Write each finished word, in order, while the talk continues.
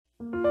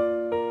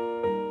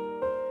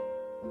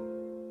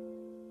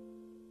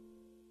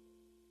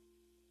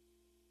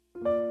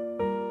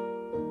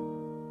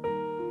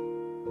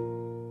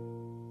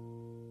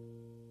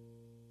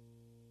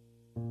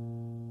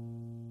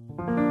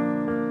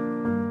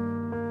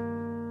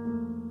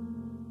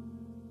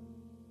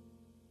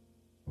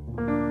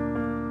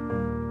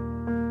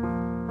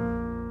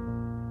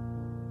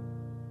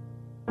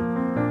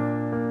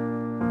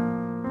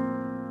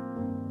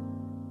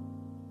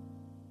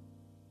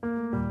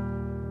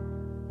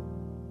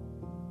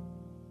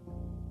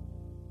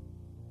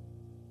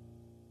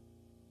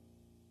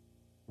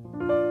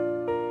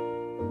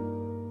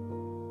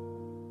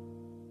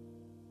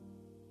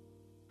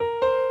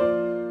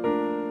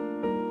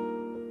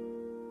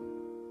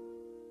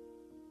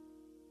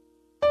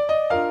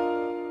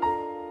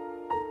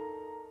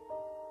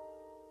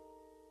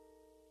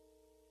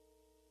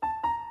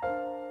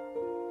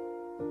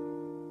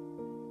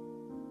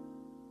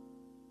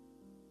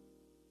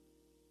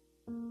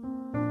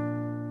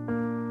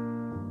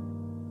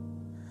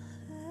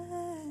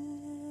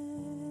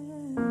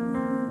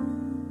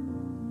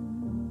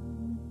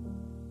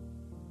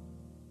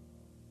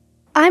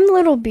I'm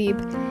Little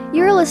Beeb.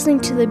 You're listening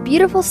to the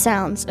beautiful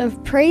sounds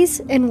of praise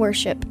and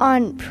worship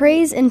on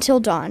Praise Until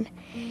Dawn,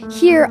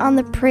 here on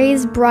the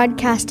Praise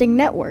Broadcasting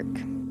Network.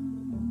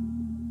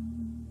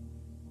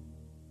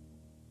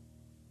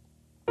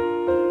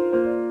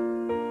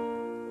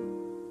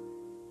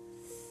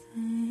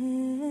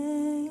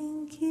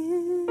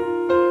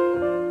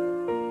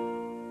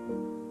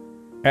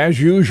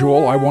 As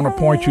usual, I want to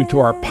point you to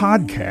our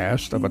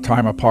podcast of A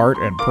Time Apart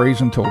and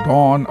Praise Until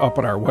Dawn up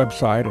at our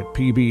website at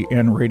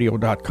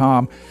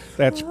pbnradio.com.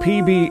 That's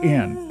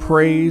PBN,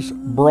 Praise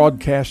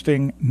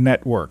Broadcasting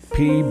Network,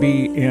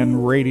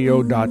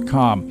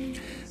 pbnradio.com.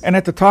 And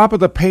at the top of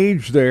the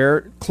page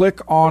there, click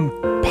on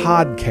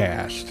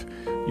Podcast.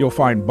 You'll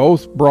find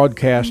both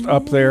broadcasts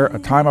up there. A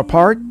Time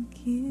Apart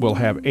will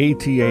have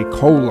ATA :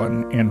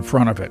 in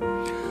front of it.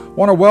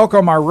 Want to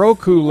welcome our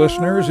Roku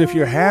listeners. If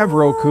you have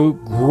Roku,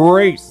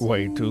 great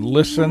way to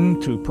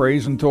listen to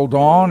Praise Until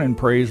Dawn and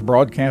Praise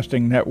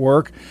Broadcasting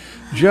Network.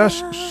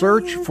 Just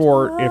search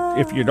for,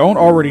 if you don't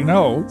already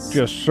know,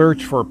 just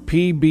search for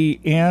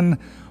PBN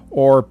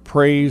or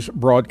Praise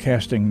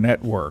Broadcasting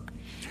Network.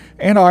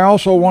 And I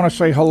also want to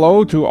say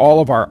hello to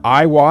all of our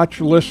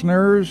iWatch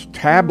listeners,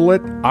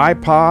 tablet,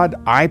 iPod,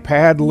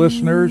 iPad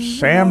listeners,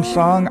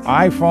 Samsung,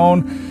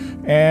 iPhone,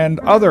 and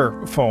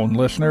other phone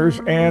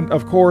listeners, and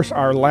of course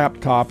our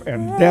laptop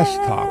and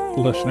desktop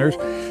listeners,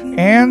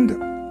 and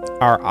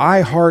our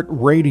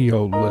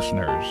iHeartRadio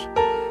listeners.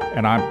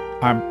 And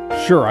I'm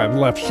sure I've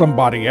left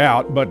somebody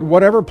out, but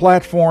whatever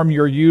platform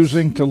you're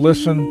using to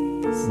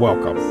listen,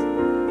 welcome.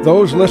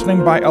 Those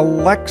listening by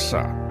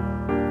Alexa,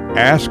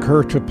 ask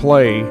her to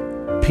play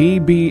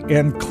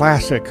PBN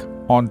Classic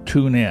on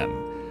TuneIn.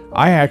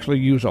 I actually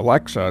use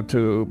Alexa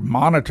to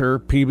monitor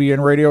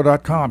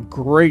pbnradio.com.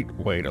 Great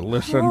way to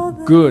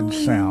listen. Good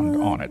sound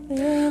on it.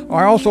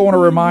 I also want to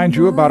remind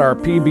you about our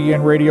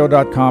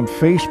pbnradio.com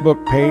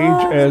Facebook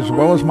page as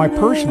well as my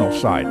personal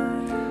site.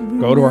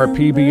 Go to our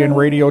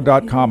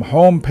pbnradio.com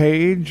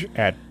homepage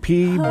at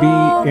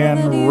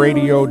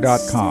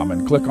pbnradio.com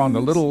and click on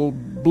the little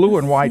blue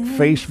and white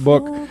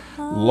Facebook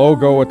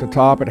logo at the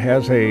top. It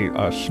has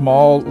a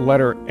small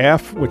letter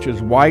F, which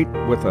is white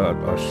with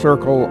a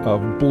circle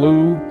of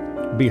blue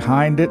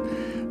behind it.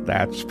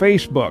 That's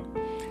Facebook.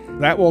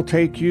 That will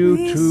take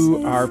you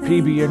to our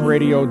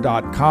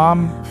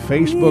pbnradio.com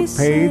Facebook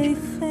page.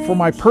 For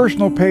my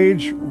personal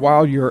page,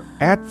 while you're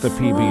at the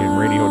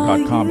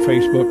pbnradio.com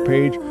Facebook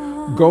page,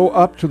 go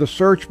up to the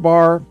search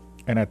bar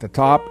and at the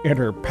top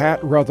enter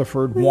Pat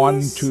Rutherford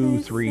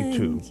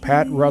 1232.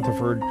 Pat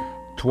Rutherford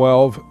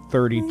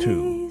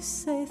 1232.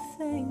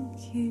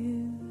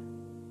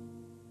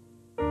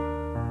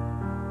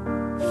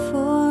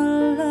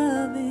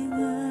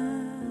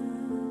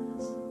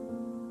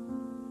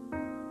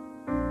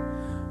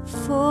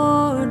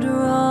 For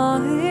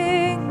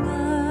drawing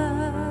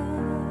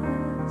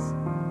us,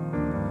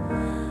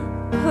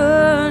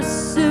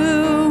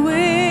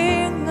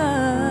 pursuing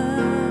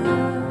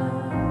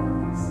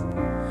us,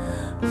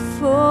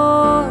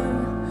 for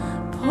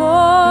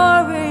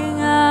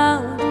pouring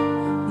out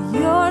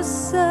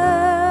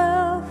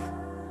yourself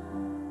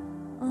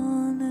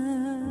on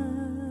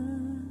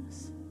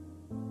us.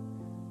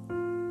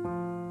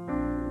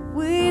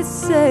 We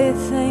say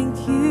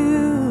thank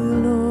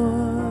you,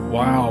 Lord.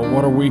 Wow,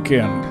 what a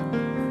weekend.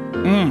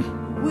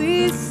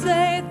 We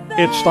say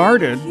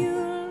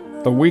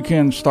the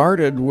weekend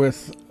started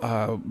with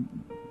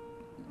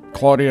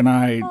Claudia and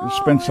I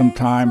spent some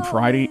time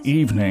Friday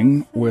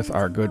evening with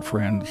our good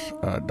friends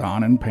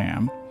Don and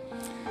Pam.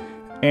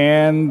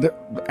 And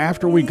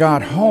after we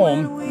got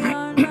home,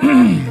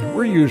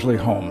 we're usually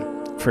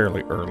home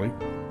fairly early,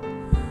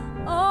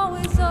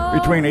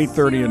 between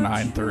 8:30 and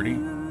 9:30.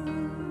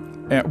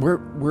 And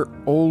we're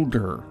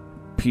older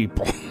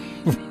people.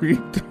 We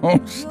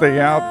don't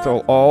stay out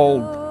till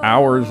all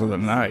hours of the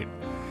night.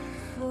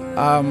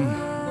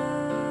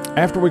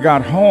 After we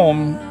got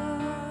home,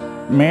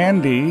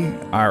 Mandy,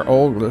 our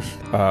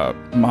oldest,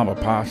 Mama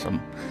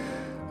Possum,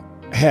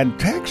 had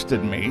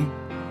texted me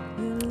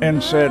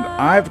and said,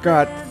 I've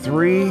got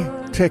 3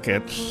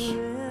 tickets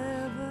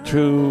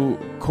to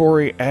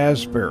Corey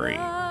Asbury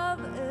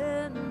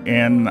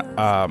in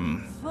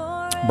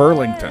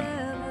Burlington.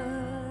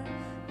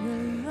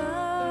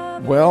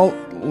 Well,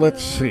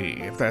 let's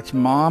see. If that's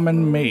Mom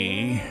and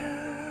me,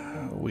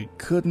 we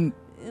couldn't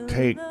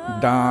take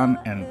Don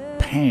and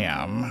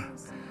Pam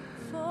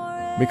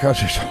because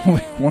there's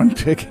only 1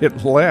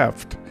 ticket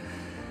left.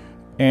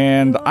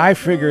 And I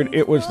figured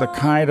it was the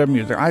kind of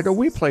music.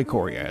 We play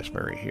Corey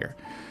Asbury here.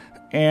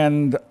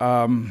 And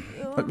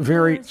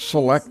very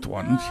select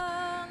ones.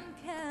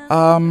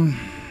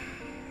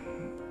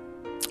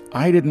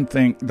 I didn't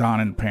think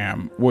Don and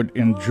Pam would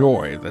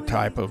enjoy the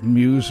type of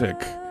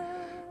music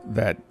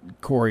that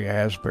Corey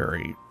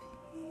Asbury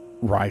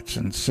writes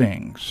and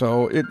sings.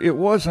 So it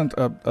wasn't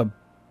a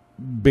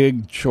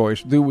big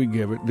choice. Do we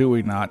give it? Do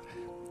we not?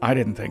 I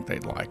didn't think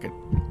they'd like it.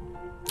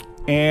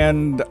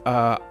 And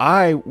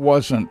I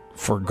wasn't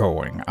for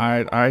going.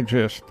 I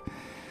just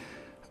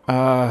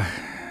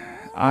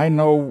I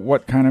know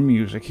what kind of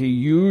music he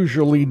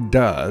usually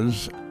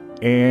does,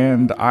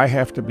 and I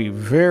have to be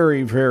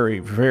very, very,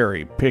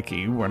 very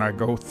picky when I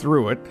go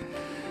through it.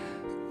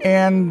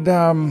 And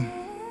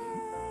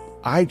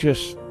I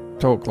just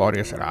told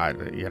Claudia, I said, I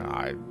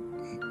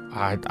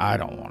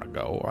don't want to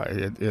go.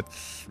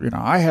 It's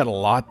I had a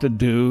lot to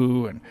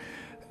do,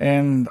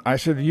 and I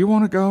said, you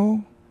want to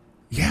go?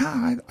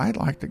 Yeah, I'd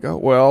like to go.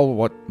 Well,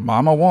 what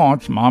Mama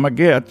wants, Mama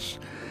gets.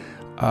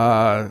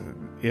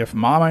 If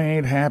Mama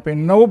ain't happy,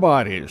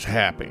 nobody's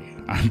happy.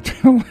 I'm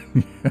telling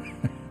you.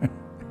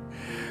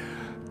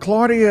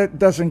 Claudia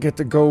doesn't get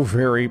to go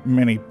very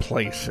many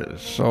places,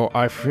 so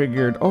I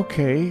figured,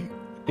 okay,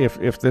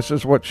 if this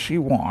is what she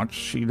wants,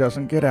 she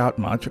doesn't get out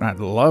much, and I'd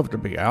love to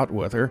be out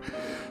with her.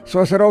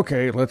 So I said,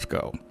 okay, let's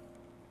go.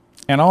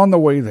 And on the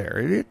way there,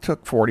 it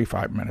took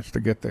 45 minutes to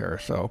get there or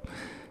so.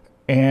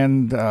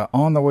 And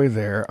on the way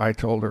there, I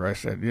told her, I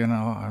said,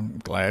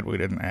 I'm glad we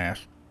didn't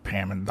ask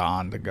Pam and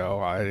Don to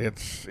go. I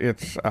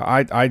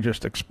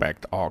just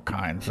expect all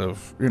kinds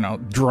of,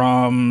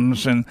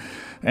 drums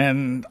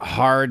and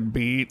hard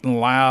beat and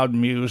loud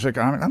music.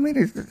 I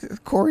mean,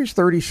 Corey's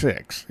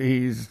 36.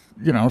 He's,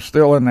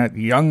 still in that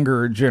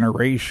younger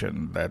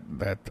generation that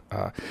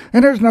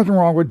and there's nothing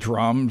wrong with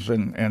drums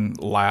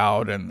and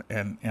loud and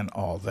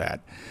all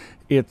that.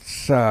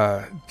 It's,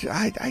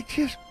 I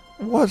just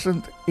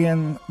wasn't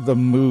in the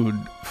mood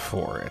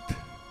for it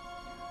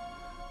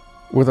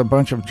with a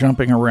bunch of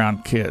jumping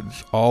around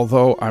kids,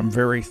 although I'm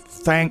very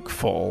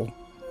thankful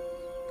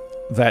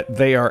that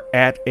they are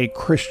at a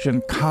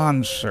Christian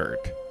concert.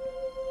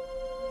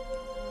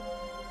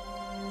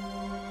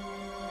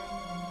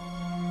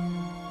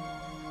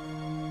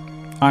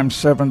 I'm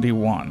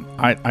 71.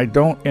 I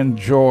don't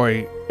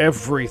enjoy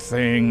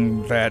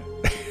everything that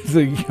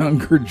the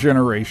younger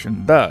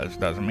generation does.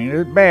 Doesn't mean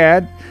it's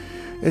bad.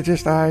 It's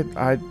just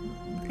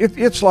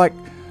it's like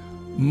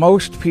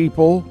most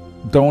people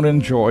don't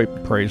enjoy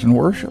praise and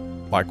worship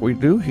like we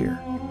do here.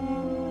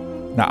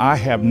 Now, I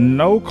have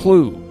no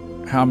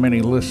clue how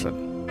many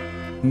listen.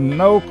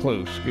 No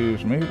clue,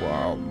 excuse me,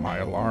 while my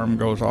alarm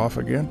goes off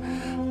again.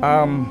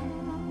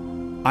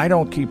 I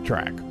don't keep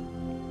track.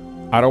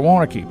 I don't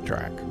want to keep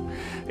track.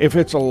 If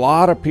it's a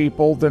lot of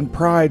people, then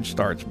pride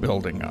starts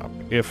building up.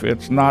 If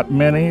it's not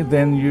many,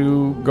 then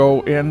you go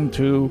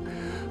into,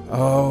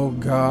 oh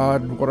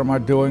God, what am I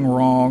doing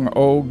wrong?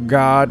 Oh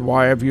God,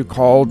 why have you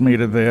called me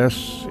to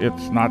this?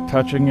 It's not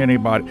touching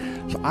anybody.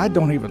 So I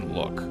don't even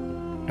look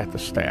at the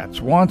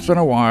stats. Once in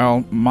a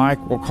while,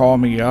 Mike will call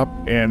me up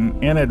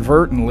and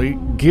inadvertently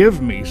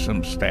give me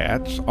some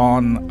stats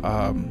on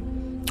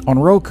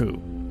Roku.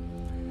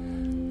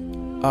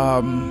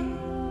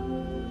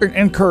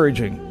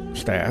 Encouraging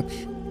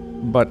stats,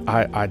 but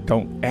I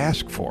don't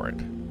ask for it.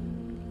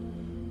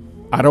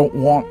 I don't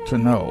want to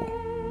know.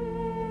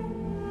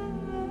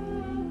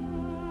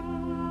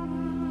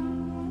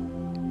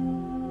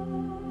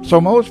 So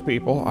most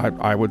people,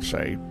 I would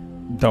say,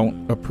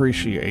 don't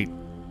appreciate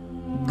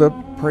the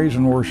praise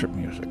and worship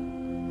music.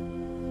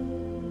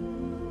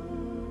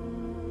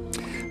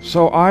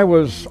 So I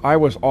was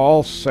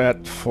all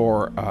set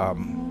for a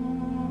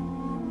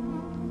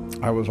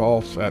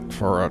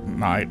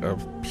night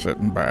of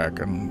sitting back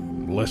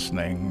and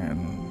listening,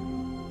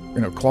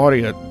 and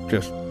Claudia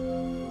just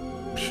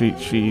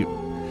she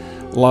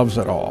loves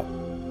it all.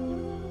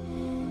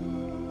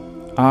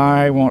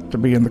 I want to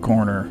be in the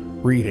corner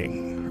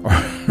reading or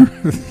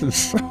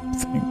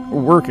something,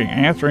 working,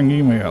 answering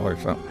email or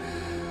something.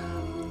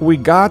 We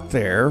got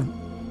there,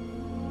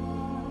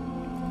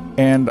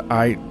 and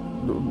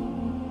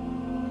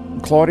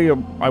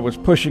Claudia, I was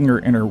pushing her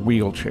in her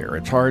wheelchair.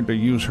 It's hard to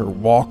use her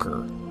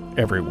walker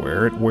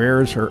everywhere. It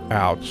wears her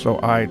out. So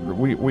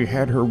we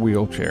had her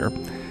wheelchair,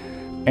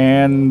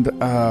 and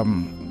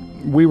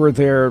we were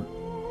there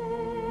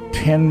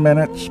 10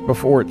 minutes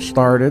before it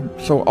started.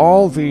 So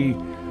all the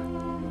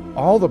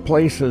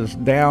places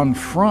down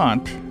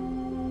front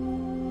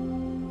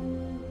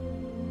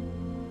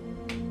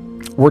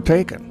were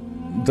taken.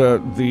 The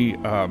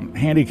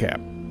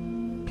handicap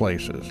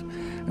places.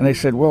 And they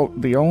said, well,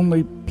 the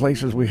only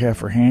places we have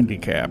for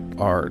handicapped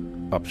are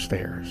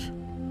upstairs,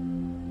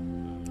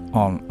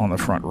 on the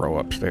front row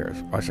upstairs.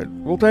 I said,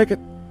 we'll take it.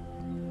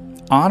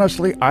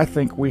 Honestly, I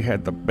think we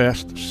had the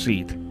best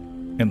seat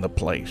in the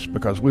place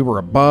because we were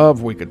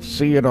above, we could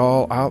see it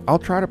all. I'll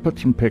try to put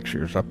some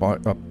pictures up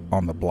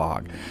on the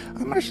blog.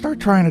 I'm going to start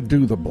trying to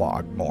do the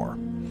blog more.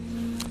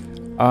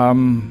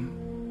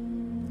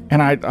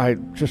 And I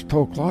just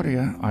told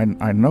Claudia,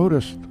 I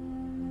noticed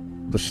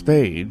the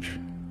stage.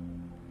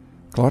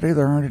 Claudia,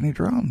 there aren't any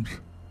drums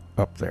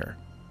up there.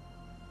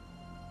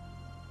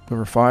 There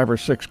were 5 or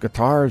 6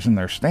 guitars in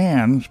their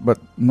stands, but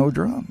no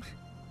drums.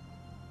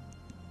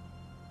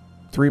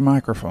 3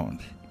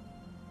 microphones.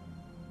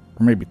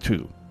 Or maybe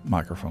 2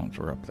 microphones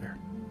were up there.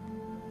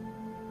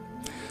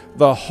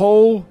 The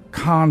whole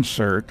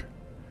concert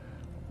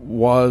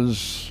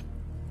was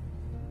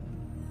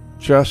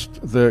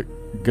just the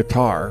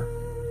guitar.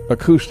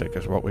 Acoustic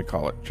is what we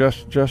call it.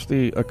 Just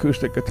the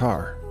acoustic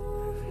guitar.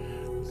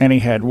 And he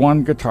had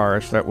one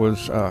guitarist that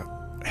was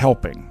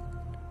helping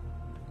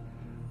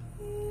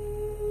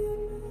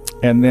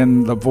and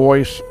then the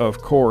voice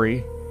of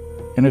Corey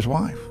and his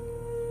wife.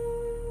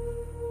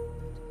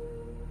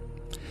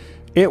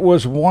 It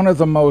was one of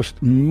the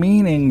most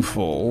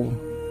meaningful,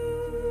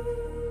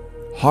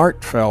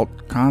 heartfelt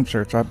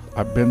concerts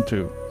I've been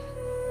to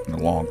in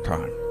a long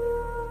time.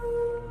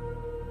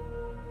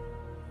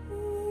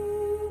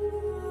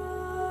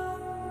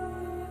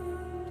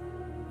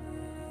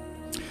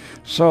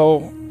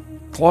 So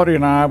Claudia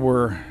and I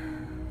were,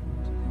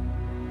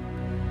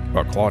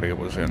 well, Claudia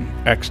was in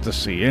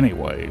ecstasy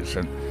anyways,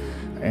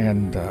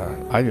 and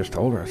I just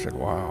told her, I said,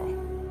 wow.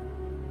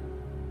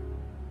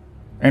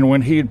 And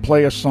when he'd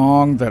play a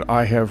song that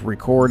I have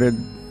recorded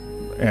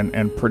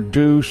and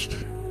produced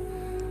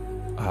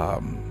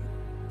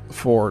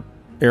for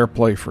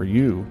Airplay for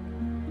You,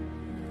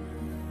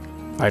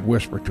 I'd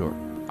whisper to her,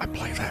 I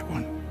play that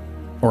one,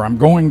 or I'm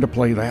going to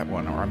play that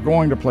one, or I'm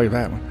going to play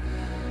that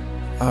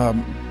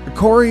one.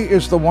 Corey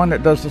is the one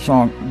that does the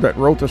song, that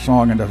wrote the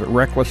song and does it,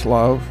 Reckless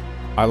Love.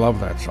 I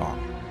love that song.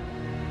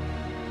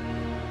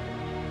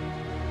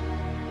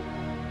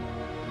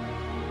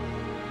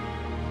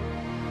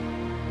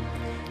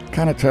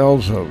 Kind of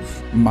tells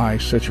of my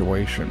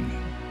situation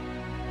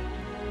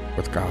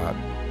with God,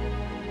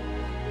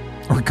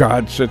 or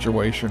God's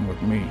situation with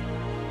me.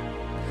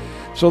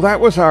 So that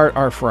was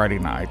our Friday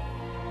night.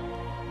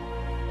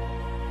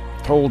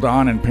 Told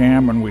Don and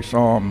Pam when we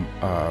saw them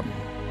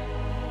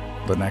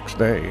the next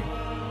day,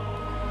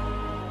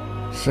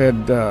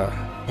 said, oh,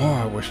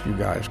 I wish you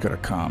guys could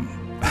have come.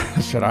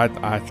 I said,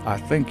 I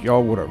think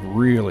y'all would have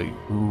really,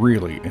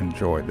 really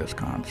enjoyed this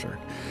concert.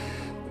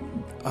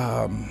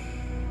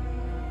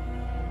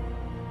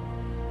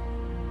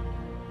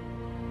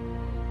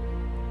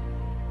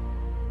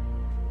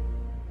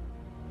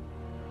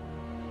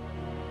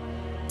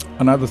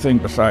 Another thing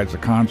besides the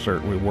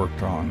concert we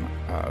worked on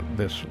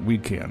this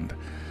weekend,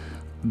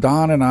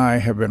 Don and I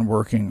have been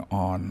working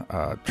on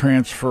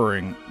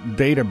transferring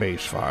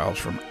database files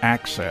from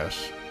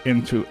Access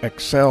into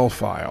Excel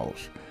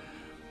files.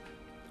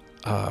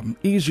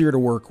 Easier to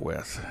work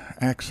with.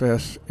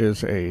 Access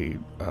is a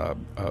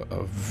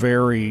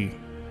very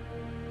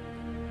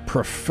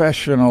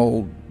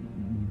professional,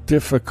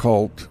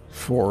 difficult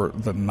for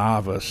the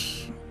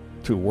novice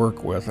to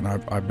work with, and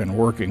I've been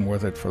working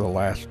with it for the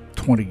last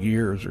 20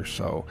 years or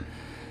so.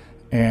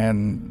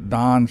 And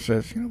Don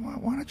says, you know,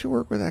 why don't you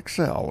work with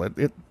Excel?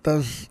 It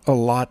does a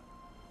lot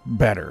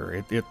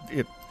better.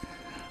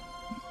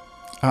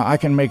 I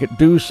can make it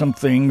do some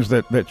things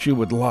that you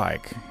would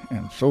like.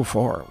 And so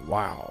far,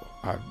 wow,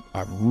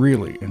 I've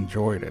really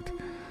enjoyed it.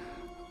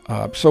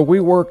 So we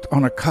worked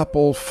on a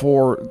couple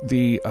for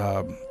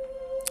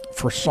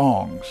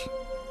songs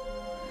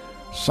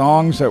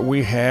that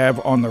we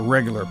have on the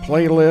regular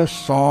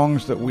playlist,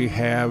 songs that we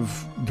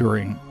have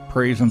during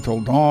Praise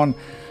Until Dawn.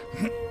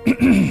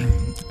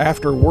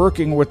 After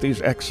working with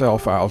these Excel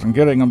files and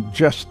getting them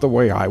just the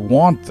way I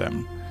want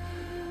them,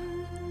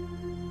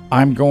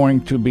 I'm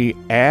going to be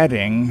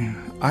adding,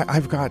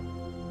 I've got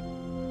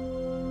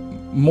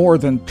more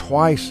than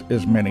twice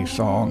as many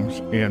songs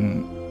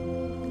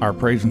in our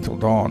Praise Until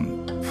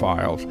Dawn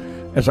files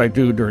as I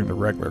do during the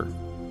regular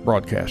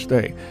broadcast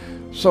day.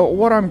 So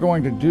what I'm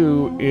going to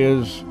do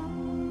is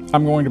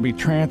I'm going to be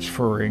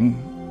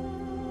transferring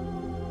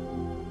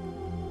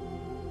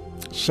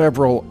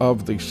several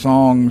of the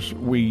songs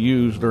we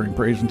use during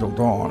Praise Until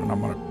Dawn, and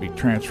I'm going to be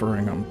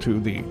transferring them to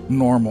the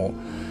normal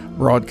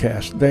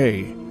broadcast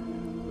day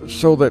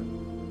so that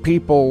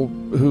people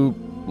who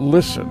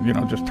listen, you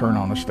know, just turn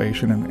on the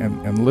station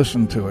and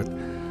listen to it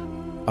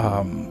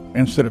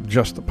instead of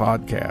just the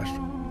podcast,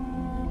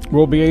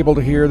 we'll be able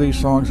to hear these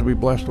songs and be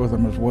blessed with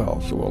them as well.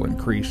 So we'll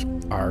increase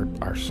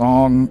our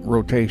song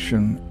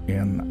rotation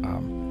in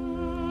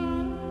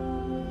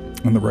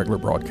the regular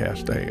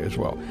broadcast day as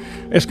well.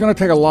 It's going to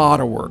take a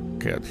lot of work,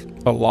 kids.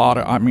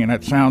 I mean,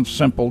 it sounds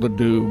simple to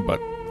do, but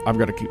I've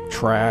got to keep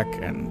track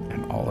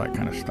and all that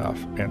kind of stuff.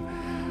 And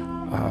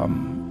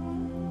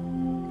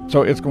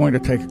so it's going to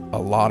take a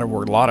lot of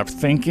work, a lot of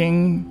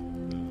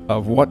thinking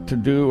of what to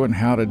do and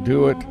how to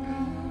do it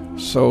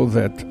so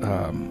that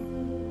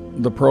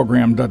the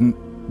program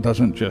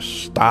doesn't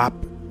just stop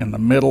in the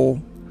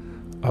middle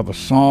of a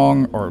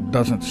song or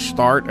doesn't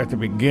start at the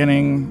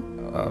beginning.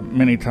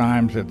 Many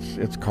times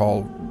it's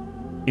called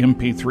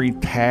MP3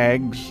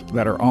 tags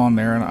that are on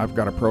there, and I've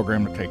got a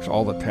program that takes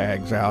all the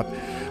tags out.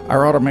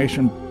 Our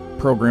automation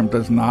program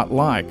does not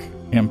like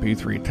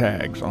MP3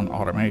 tags on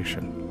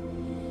automation,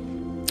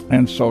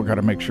 and so I've got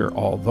to make sure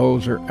all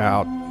those are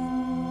out.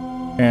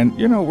 And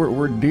you know,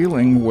 we're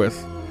dealing with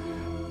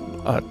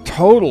a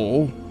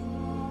total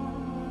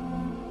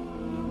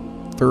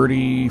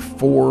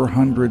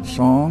 3,400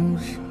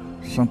 songs,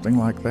 something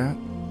like that.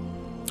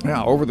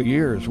 Yeah, over the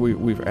years,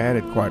 we've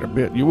added quite a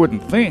bit. You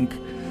wouldn't think.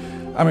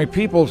 I mean,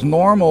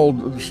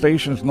 the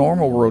station's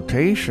normal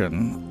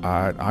rotation,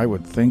 I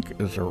would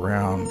think, is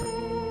around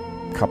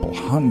a couple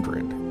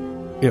hundred,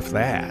 if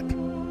that.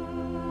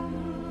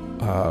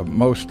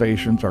 Most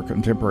stations are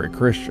contemporary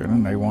Christian,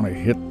 and they want to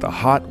hit the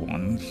hot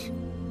ones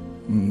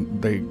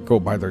and they go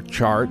by their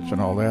charts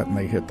and all that, and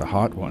they hit the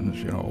hot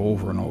ones,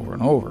 over and over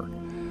and over.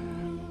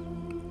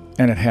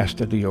 And it has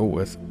to deal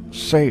with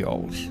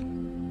sales.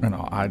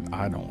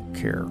 I don't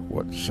care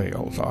what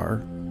sales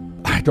are.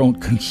 I don't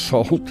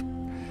consult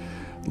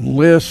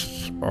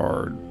lists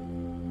or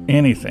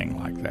anything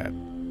like that.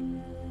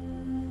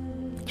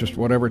 Just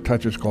whatever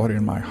touches God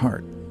in my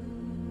heart,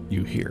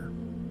 you hear.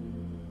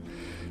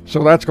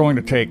 So that's going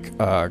to take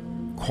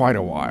quite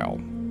a while.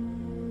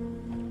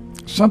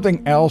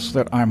 Something else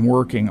that I'm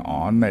working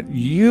on that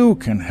you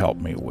can help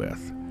me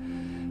with,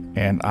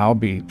 and I'll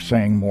be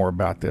saying more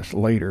about this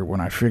later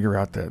when I figure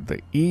out the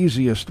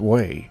easiest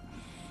way.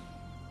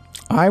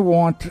 I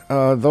want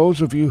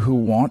those of you who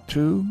want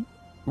to,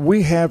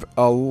 we have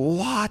a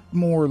lot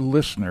more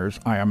listeners,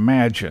 I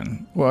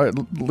imagine, well, at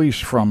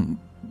least from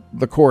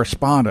the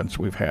correspondence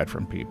we've had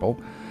from people,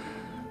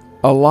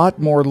 a lot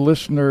more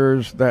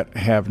listeners that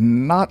have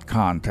not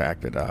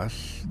contacted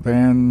us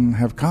than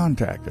have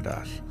contacted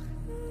us.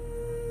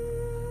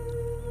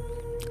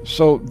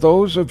 So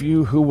those of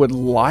you who would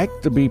like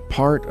to be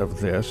part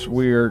of this,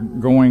 we're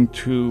going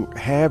to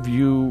have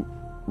you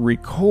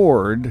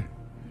record,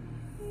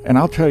 and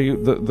I'll tell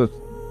you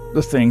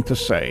the thing to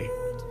say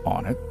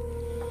on it.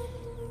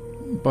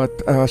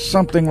 But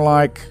something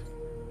like,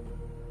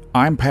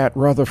 I'm Pat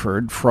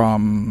Rutherford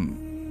from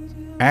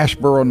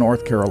Asheboro,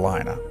 North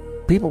Carolina.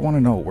 People want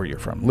to know where you're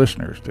from.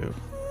 Listeners do.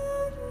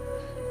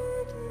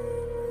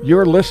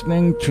 You're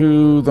listening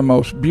to the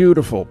most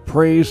beautiful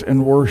praise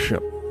and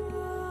worship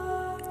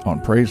on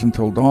Praise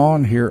Until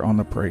Dawn here on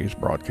the Praise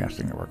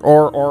Broadcasting Network,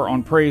 or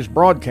on Praise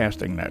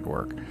Broadcasting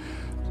Network.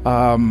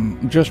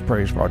 Just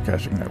Praise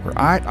Broadcasting Network.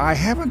 I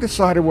haven't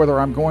decided whether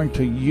I'm going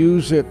to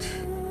use it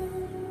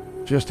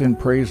just in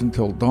Praise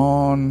Until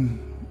Dawn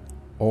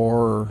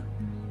or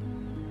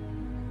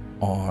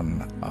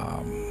on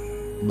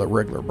the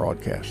regular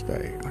broadcast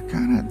day.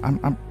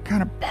 I'm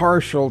kind of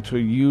partial to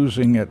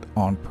using it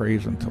on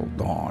Praise Until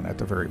Dawn at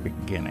the very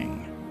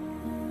beginning,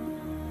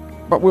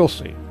 but we'll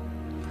see.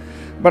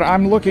 But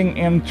I'm looking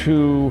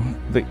into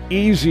the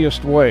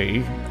easiest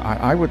way.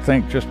 I would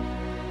think just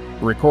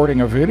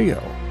recording a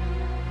video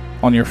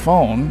on your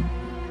phone.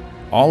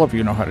 All of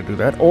you know how to do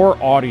that, or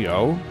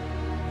audio,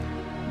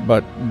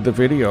 but the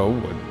video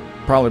would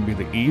probably be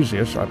the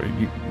easiest.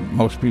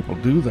 Most people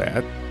do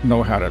that,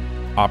 know how to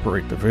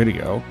operate the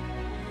video,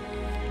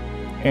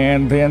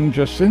 and then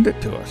just send it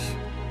to us.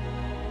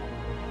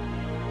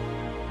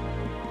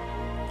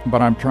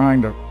 But I'm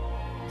trying to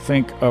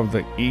think of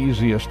the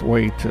easiest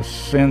way to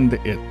send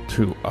it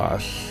to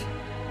us.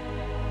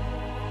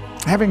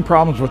 Having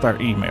problems with our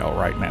email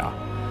right now.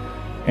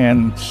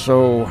 And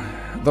so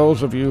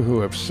those of you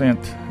who have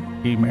sent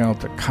email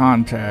to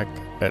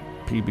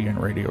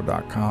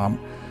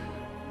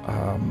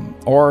contact@pbnradio.com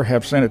or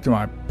have sent it to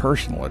my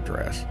personal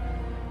address,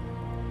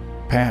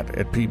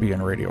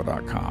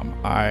 pat@pbnradio.com,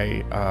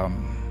 I've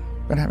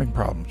been having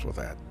problems with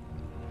that.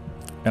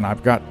 And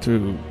I've got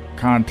to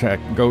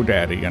contact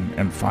GoDaddy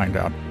and find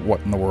out what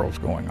in the world's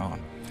going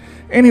on.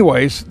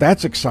 Anyways,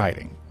 that's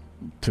exciting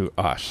to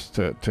us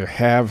to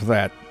have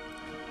that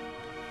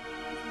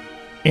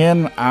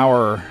in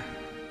our,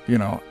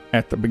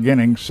 at the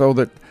beginning, so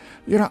that,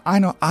 I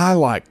know I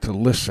like to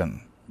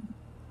listen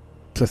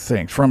to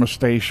things from a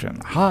station.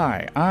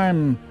 Hi,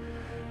 I'm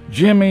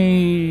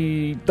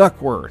Jimmy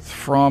Duckworth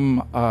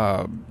from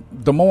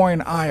Des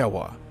Moines,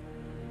 Iowa,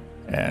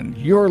 and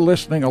you're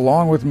listening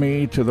along with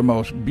me to the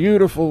most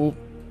beautiful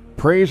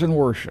praise and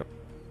worship.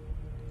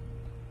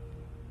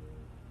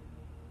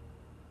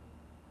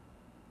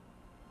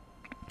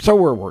 So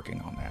we're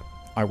working on that.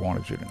 I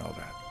wanted you to know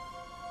that.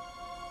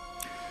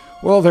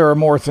 Well, there are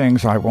more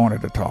things I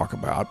wanted to talk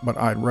about, but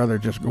I'd rather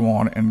just go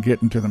on and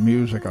get into the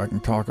music. I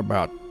can talk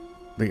about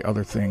the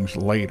other things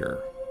later.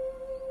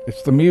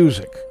 It's the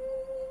music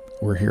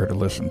we're here to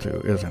listen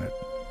to, isn't it?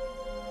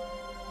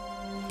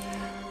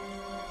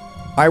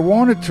 I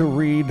wanted to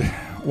read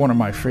one of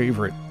my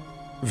favorite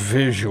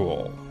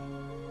visual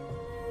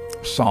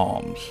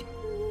psalms.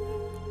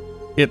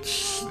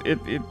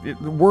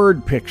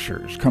 Word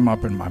pictures come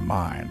up in my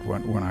mind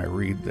when I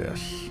read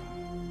this.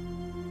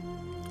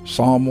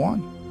 Psalm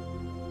 1.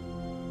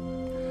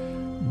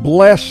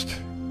 Blessed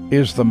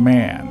is the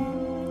man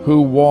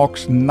who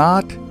walks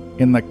not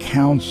in the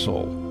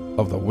counsel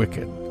of the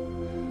wicked,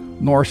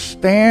 nor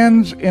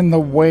stands in the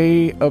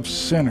way of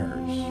sinners,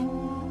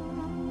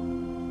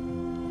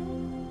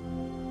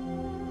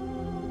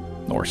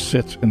 nor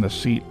sits in the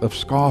seat of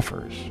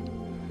scoffers.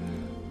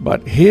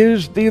 But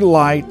his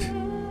delight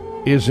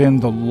is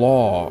in the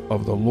law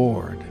of the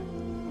Lord,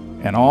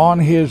 and on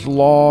his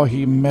law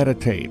he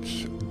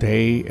meditates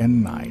day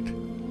and night.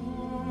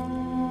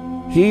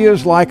 He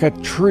is like a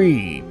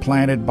tree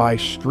planted by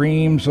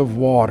streams of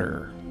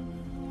water,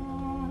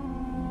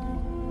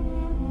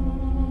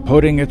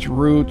 putting its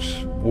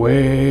roots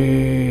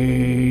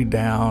way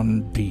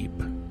down deep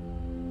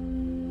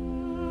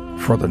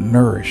for the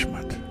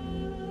nourishment.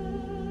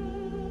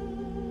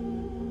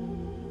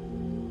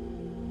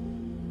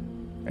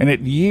 And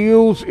it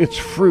yields its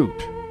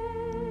fruit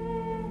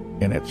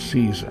in its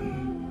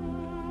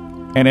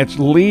season, and its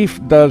leaf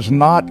does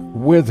not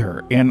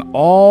wither. In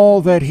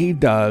all that he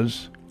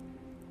does,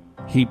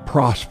 he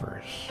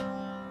prospers.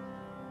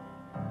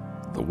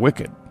 The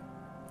wicked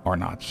are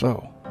not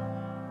so,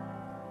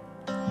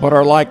 but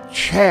are like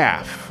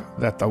chaff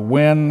that the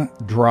wind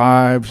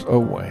drives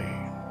away.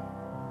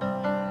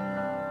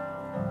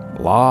 A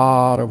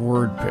lot of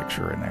word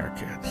picture in there,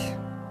 kids.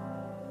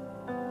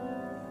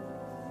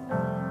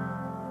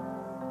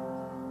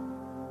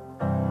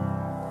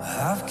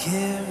 I've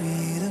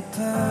carried a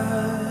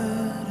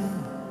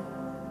burden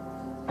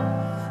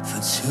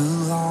for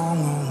too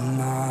long on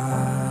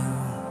my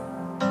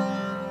own.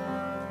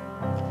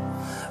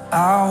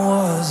 I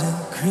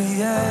wasn't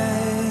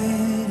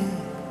created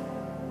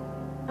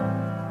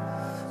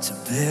to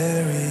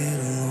bear it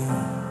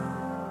alone.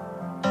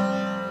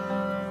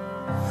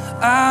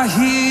 I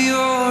hear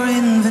your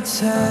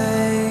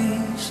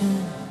invitation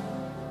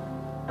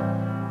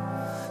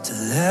to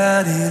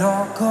let it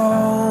all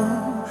go.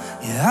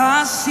 Yeah,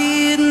 I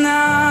see it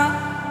now,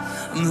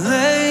 I'm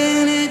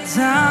laying it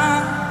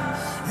down,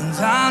 and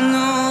I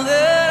know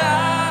that I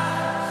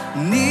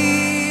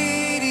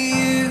need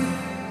you.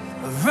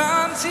 I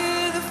run to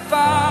the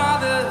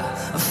Father,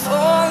 I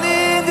fall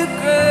into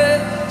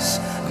grace.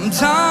 I'm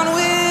done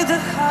with the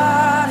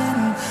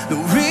hiding, no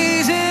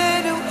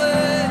reason to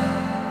wait.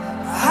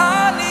 My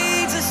heart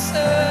needs a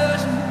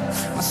surgeon,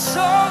 my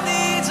soul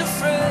needs a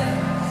friend.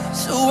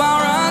 So I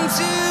run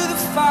to the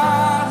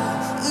Father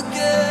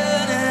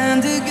again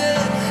and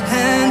again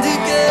and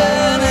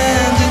again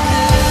and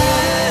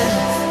again.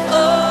 Oh,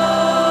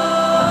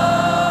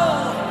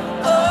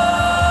 oh,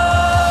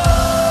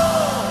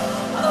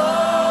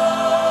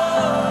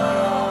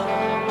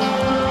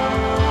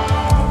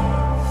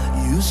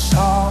 oh. You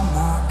saw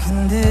my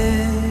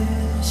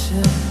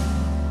condition,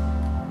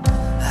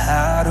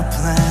 had a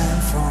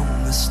plan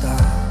from the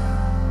start.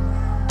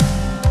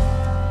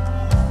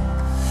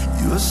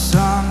 Your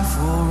son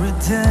for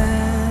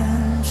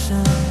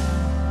redemption,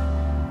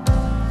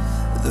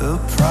 the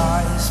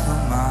price for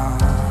my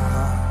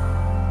heart.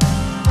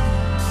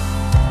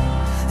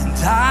 And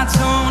I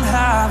don't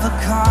have a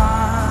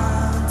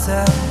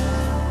contact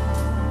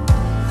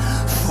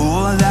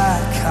for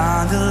that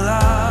kind of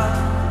love.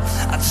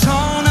 I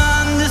don't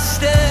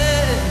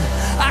understand,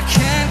 I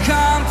can't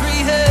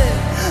comprehend,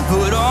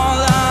 but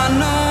all I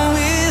know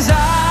is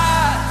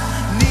I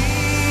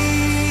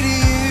need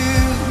you.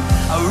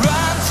 I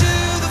run to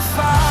the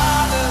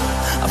Father,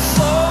 I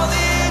fall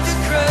into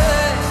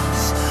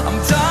grace. I'm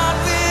done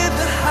with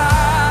the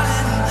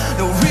hiding,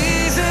 no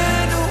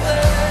reason to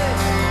wait.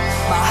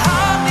 My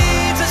heart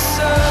needs a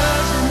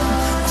surgeon,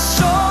 my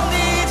soul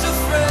needs a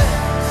friend.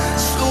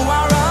 So I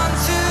run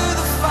to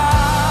the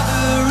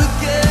Father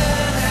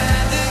again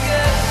and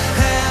again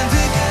and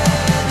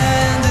again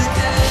and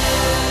again.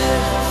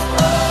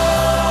 Oh,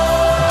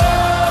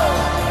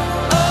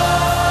 oh,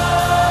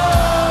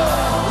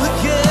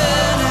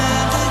 again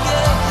and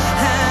again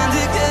and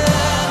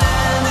again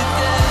and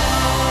again.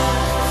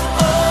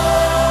 Oh,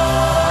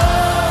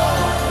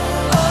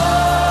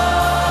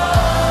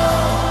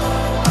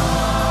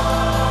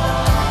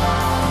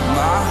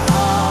 my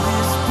heart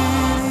is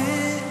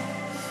beating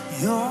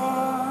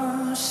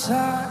your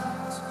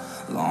sight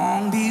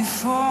long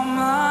before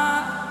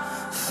my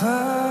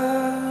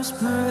first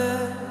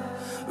breath,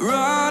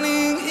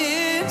 running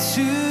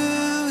into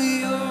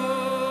your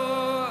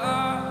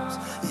arms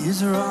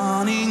is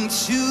running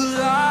to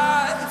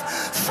life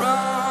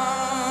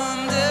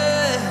from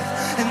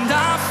death. And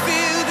I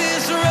feel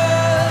this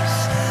rush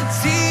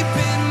deep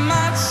in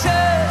my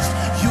chest.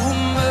 Your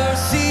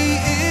mercy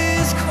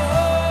is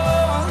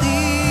calling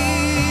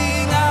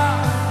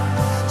out,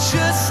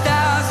 just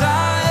as I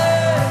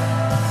am.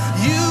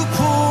 You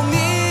pull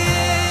me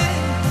in,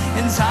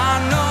 and I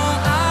know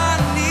I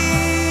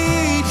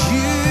need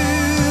you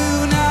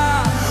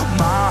now.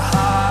 My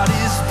heart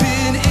has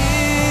been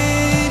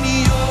in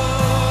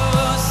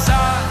your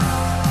sight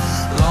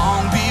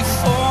long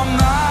before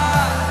my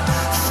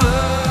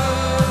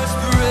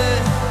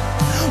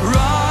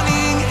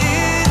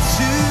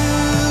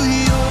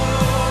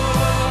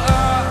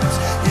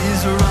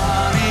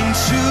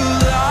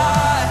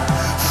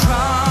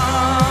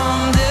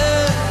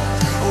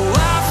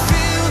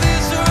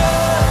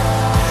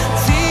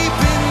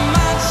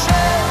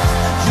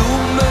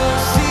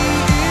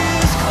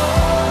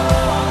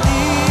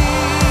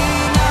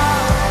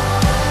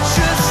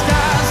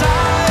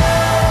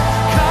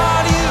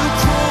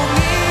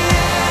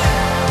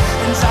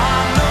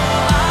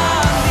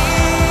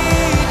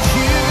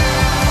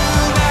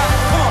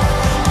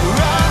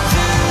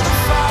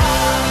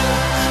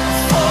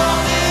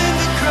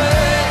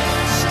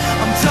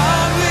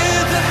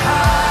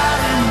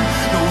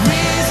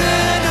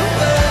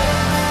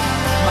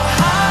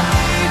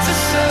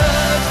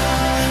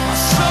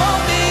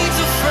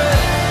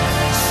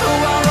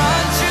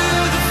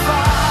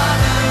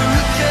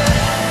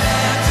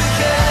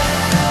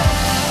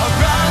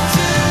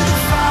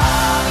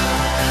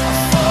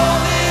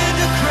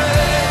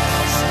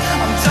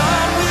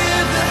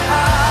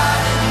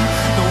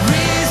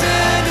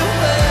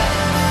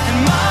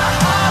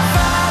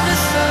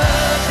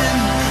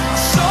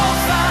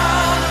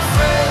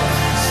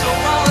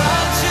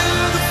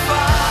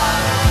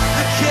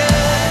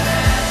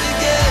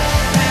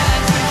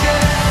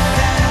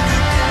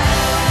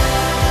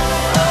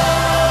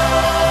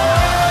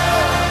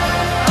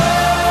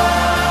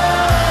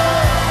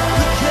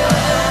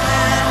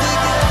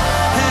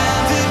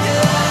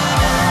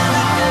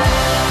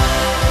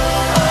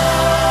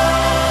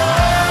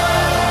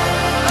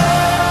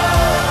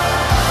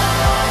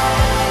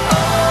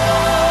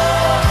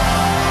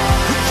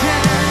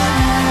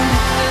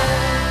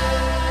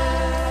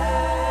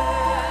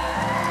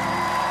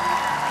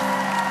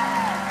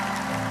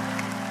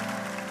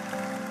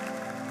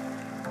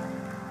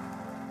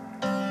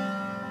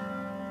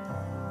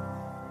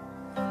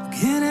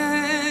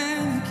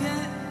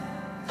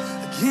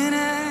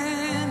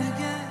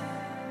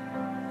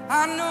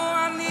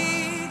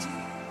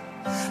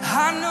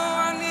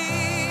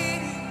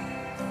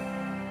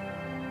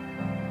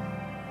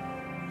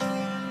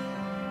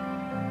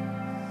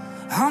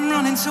I'm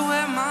running to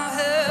where my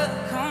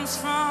help comes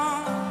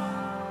from,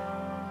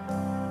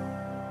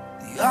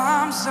 the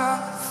arms of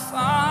the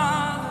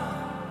Father,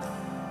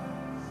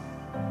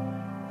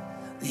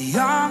 the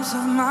arms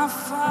of my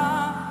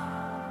Father,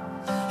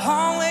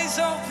 always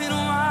open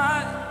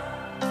wide,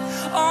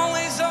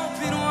 always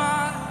open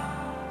wide.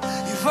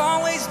 You've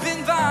always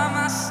been by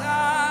my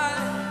side,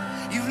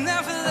 you've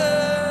never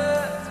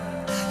left.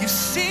 You've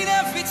seen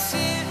every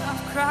tear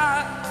I've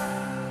cried,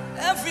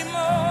 every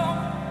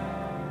moment.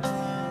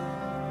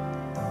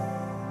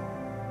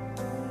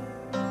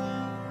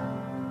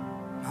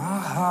 My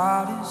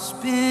heart has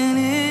been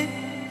in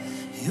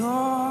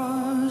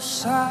your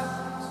sight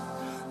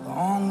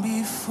long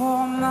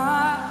before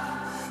my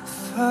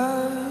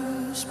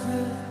first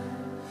breath,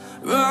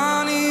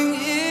 running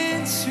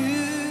into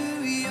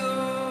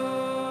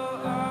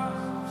your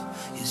arms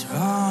is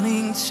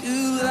running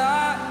to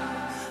life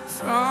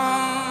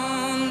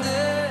from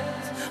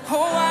death.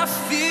 Oh, I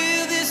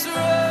feel this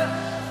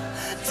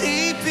rush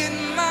deep in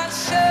my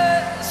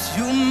chest.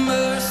 Your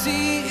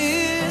mercy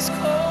is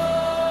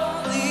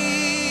calling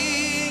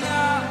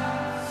out.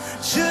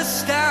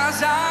 Just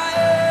as I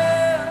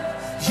am,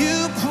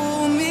 you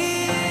pull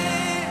me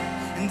in,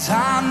 and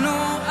I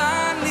know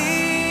I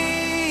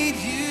need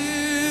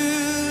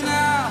you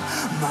now.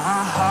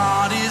 My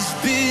heart has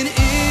been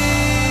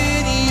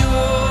in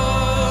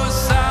your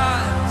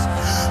sight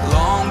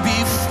long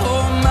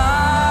before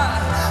my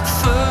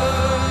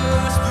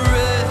first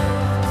breath,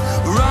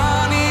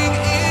 running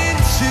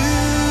into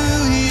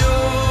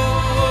your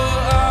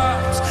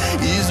arms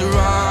is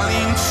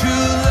running to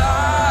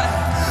life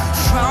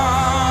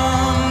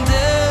from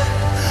death.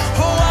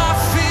 Oh, I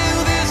feel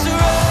this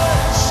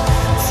rush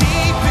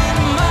deep in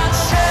my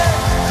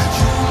chest.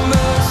 Your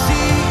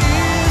mercy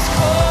is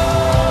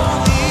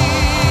calling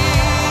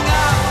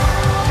out.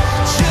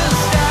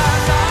 Just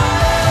as I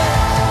am,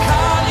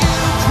 God, you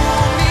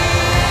pull me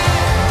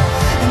in,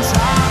 and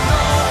I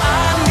know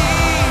I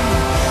need,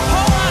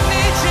 oh, I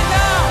need you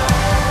now.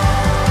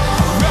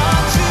 I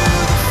run to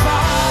the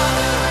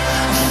Father,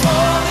 I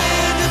fall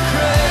into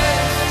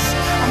grace.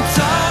 I'm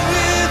done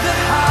with the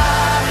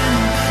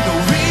hiding, no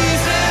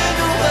reason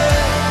to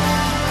wait.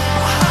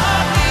 My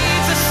heart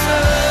needs a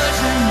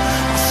surgeon,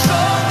 my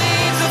soul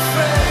needs a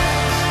friend.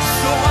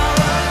 So I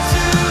run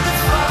to the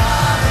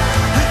Father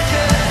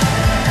again.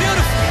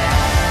 Beautiful.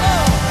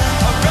 Oh,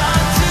 I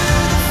run to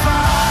the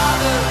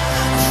Father,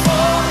 I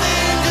fall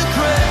into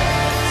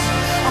grace.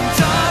 I'm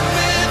done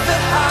with the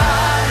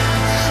hiding,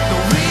 no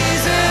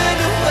reason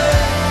to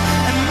wait.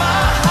 And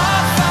my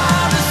heart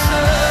found a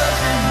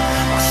surgeon,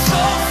 my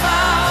soul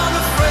found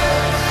a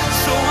friend.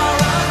 So I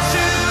run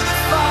to the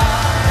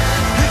Father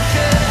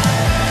again.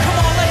 Come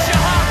on, let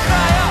your heart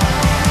cry out.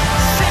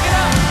 Sing it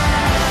out.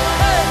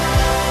 Hey.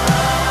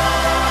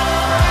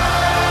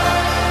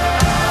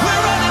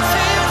 We're running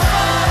to you,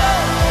 Father.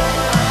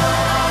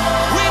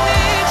 We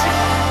need you.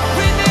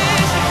 We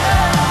need you.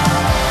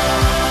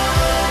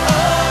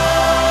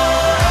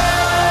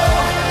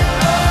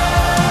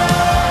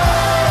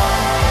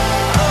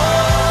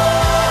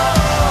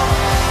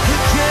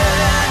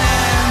 Again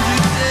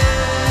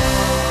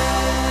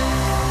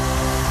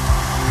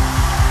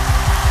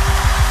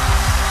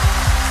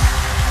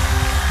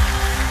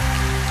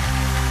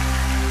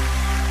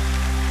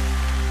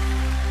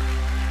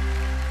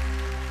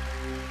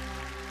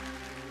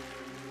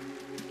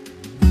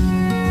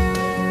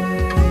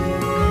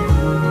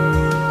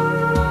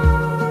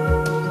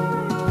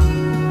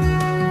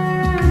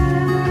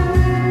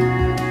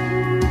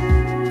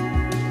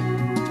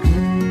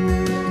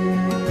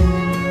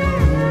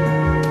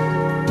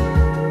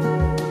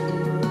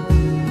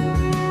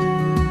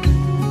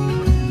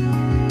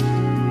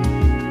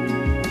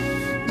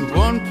and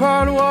one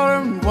part water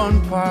and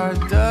one part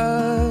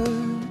dust,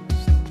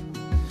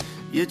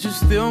 yet you're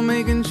still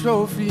making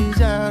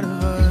trophies out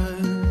of us.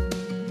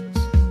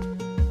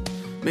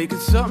 Making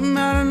something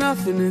out of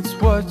nothing, it's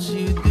what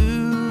you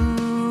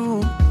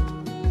do.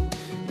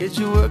 Yet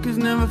your work is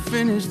never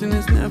finished and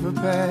it's never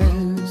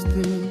past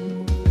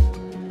due.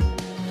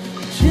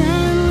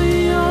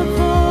 Gently your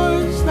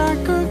voice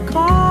like a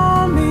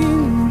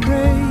calming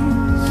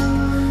grace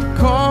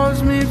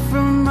calls me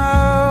from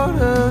out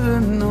of the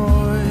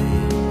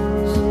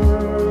noise.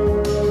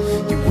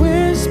 You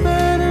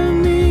whisper to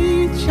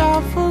me,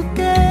 child,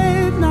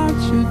 forget not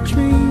your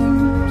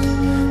dreams,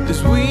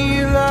 'cause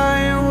we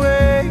lie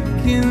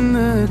awake in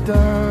the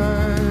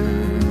dark.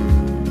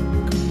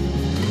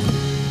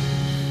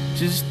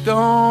 Just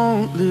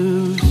don't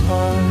lose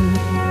heart.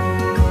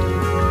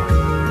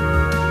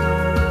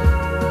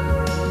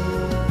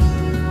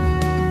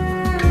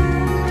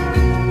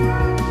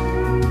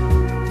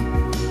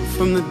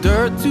 From the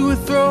dirt to a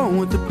throne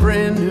with a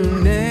brand new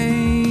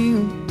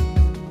name,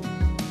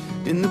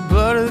 in the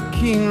blood of the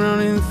King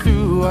running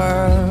through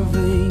our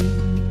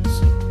veins.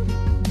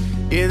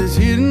 Yeah, there's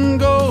hidden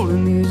gold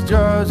in these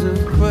jars of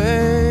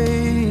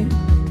clay,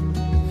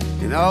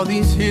 and all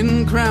these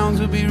hidden crowns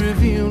will be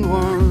revealed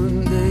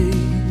one day.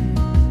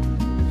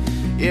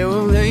 Yeah,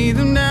 we'll lay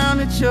them down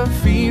at your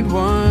feet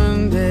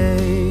one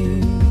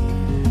day.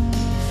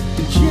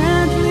 And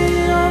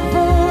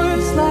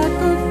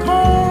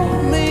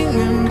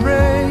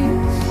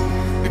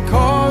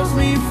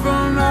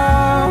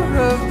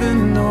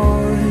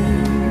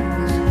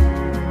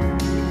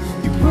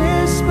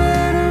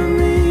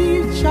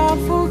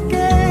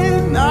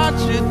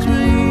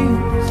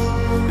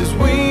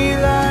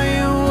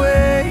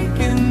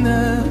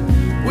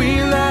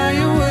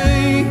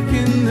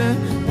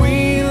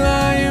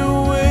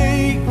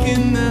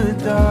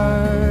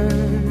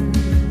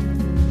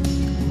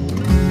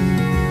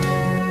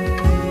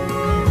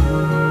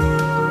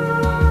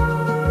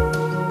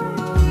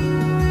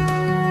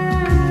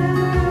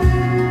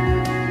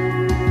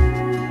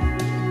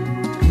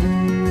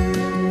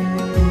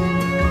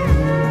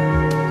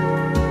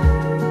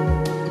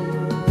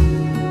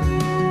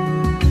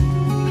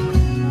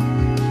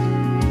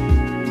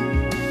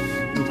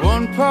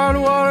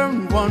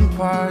one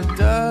part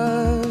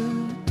dust.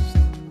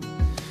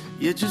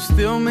 Yet you're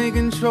still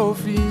making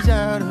trophies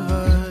out of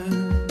us.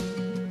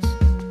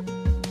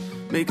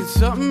 Making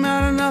something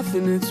out of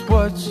nothing, it's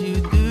what you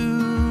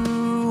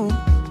do.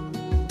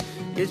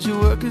 Yet your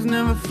work is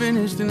never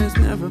finished and it's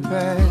never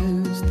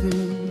past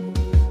due.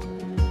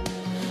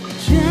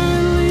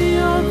 Gently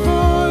your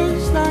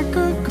voice like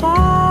a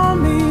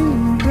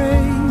calming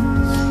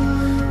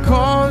breeze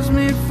calls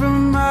me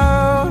from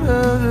out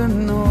of the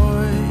noise.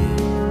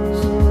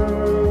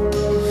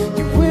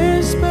 You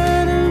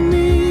whisper to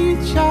me,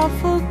 child,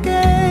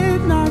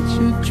 forget not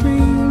your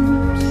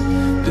dreams,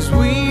 as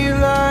we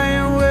lie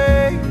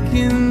awake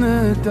in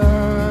the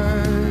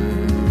dark.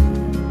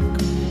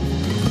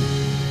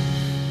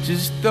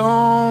 Just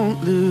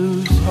don't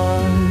lose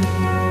heart.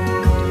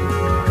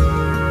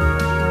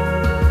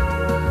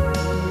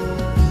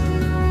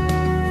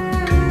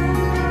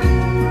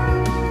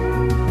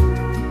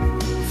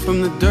 From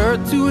the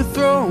dirt to a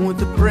throne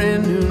with a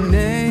brand new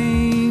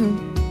name,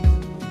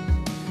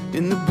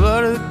 in the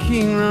blood of the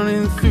King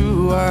running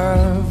through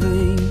our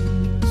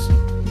veins.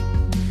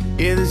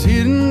 Yeah, there's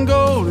hidden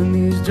gold in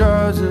these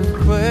jars of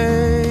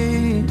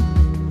clay,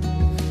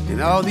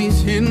 and all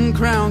these hidden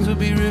crowns will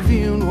be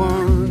revealed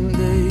one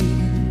day.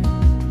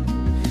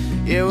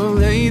 Yeah, we'll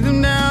lay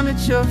them down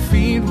at your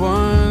feet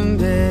one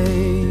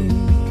day.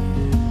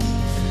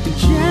 And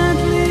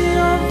gently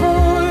your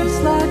voice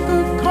like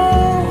a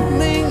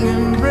calming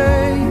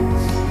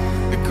embrace,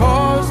 it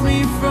calls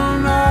me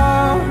from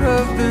out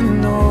of the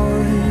noise.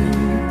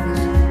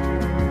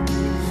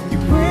 You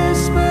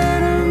whisper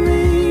to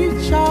me,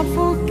 child,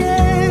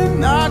 forget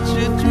not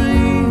your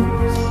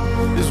dreams,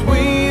 as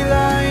we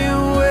lie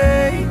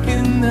awake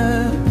in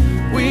the,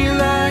 we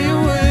lie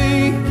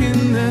awake in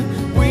the,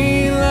 we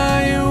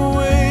lie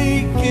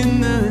awake in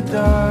the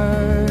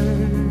dark.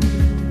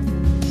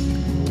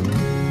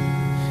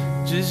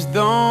 Just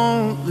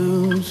don't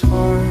lose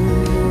heart.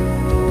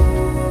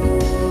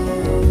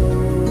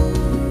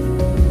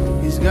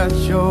 He's got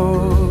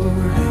your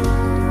hand.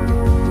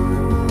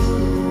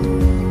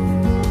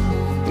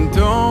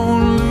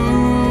 Don't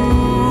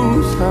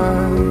lose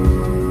heart,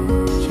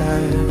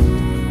 child.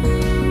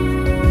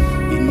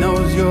 He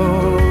knows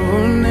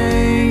your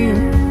name.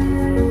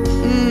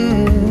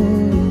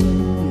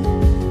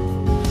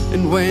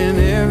 And when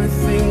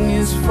everything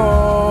is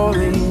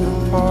falling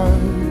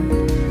apart,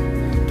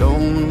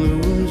 don't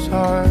lose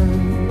heart.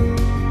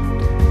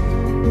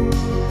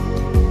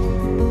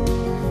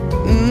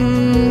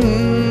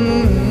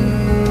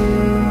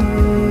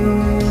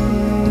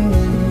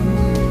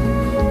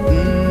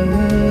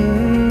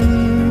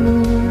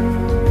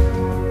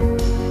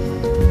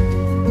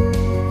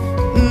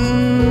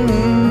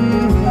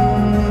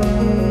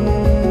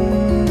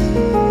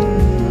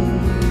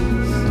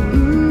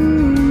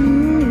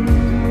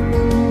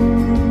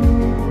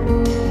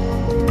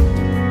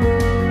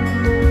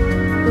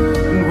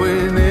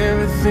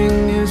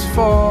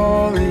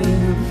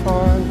 Falling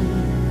apart,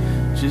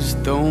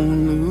 just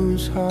don't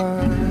lose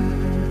heart.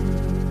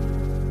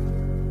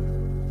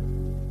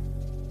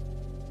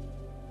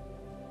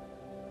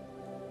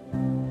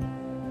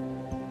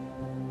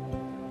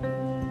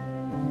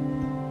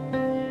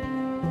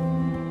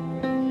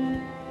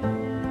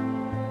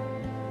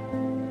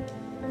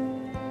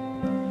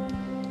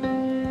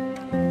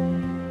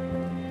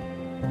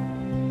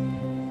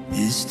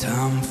 It's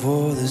time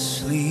for the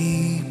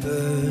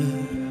sleeper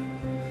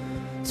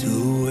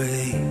to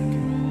wake.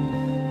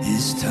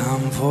 It's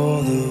time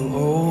for the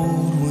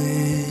old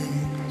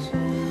winds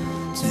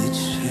to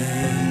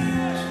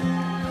change.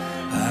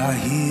 I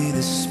hear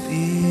the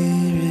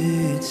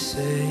Spirit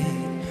say,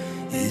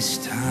 it's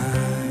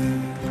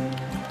time.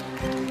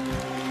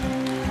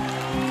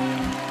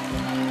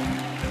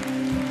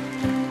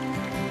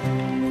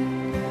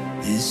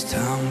 It's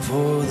time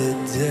for the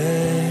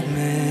dead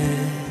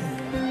man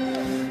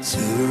to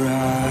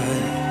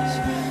rise.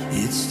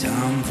 It's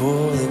time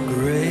for the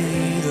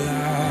great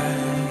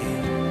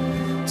light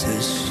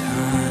to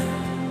shine.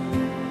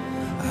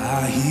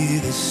 I hear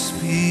the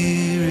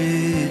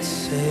Spirit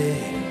say,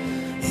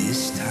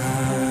 it's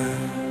time.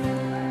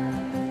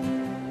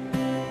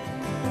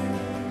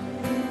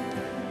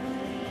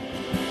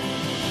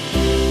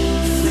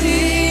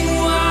 Fling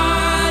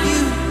wide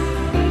you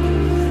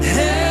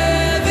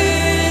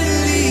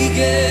heavenly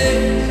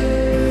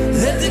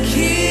gates. Let the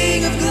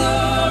King of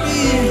Glory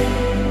in.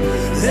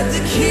 Let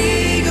the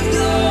King of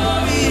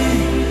Glory in.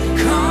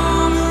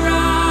 Come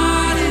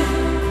riding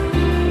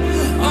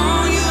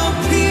on your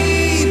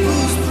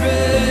people's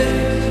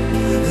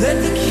praise. Let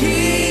the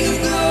King of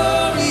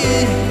Glory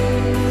in.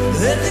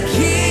 Let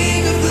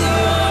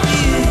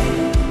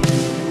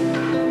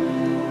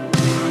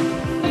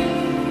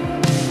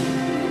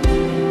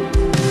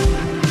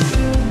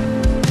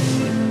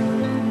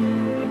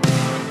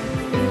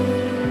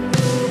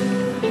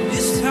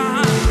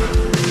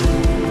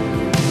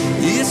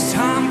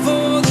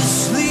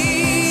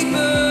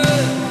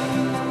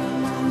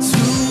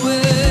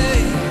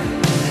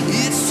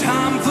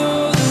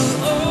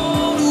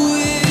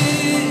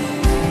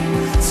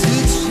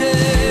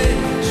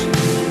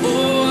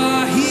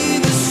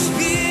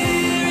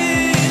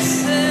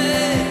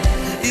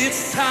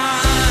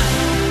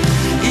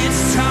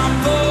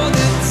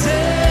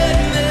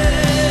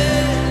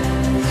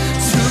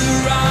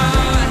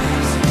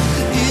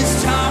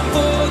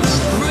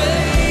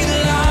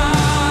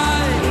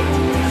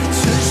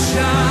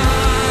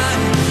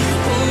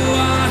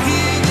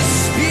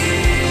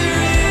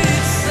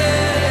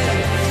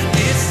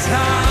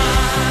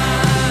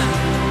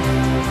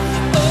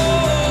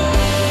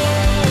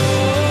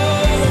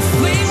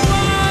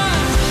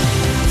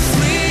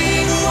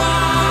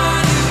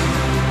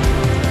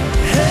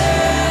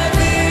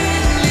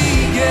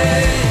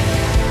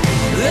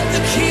Let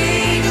the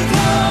King of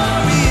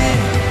Glory in.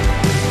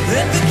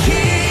 Let the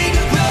King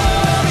of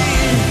Glory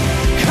in.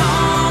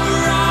 Come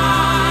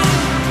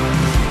riding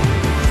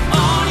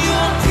on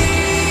your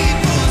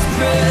people's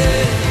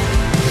praise.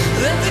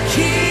 Let the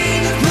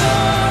King of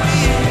Glory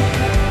in.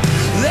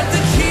 Let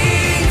the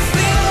King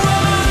fling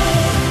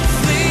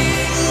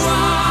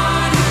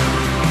wide,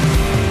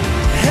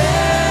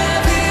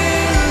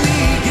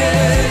 heavenly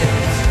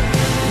gates.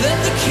 Let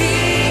the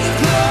King of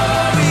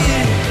Glory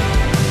in.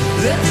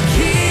 Let the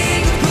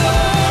King of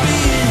Glory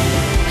in.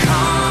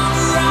 Come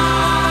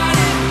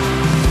riding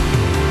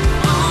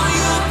on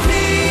your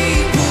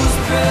people's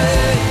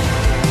praise.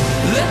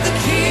 Let the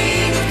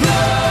King of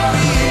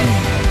Glory in.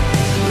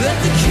 Let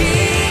the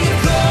King of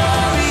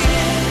Glory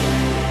in.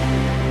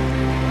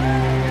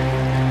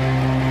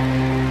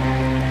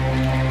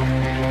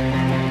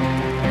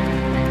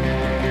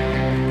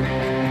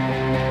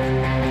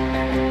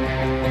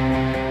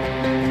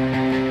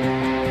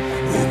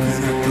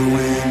 Open up the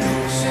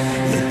windows,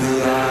 let the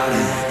light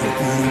in.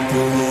 Open up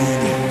the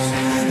windows,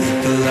 let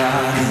the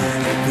light in.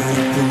 Open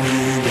up the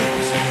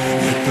windows,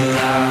 let the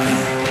light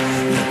in.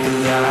 Let the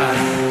light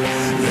in.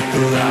 Let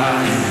the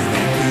light in.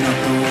 Open up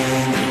the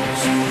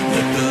windows,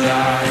 let the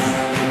light in.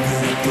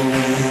 Open up the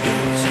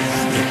windows,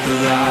 let the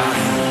light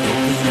in.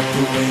 Open up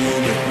the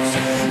windows,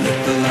 let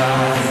the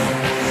light in.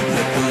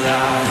 Let the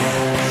light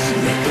in.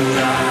 Let the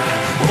light in.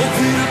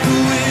 Open up the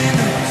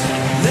windows,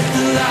 let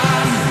the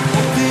light in.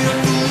 Open up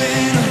the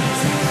windows,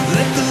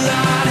 let the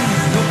light in.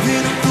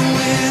 Open up the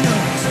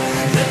windows,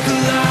 let the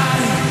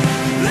light in.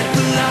 Let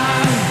the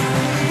light in.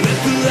 Let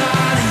the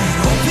light in.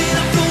 Open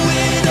up the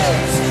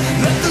windows,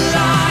 let the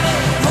light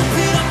in.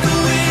 Open up the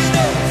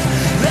windows,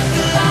 let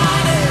the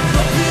light in.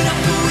 Open up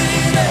the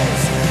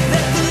windows,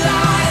 let the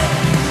light in.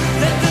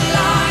 Let the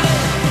light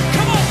in.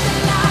 Come on, the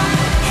light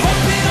in.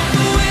 Open up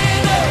the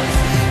windows,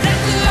 let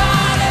the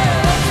light in.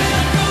 Open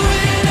up the windows.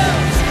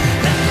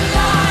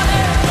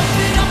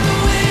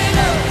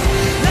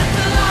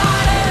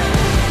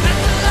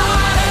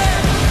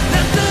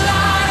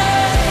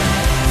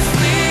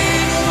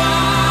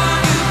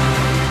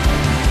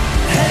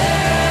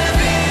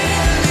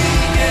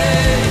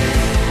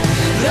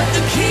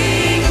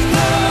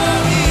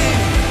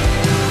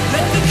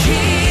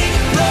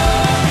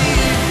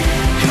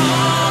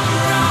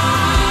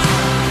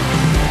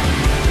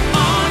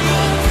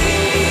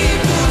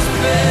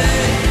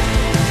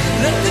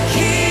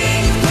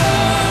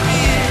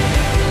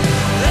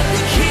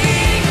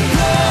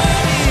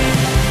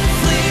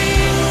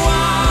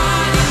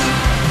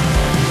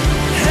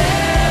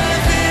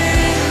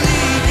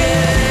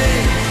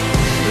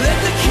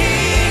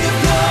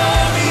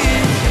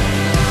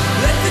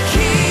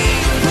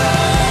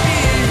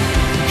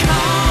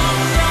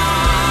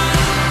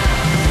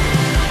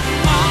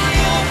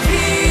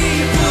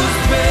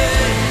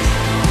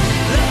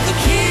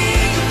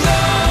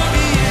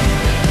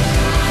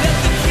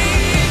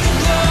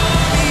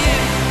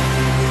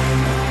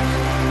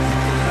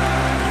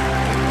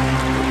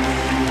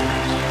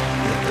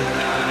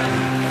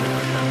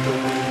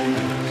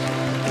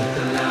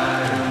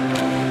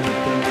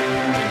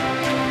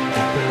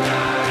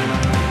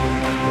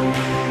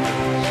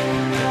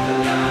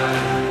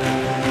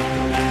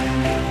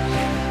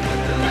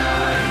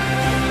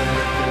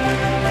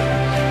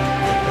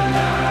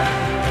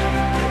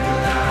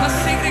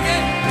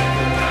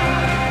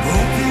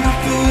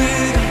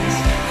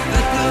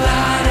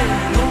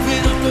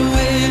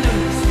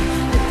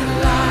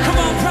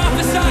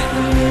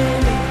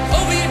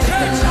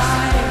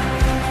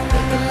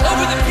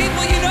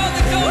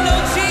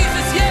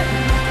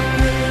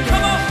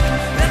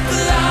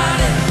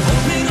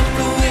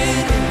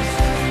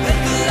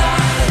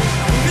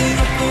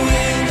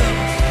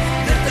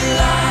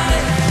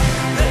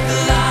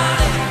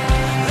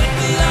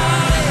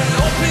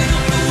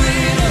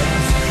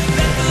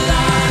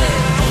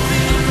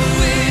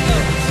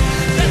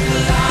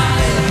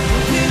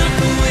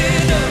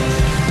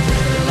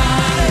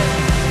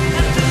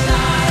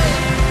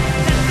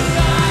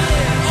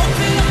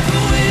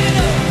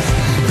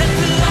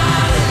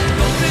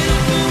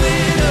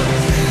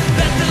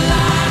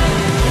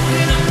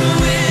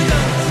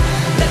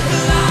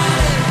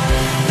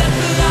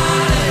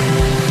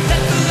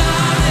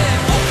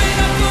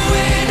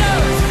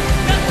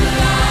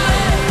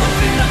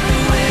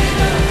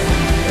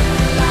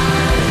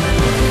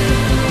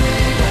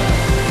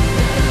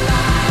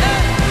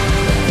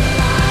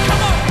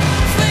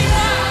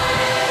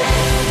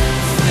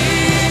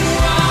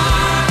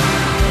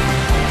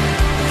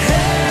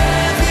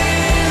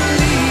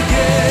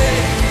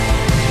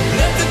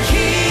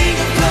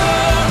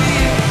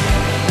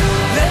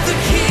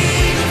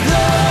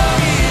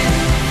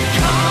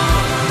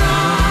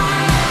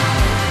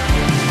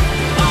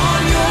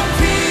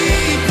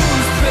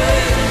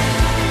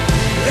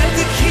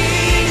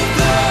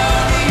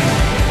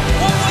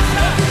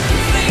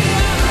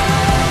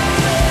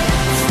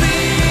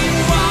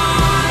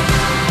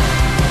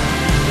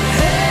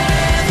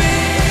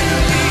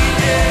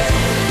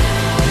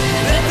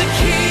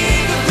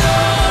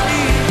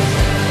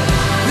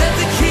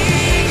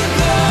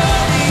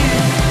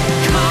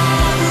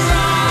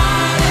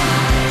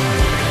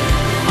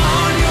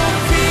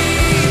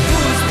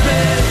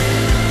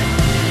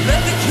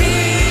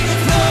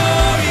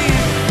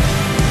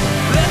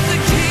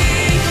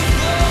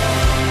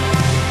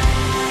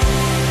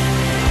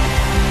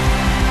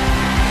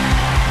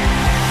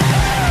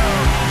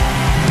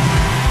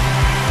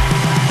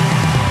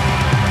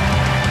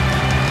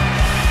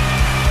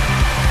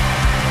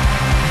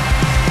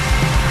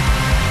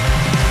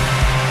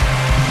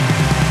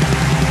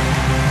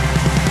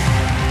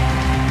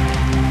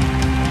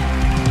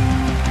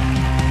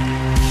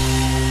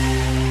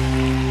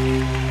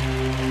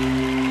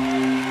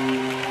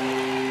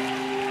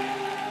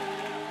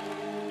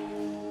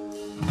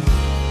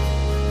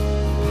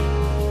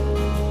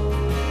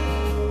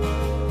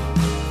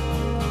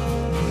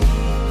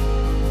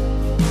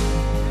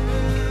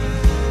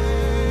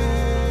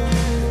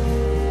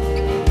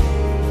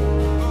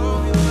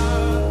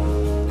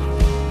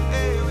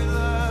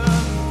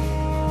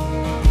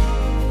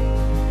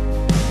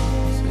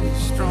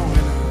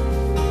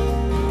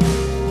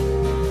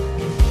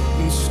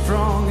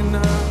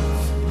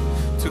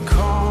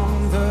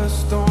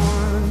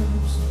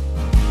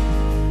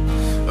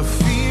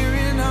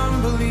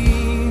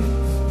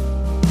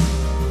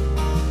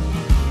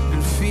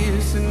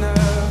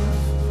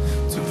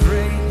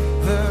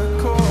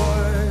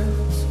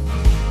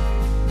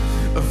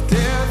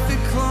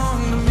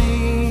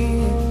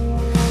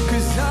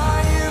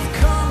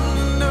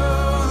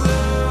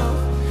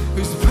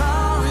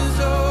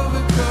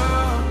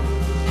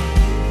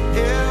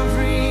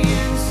 every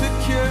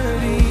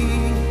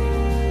insecurity,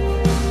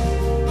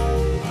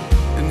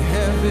 and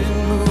heaven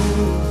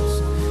moves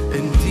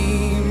and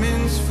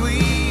demons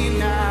flee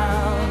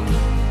now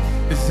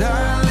as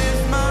I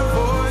lift my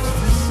voice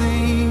to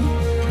sing.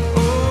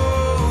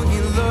 Oh,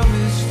 your love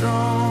is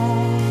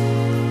strong,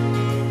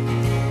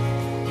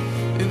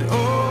 and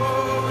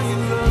oh,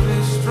 your love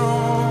is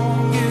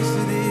strong, yes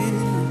it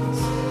is,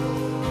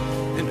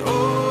 and oh,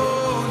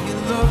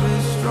 your love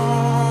is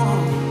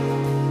strong,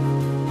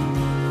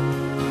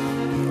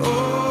 and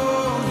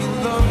oh, your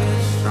love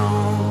is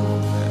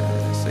strong.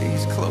 Say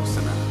he's close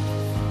enough.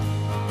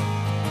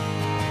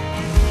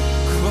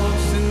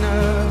 Close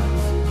enough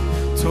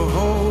to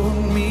hold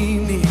me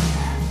near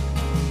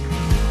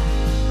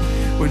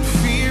when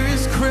fear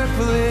is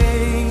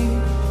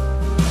crippling,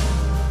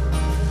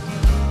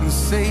 and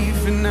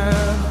safe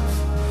enough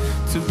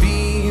to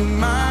be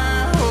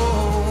my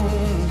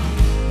home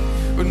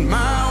when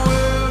my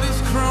world is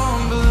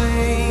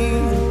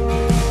crumbling.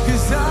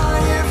 'Cause I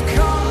have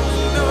come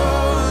to know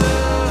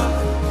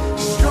love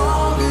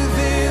stronger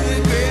than the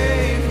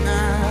grave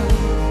now,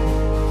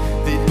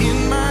 that in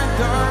my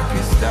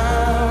darkest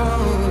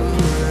hour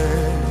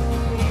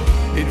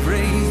it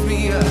raised me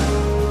up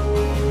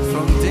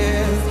from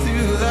death to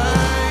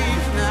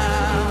life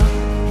now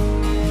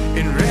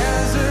in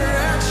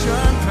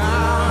resurrection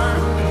power.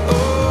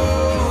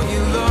 Oh,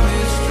 your love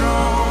is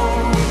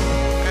strong,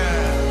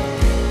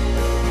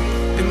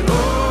 and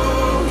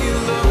oh, your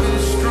love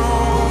is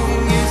strong,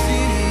 yes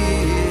it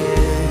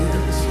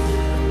is.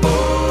 Oh,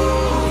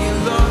 your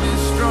love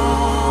is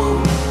strong,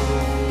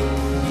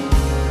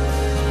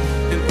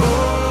 and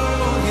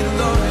oh, your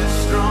love is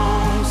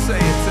strong. Say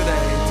it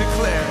today,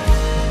 declare it.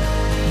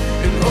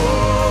 And oh,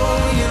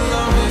 your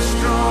love is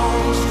strong,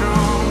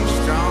 strong,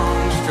 strong,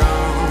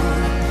 strong.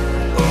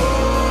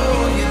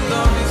 Oh, your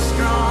love is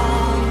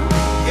strong,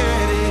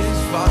 yeah it is,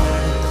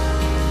 Father.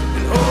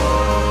 And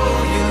oh,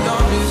 your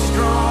love is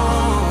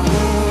strong,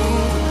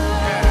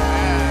 yeah.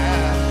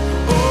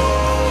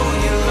 Oh,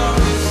 your love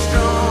is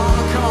strong.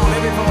 Come on,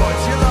 every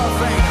voice, your love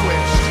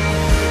vanquished.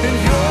 And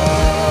your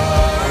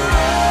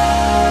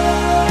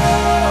love,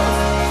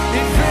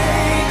 it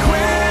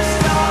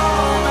vanquished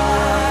all my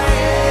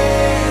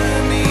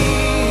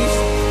enemies.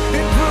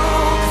 It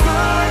broke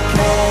the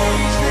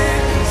cage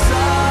that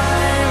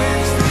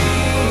silenced me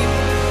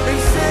and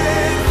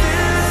set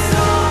this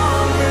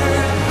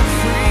songbird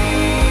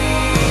free.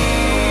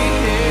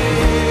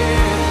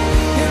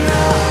 And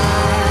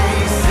I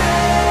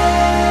say,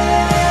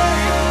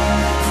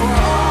 for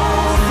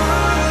all the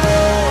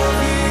love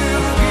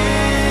you've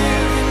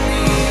given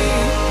me,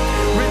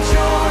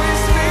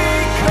 rejoice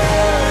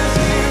because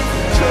you've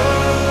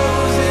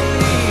chosen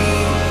me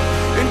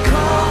and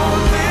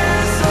called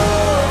this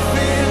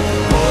orphan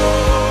home.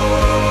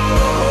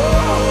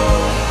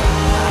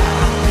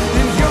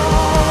 And your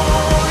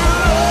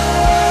love,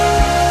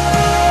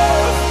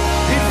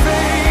 it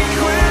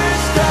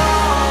vanquished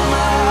all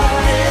my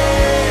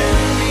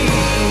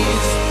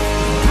enemies,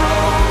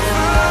 broke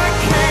the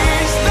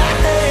cage that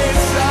had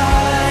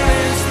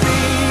silenced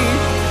me,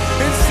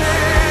 and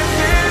set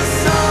this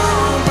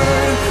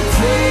songbird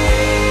free.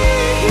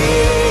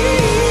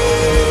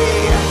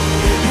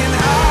 And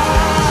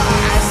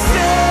I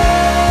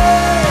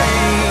sing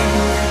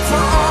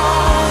for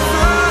all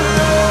the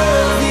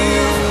love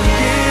you've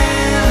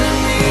given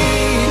me.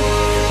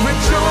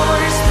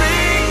 Rejoice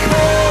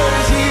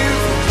because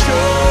you've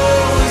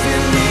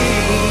chosen me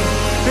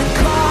and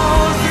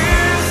called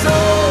this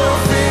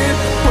orphan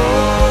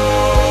home.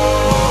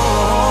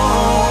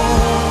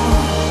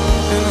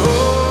 And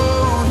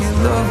oh, your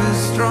love is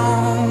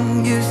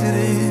strong, yes it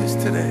is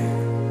today.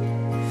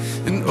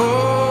 And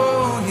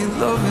oh, your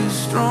love is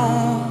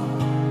strong,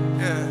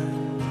 yeah.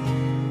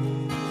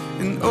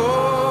 And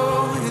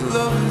oh, your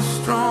love is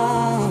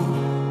strong.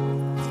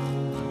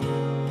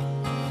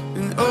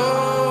 And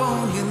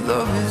oh, your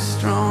love is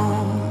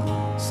strong.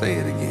 Say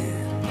it again.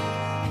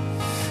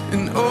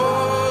 And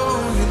oh,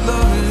 your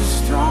love is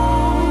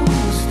strong,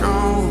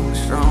 strong,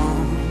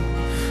 strong.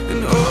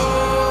 And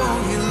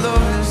oh, your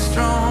love is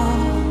strong.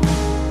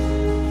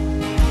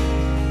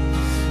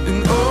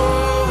 And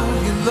oh,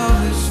 your love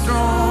is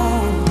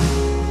strong.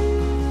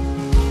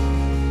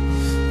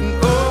 And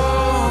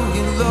oh,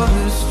 your love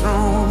is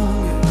strong.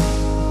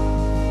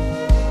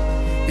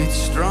 It's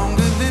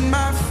stronger than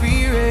my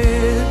fear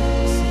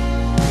is,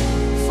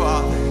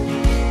 Father.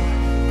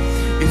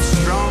 It's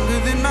stronger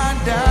than my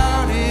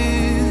doubt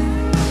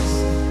is.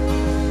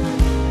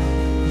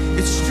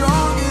 It's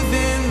stronger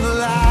than the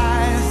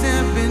lies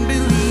I've been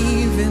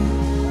believing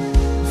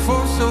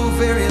for so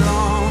very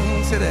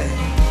long today.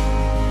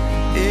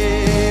 Yeah.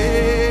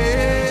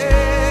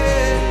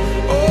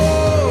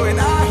 Oh, and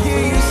I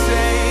hear you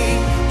say,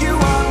 you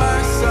are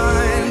my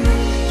son,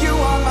 you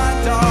are my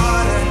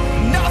daughter.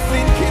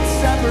 Nothing can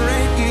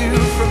separate you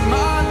from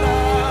my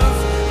love,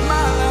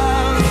 my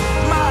love.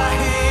 My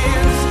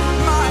hands,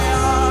 my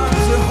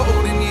arms are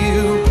holding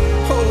you,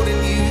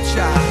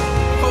 child,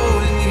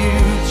 holding you,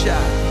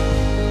 child.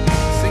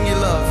 Sing your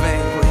love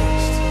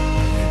vanquished.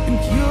 And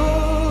your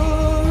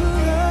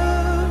love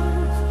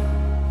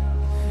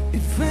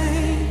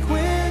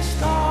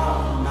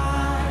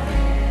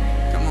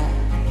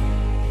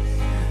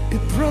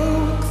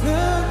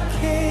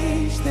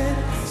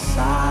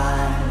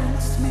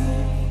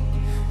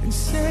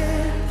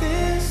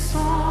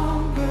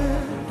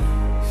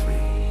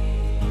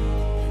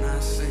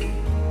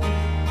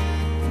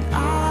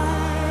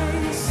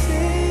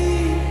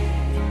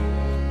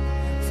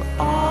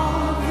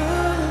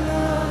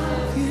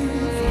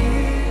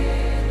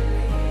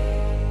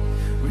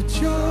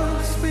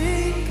Rejoice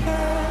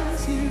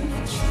because you've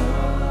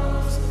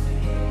chosen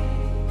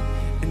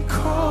and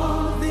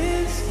call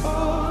this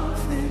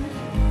orphan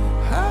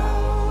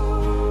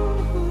home.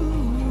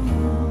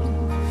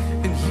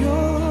 And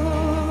your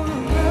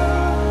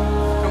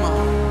love, come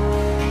on,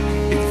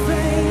 it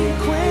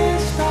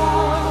vanquished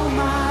all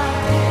my,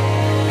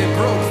 it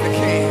broke the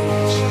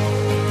cage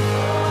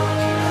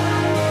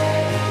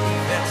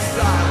that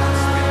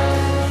silenced me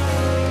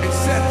and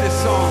set this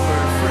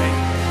songbird free.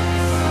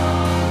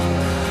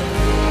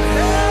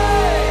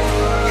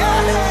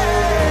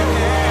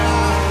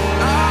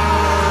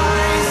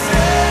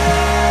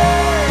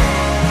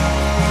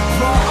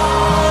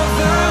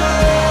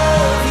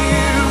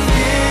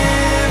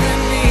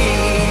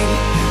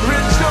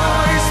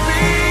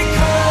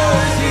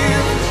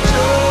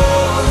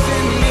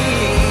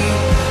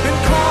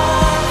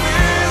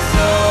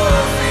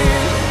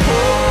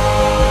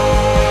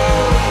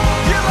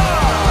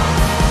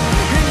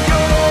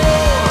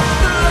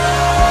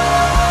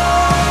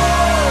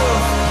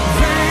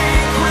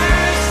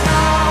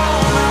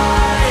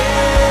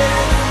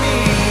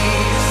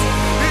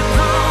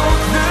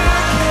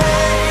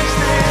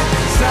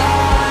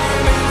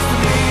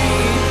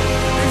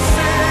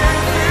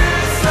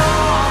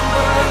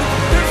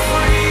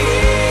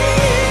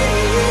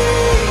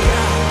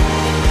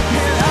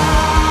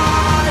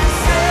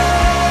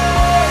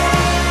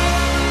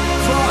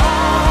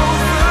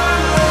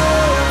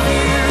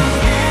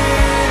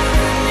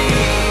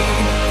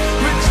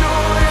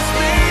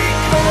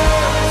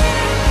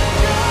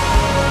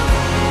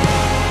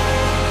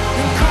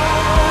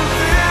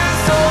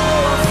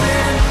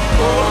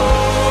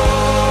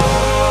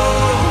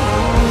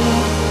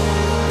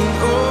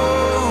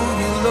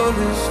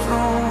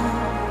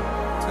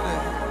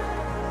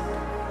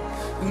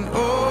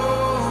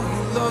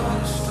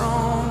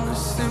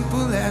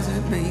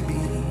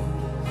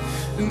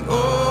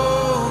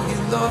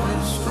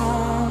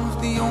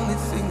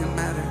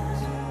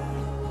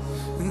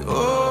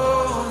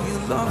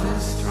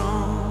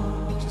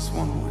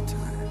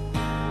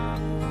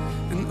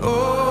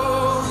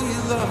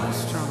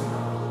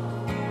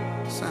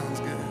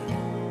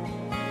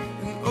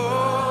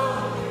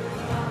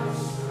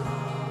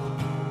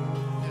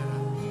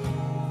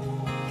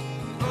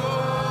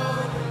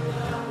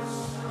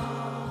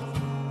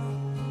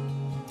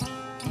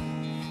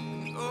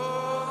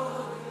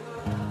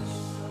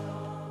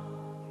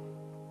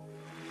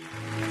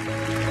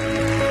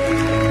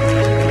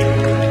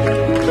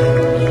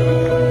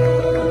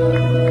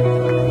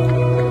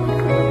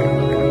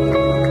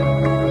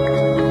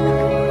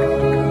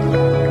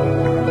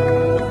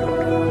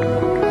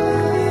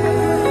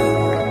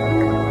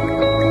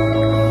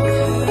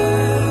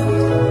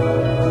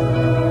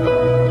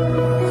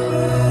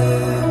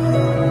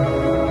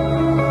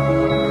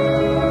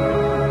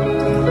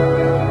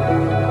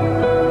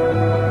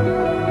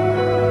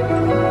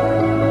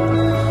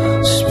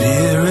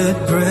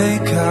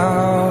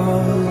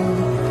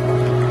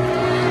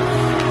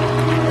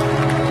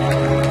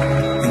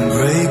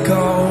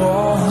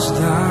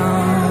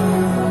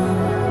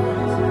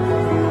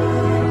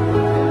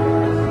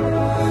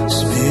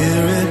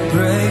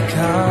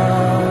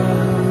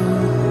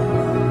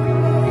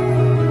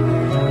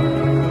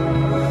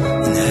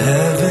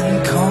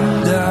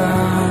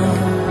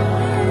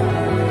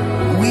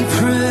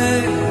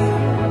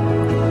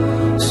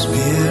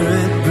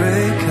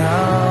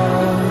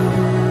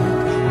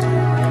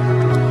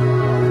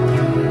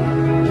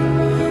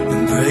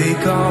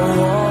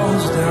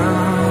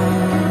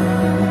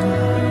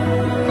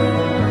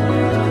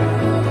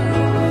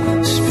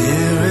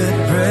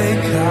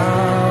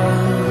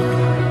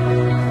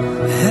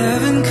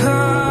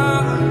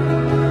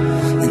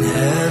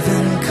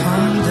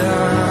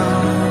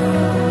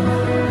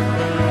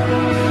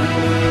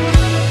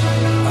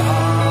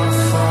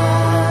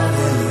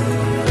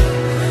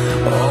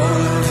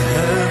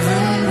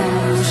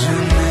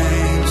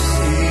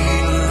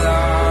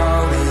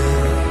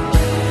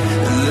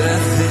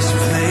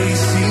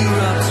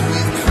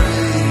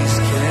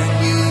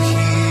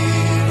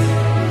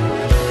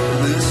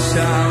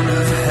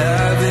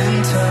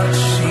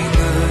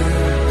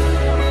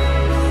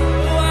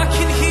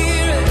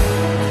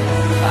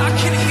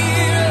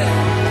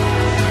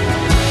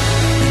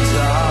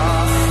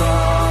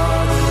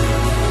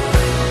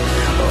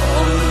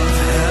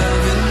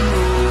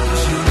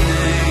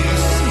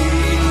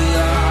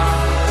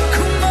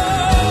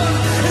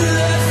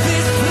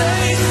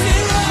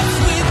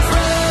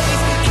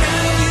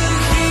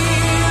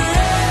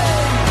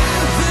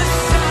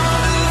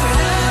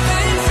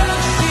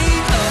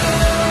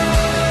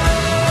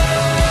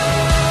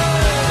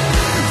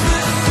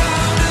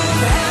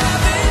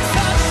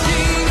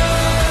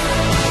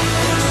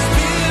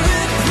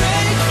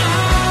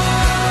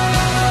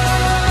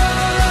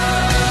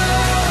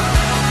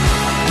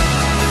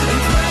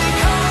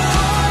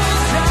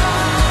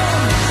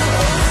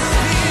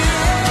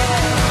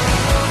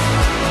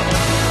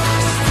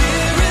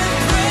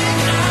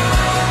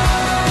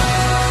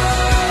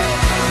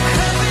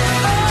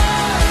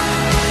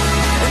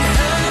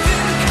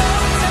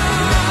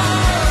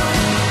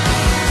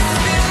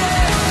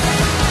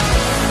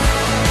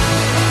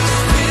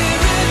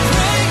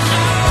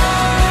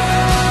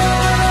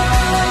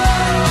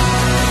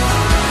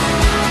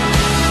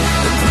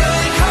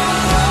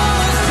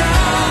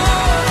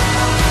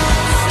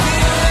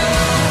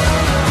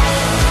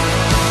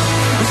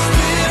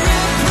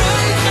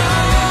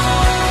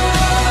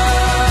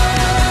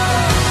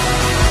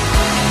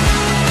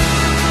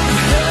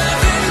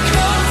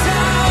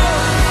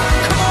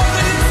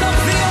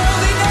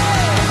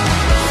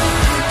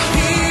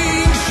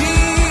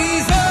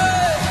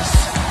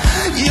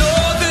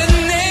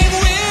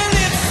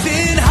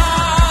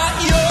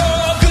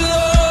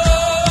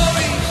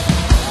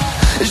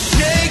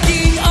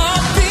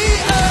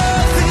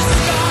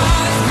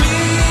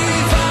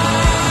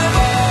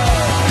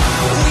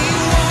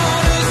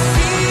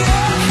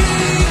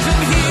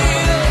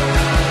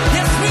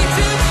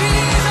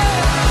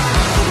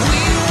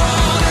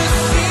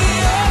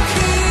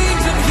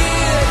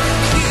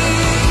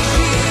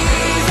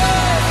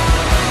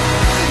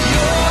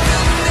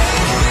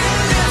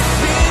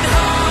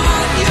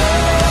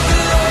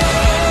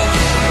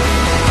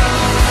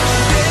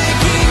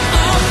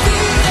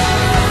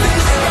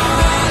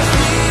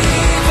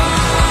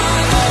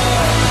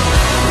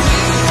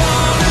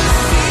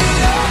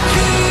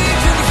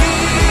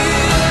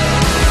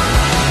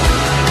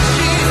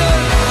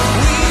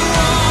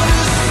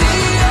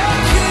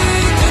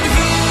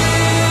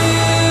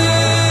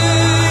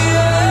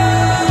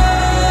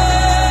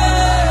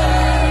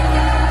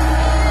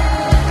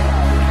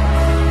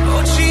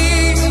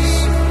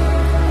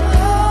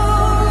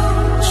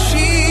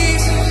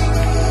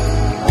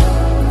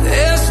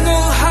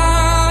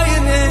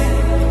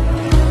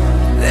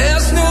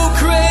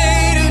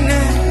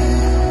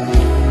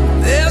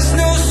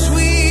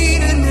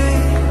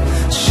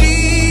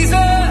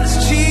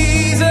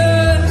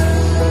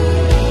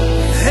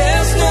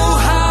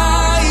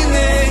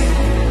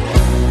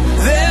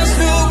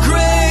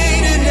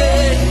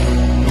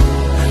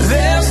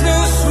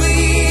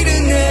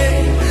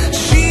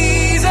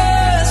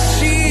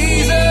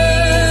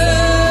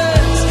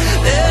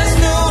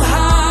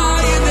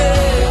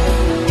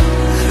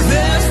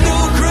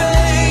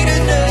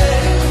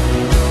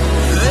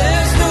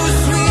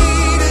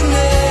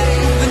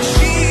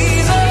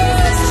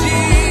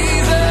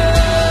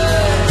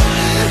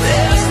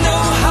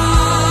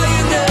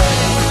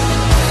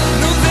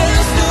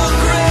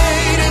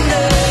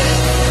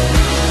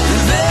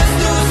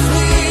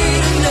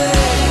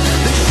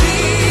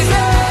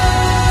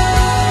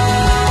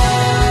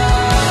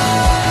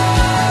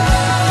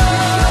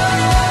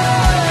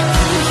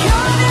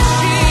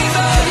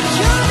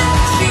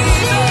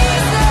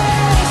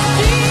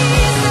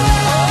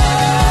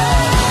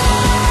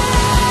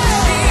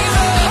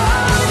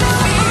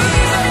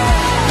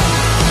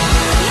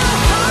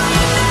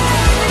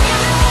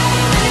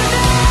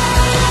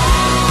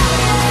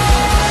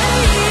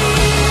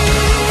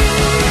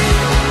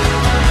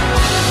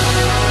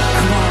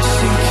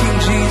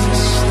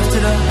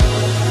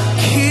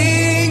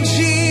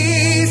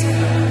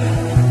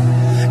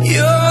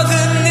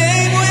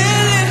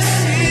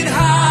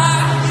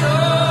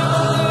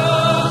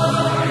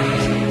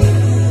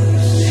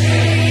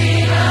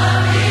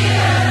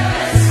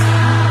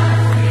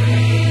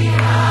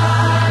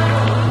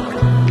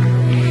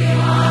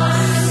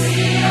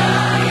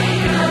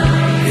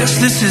 Yes,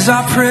 this is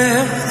our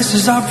prayer, this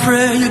is our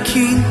prayer, your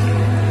King,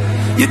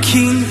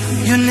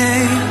 your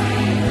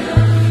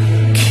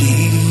name.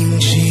 King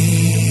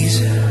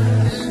Jesus,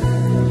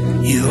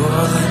 you're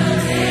the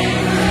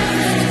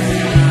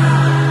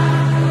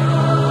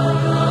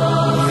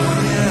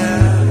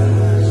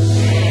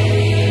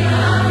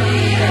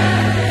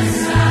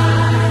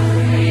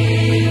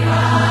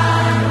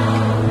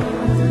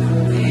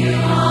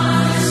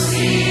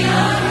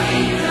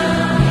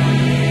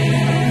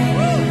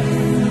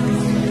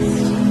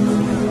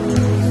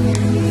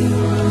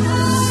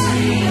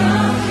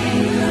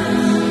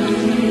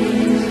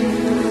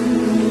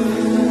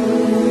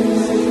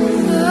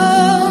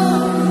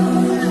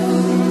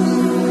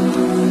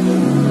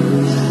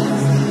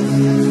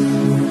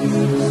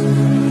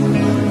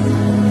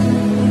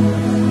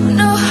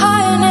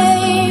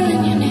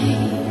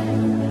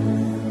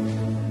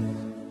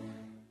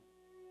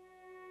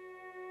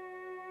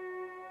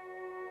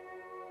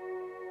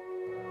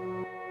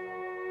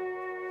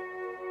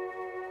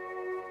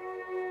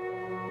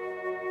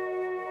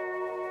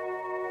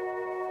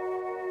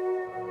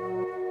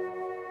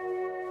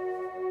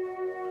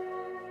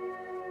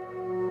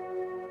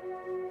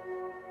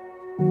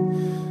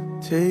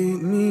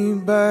Take me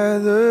by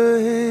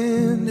the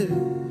hand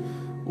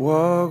and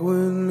walk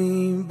with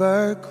me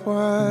by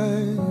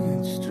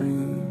quiet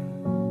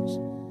streams.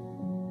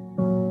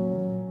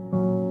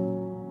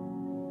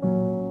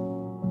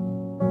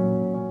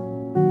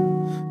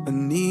 I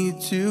need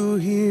to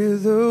hear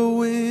the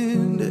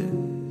wind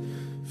and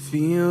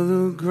feel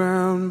the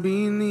ground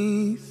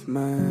beneath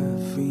my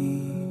feet.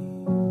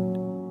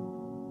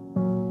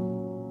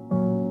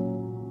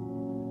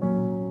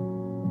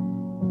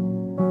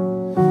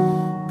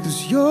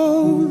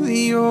 You're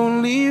the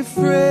only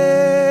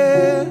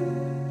friend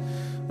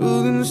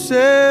who can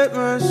set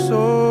my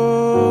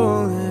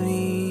soul at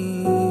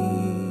ease.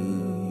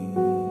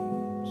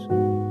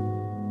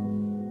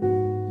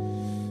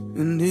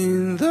 And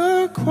in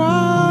the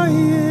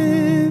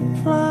quiet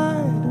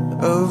pride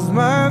of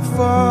my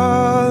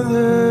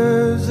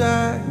Father's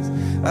eyes,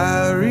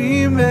 I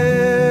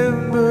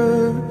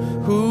remember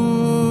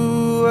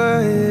who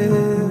I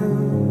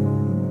am.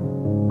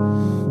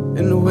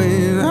 And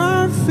when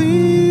I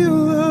feel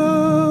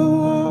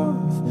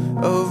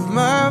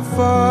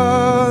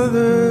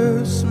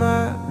Father's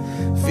smile,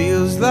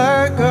 feels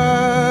like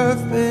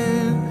I've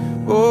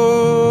been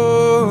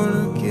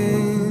born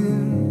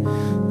again.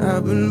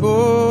 I've been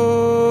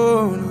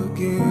born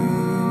again.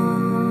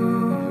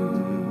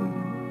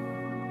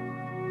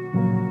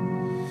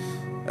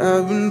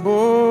 I've been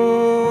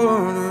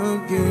born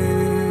again.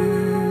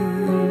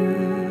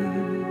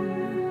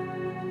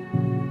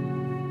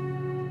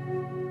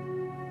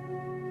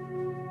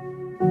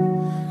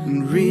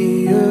 And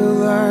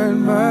realign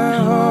my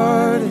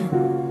heart,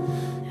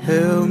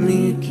 help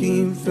me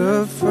keep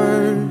the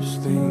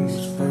first things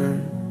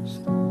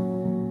first.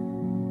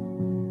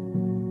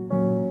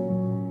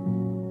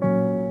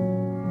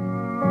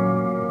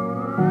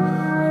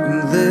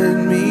 And let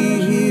me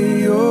hear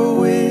your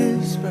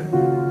whisper,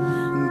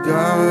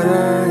 God, I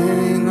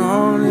hang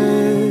on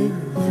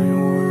every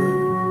word.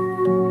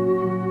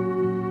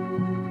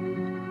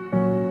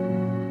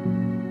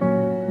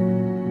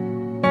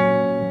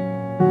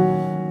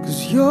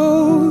 'Cause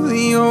you're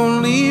the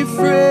only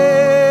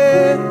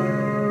friend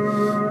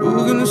who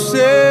can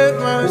set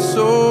my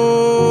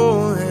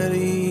soul at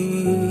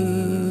ease.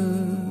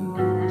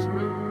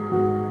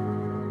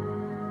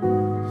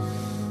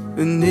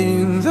 And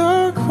in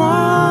the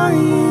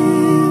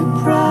quiet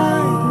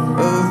pride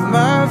of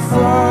my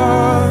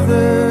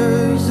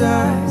Father's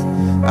eyes,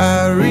 I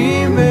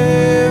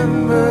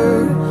remember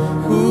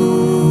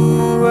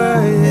who I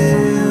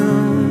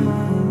am.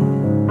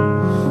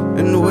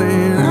 And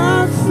when I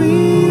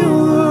feel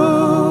the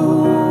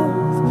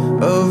warmth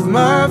of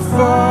my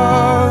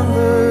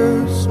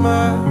Father's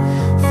smile,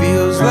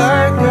 feels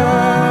like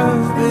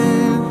I've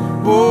been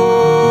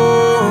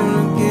born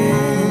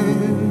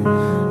again.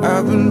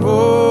 I've been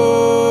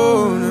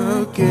born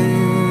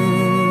again.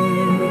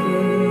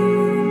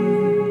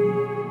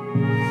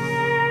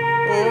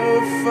 Oh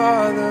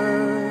Father,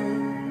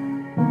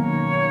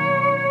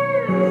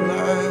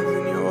 alive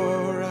in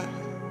your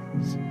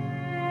eyes.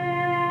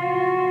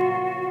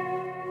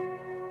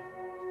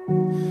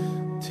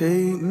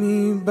 Take me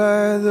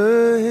by the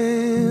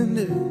hand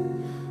and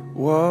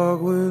walk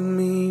with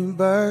me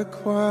by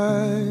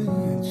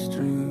quiet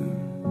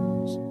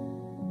streams.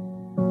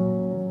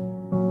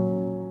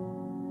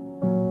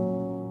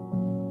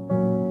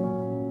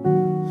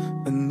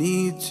 I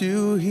need to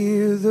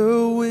hear the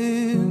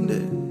wind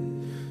and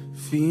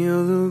feel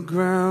the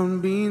ground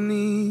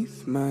beneath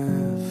my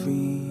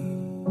feet.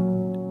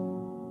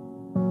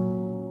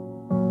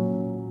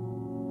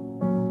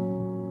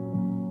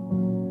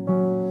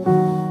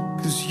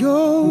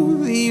 You're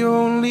the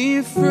only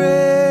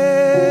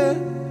friend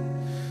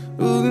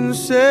who can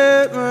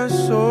set my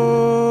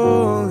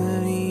soul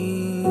at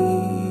ease.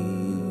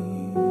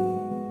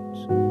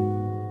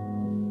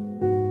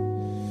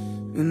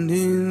 And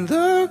in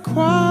the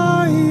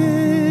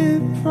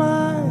quiet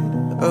pride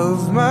of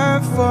my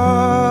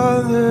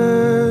Father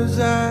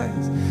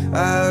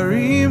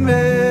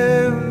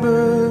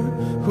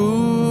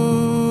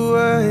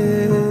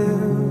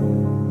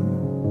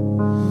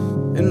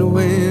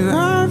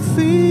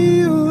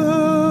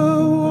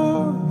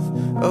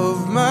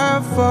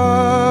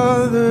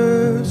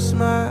Father's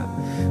smile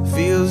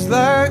feels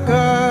like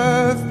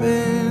I've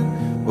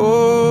been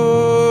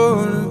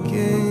born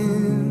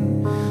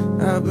again.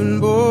 I've been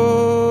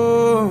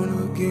born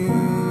again.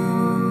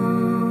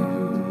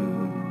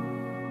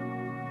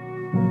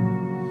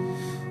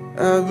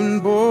 I've been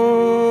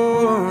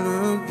born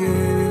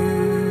again.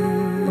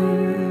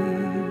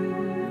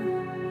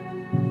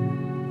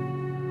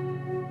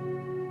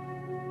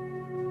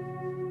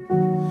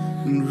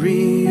 And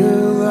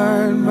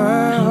realign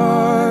my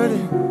heart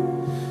and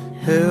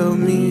help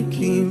me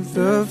keep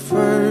the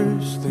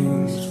first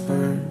things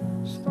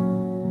first.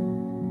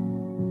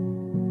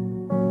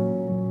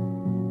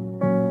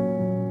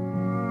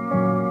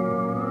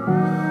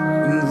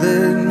 And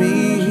let me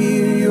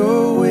hear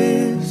your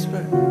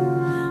whisper.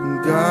 And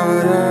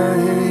God, I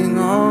hang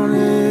on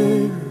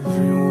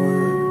every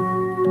word.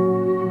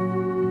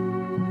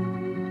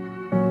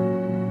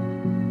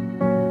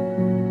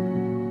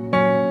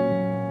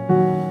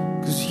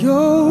 'Cause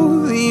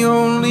you're the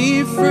only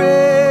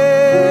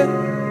friend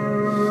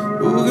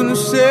who's gonna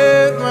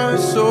set my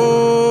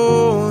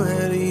soul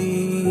at ease.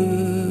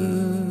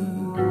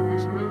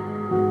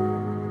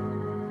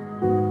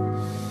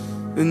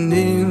 And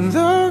in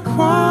the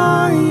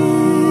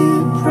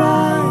quiet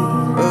pride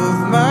of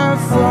my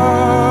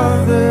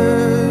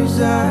Father's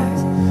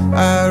eyes,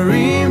 I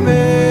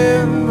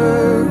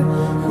remember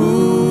who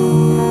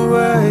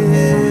I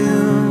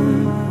am.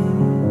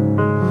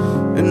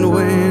 And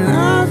when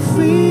I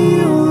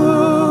feel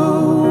the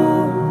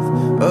warmth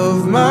of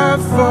my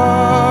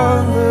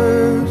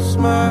Father's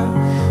smile,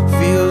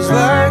 feels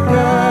like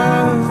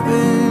I've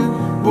been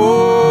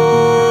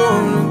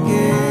born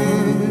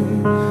again.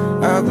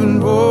 I've been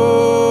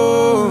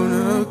born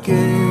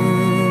again.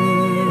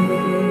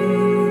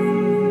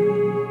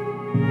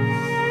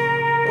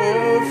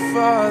 Oh,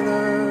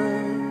 Father,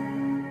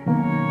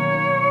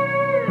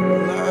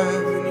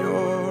 alive in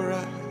your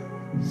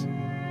eyes.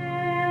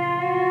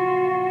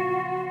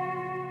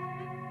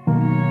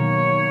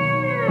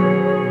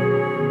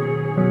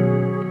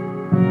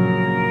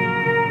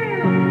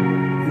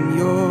 In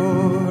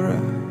your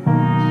eyes.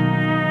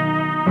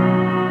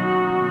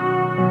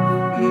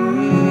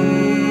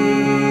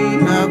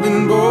 I've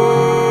been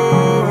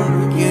born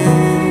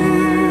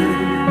again.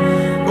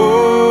 Oh,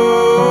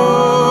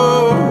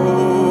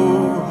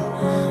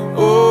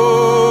 oh, oh,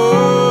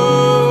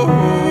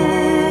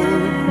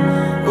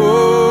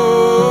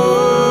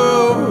 oh,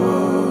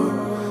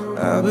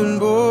 I've been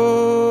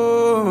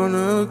born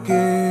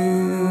again.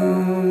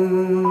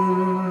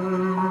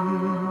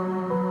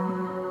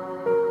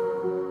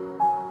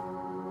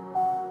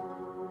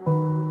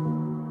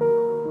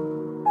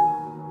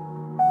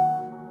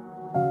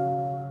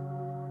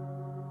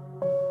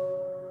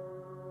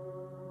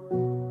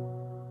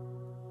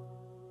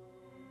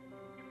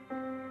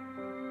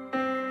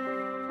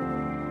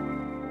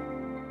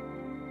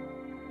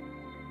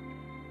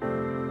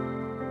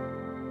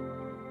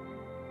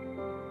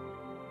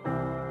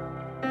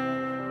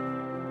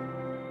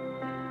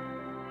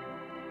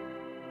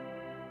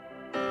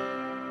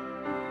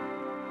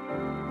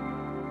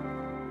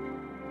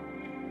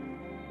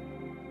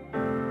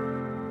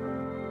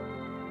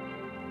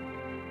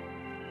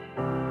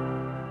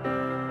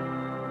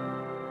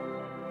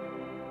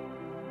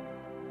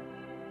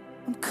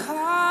 I'm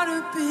caught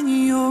up in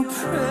your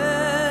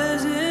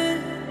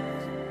presence.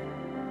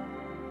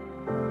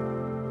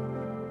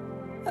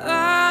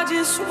 I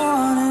just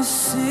wanna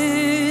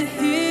sit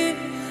here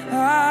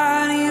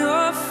at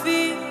your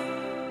feet.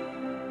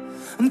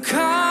 I'm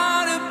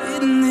caught up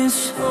in this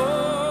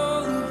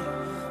holy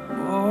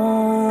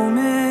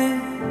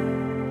moment.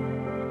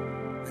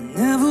 I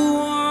never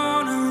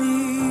wanna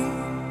leave.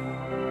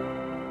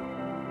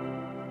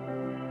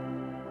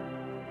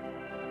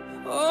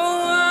 Oh,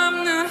 I'm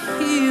not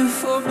here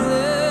for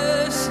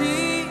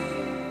blessing.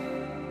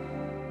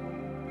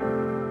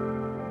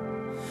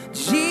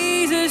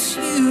 Jesus,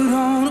 you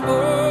don't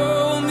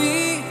owe me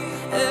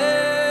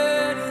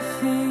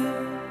anything.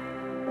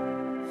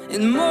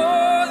 And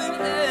more than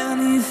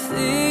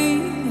anything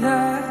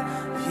that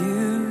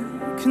you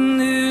can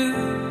do,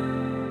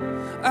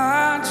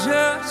 I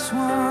just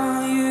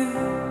want you.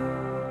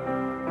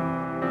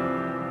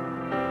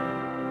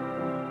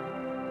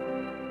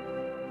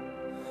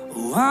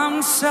 Oh, I'm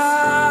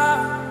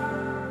sorry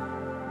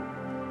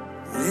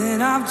when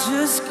I've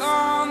just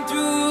gone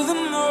through the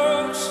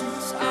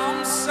motions. I'm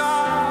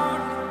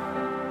sorry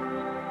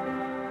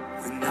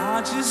when I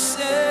just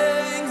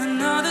sang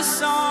another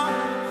song.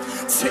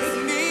 Take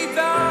me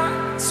back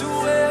to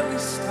where we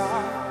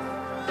started.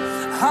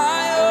 I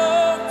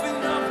open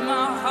up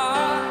my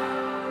heart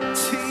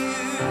to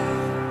you.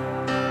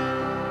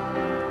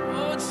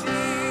 Oh,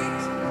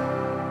 Jesus.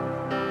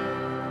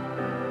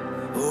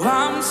 Oh,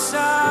 I'm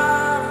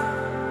sorry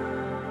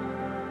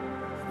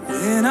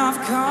when I've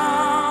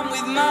come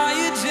with my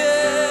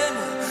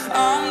agenda.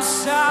 I'm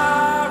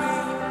sorry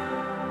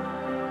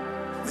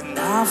when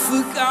I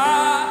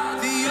forgot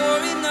that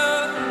you're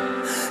enough.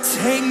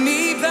 Take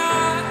me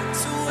back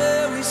to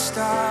where we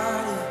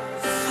started.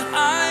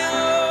 I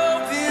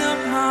open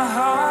up my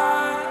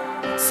heart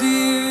to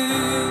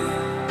you.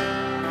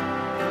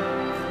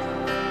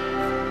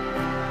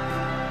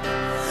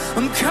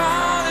 I'm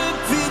caught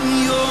up in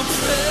your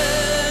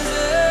presence.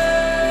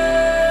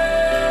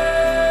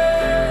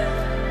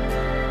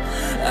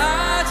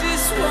 I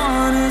just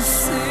wanna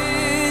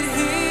sit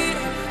here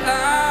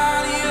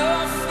at your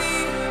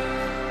feet.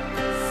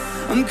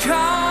 I'm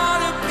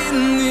caught up in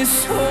this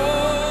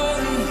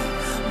holy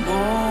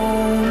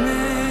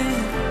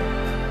moment.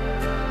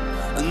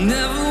 I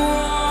never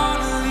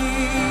wanna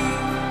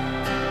leave.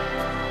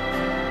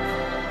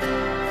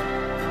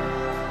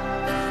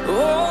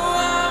 Oh,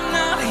 I'm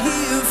not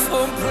here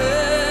for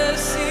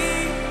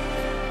blessing.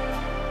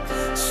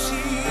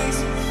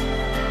 Jesus,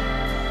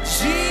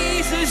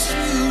 Jesus,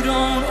 you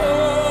don't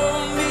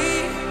owe me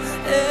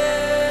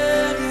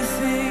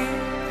anything.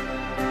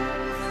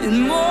 And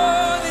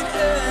more than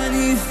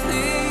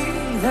anything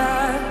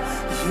that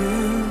you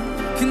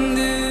can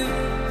do,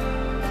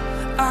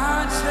 I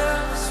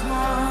just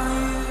want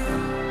you.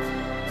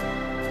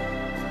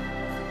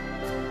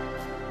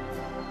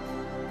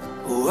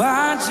 Oh, I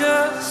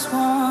just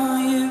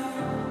want you.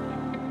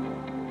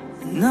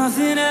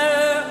 Nothing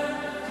else,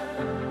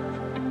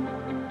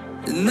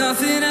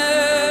 nothing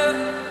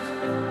else,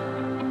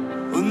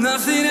 well,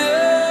 nothing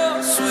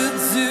else would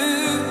do.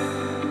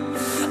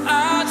 I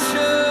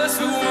just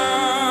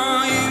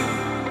want you.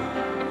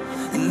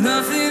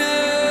 Nothing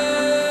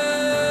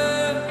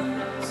else,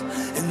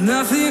 and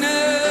nothing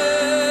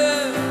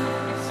else,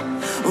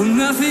 oh,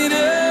 nothing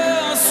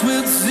else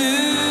will do.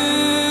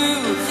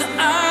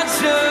 I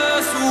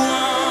just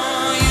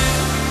want you.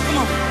 Come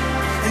on.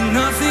 And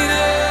nothing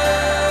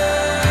else,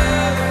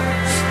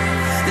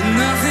 and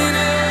nothing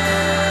else,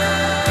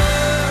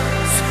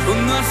 oh,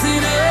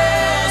 nothing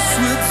else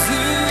will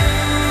do.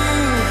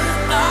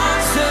 I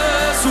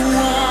just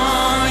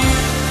want you.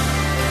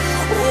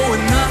 Oh,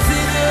 and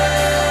nothing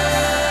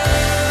else,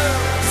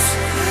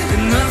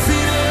 and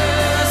nothing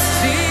else,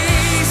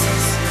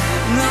 Jesus,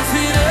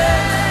 nothing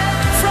else.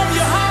 From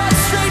your heart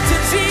straight to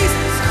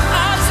Jesus,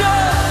 I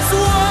just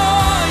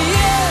want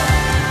you.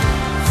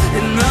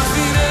 And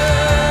nothing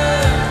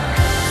else,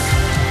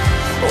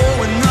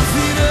 oh, and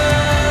nothing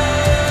else,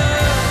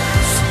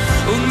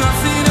 oh,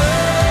 nothing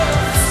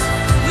else.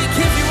 We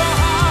give you our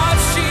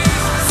hearts,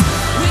 Jesus.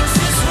 We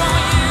just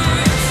want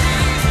you,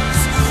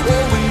 Jesus.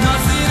 Oh, and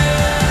nothing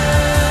else,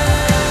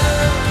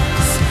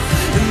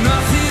 and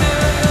nothing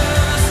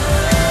else,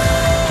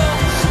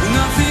 oh,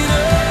 nothing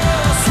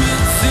else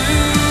will do.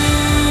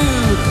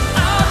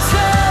 I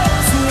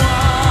just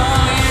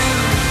want you,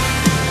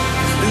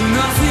 and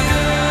nothing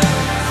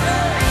else,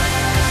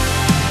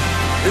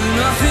 and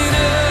nothing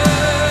else,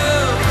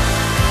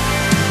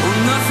 oh,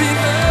 nothing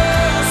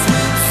else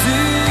will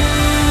do.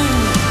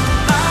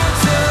 I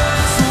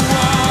just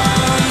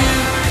want you,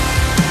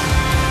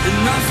 and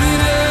nothing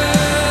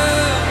else,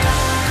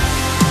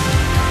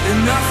 and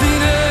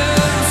nothing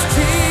else,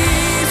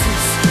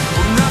 Jesus,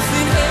 oh,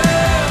 nothing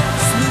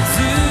else will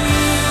do.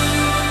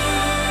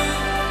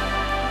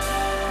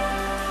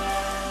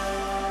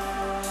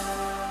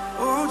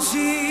 Oh,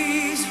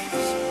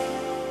 Jesus,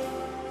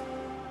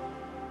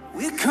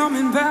 we're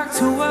coming back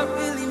to what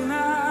really matters.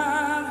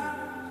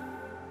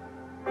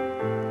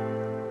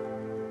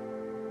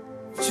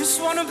 Just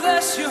wanna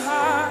bless your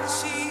heart,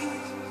 Jesus.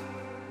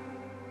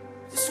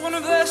 Just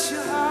wanna bless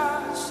your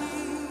heart,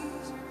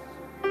 Jesus.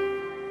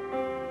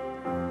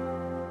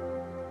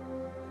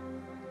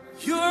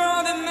 You're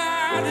all that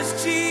matters,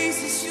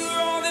 Jesus. You're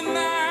all that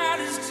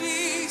matters,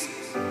 Jesus.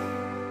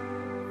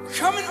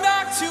 Coming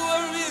back to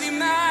what really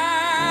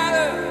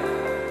matters.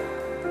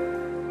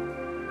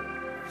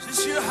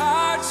 Just your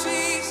heart,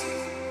 Jesus.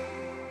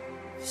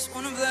 Just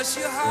wanna bless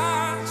your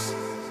heart.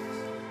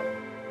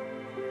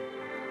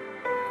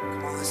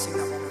 Come on, let's sing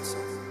that one more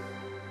song.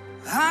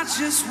 I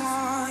just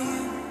want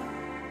you,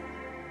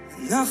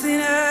 and nothing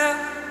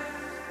else,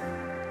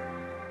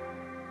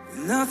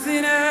 and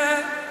nothing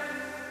else,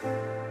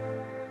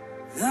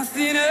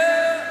 nothing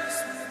else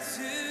will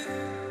do.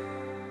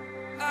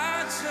 I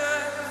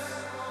just,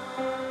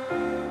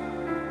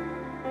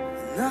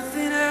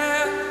 nothing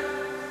else,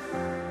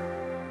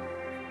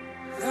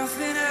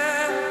 nothing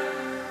else,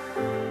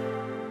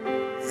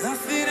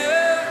 nothing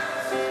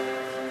else.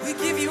 We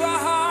give you our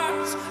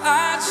hearts.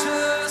 I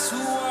just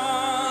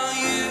want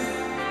you.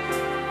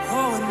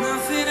 Oh, and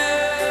nothing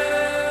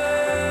else,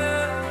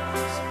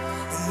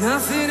 and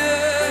nothing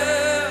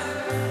else,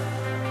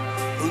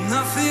 oh,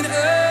 nothing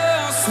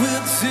else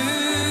will do.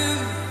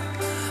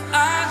 I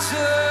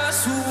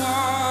just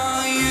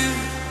want you.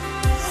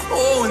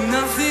 Oh, and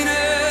nothing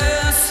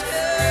else,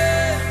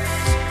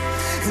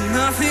 and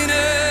nothing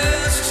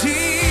else,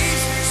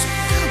 Jesus,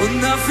 oh,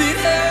 nothing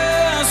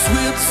else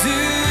will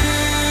do.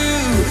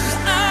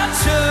 I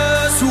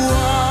just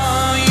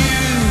want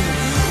you.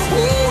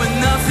 Oh, and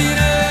nothing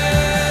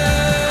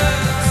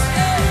else,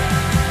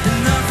 and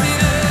nothing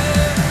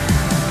else,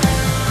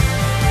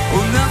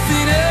 oh,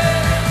 nothing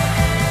else.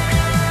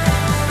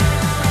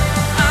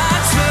 I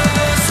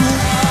just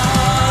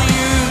want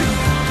you.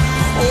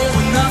 Oh,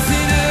 and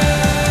nothing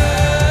else,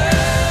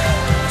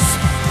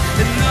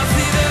 and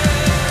nothing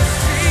else,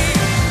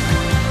 Jesus,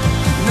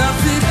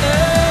 nothing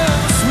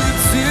else will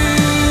do.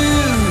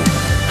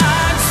 I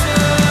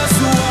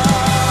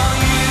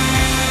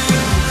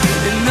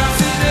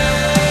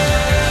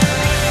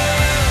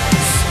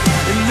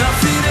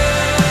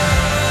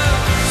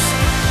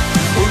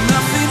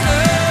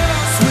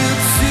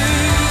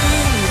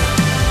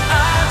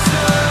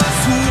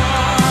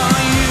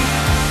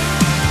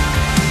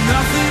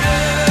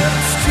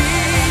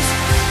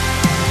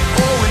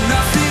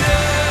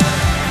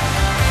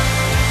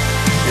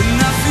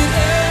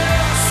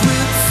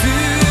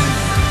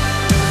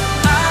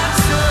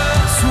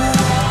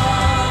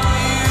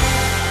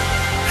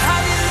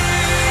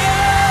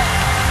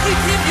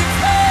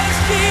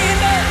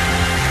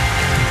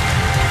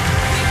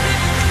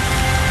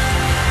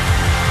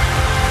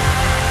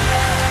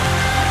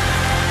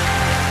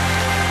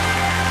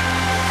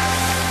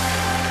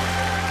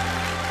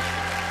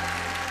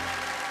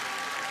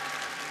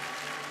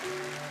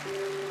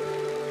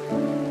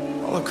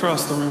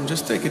across the room,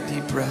 just take a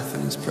deep breath in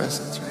his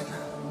presence right now.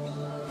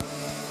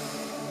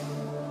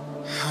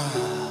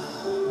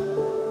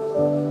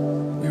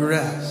 We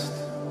rest,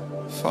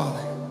 Father.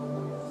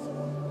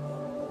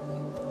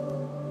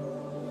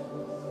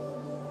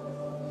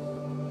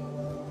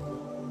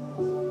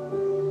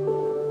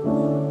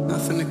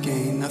 Nothing to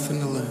gain, nothing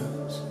to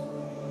lose.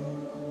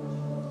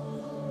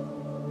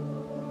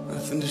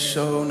 Nothing to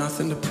show,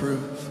 nothing to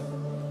prove.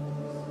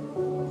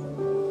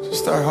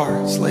 Just our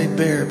hearts laid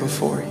bare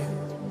before you,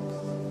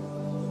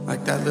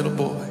 like that little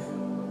boy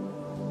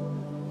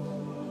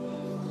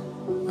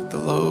with the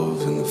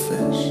loaves and the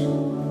fish.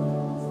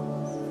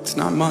 It's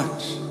not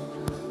much,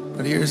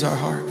 but here's our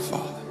heart,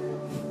 Father.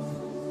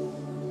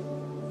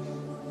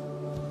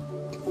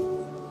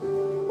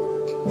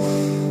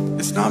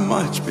 It's not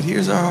much, but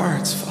here's our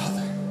hearts,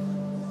 Father.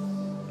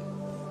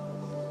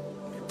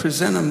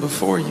 Present them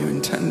before you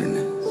in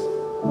tenderness.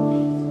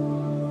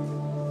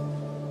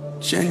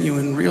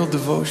 Genuine, real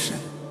devotion.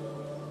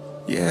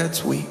 Yeah,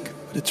 it's weak,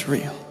 but it's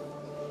real.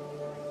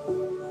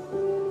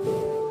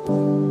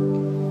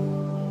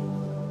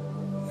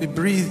 We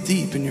breathe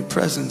deep in your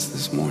presence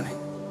this morning.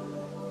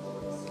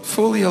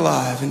 Fully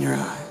alive in your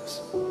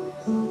eyes.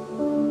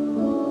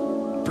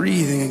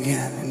 Breathing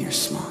again in your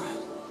smile.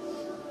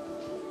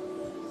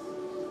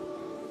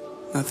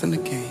 Nothing to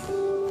gain.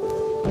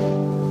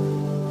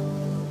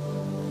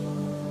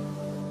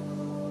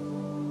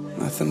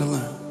 Nothing to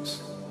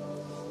lose.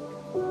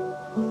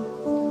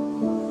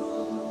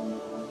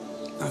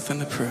 Nothing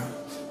to prove.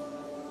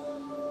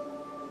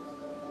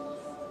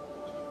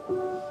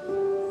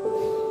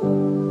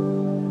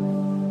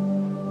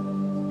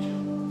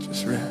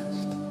 Just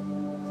rest.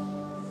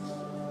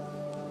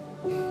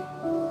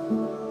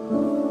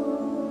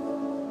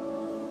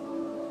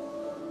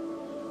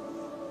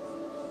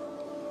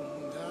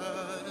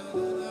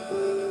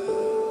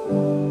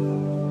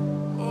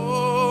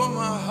 Oh,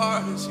 my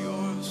heart is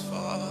yours,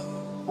 Father.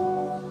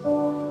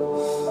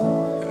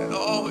 And it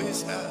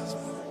always has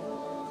been.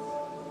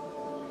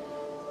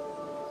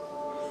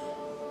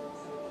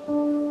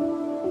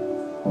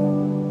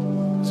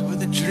 So with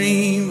the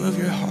dream of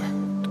your heart,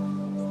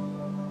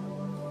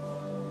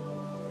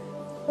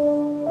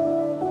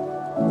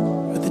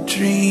 with the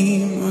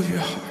dream of your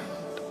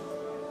heart,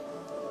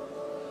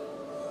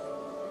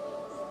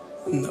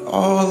 and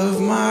all of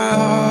my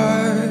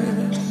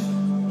heart,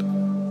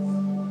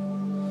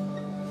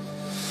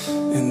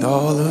 and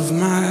all of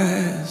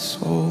my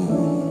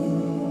soul,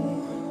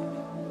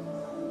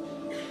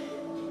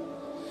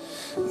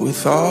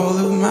 with all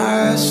of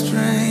my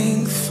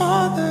strength,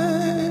 Father,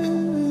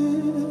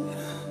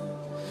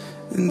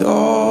 and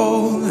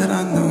all that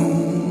I know,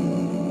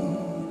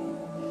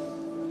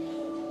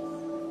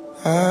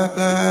 I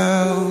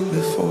bow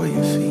before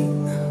your feet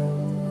now,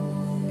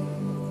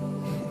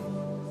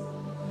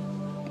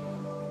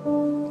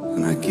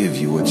 and I give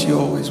you what you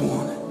always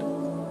wanted,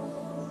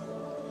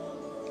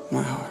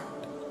 my heart,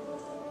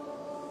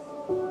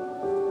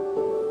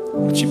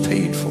 what you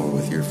paid for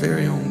with your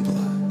very own blood,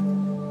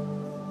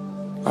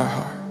 our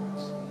hearts.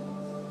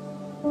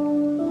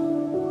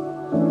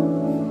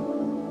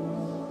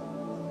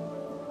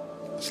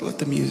 So let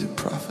the music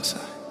prophesy.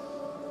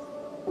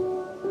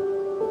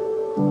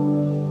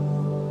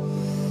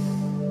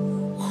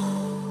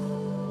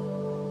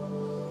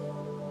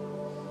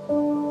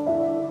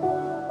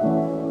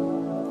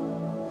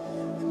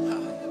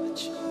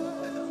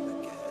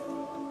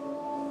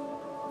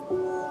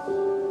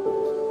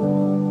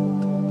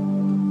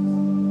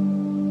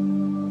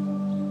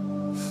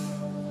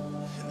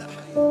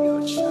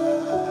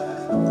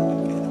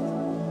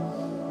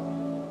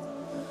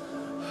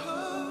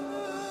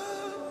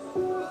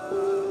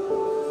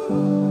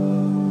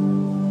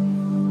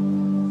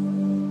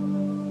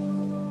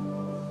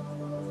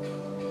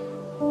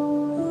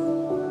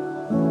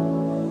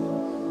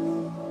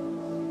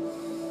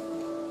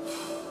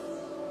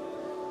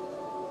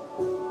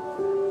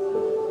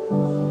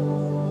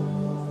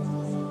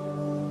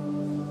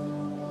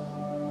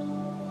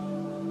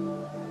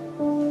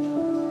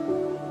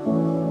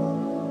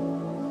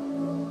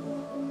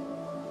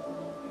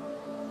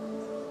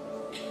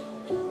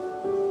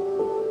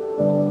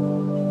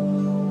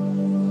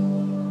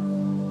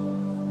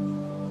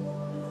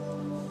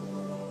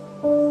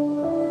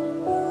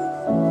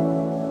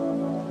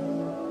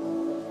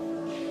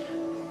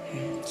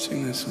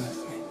 Sing this with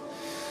me.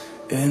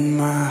 In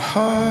my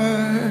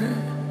heart,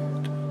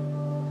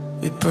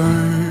 it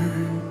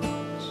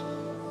burns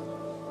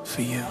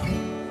for you.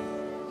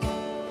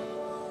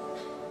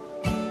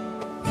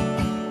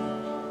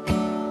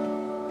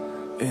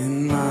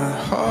 In my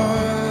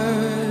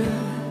heart,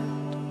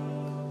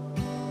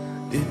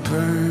 it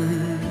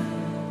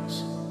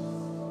burns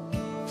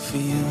for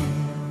you.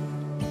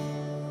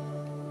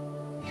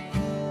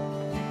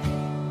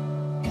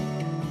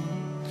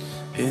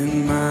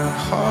 In my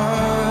heart,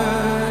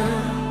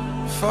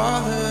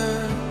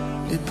 Father,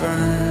 it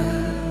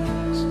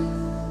burns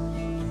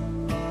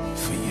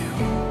for you.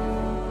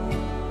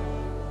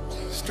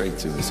 Straight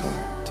to his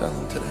heart, tell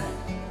him today.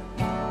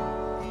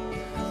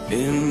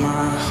 In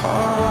my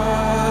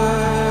heart,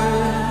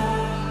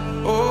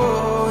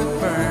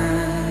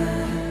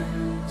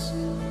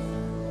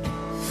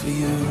 for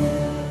you.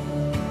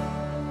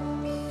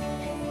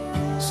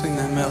 Sing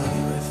that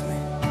melody with me.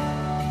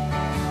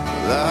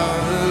 La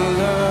la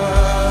la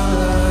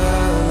la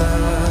la la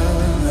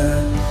la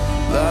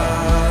la.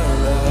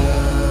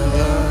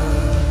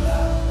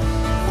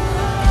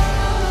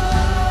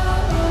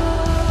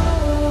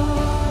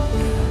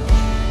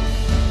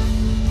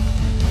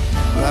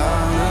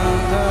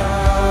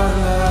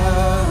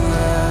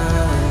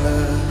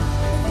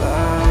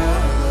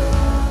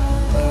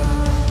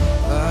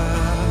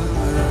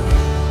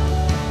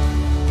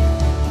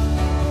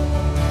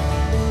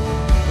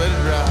 Let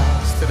it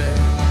rise today.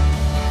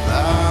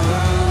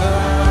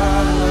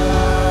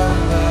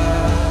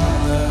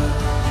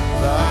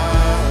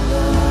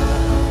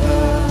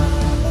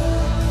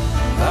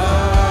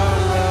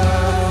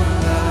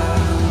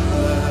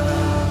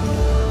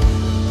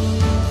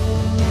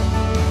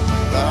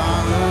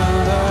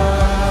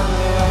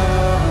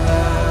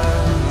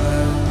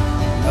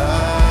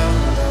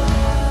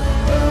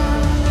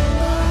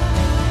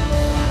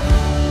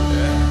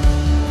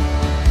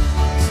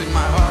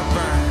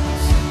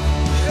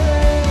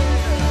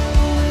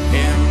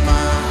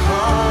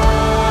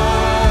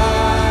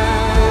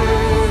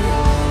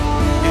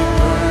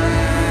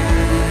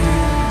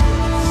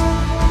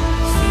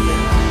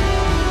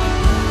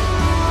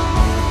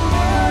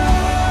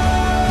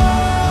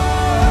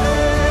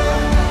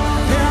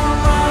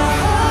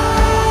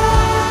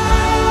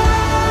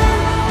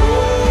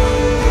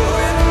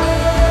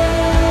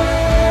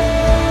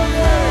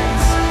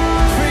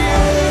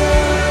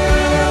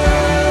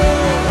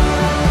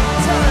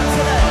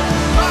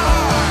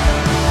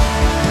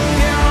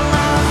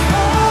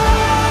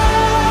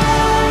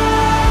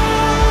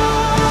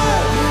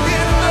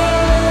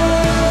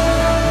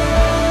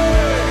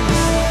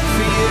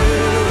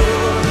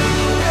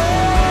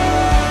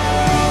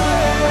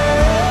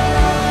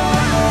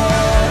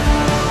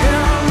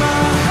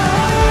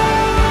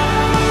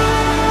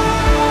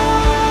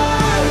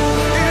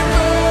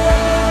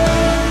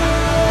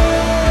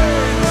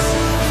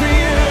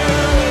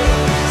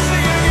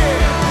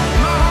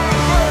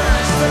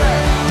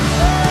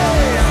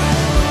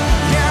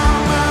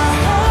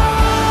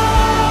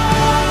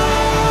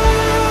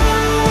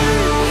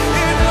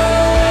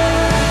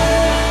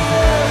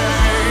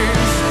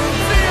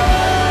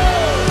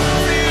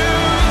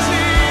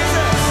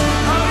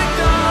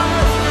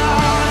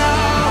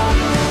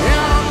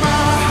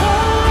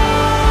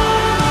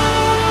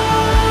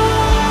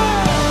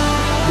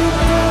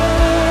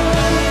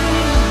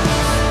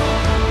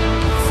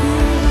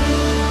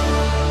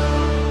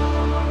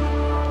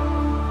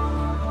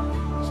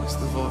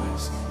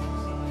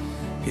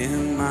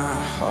 In my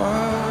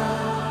heart,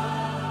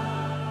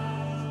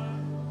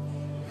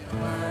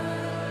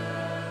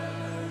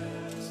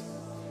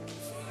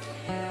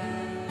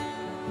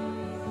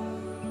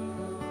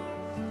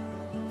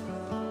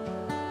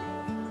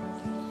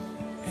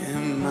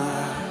 in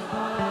my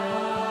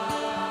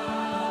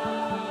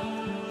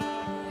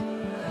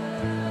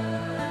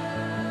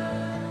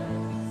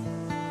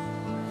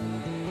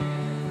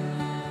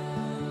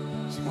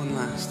just one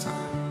last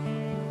time.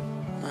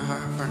 My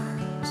heart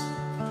burns.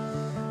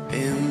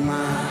 In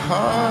my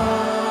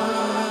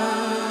heart,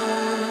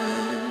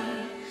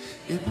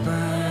 it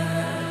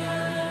burns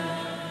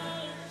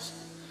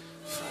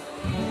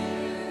for you.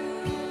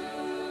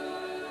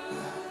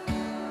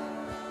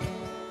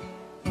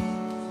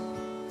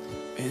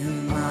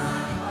 In my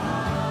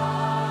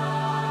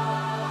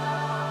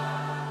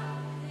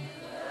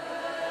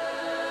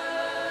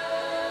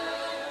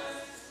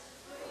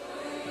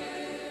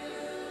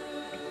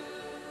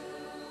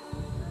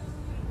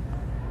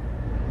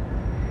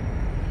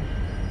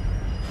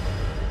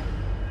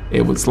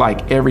It was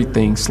like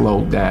everything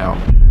slowed down.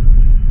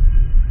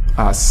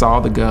 I saw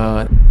the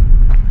gun.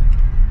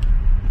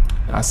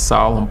 I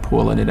saw him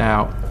pulling it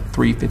out,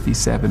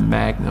 .357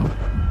 Magnum.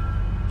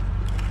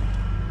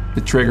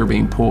 The trigger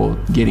being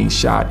pulled, getting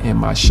shot in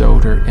my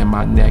shoulder, in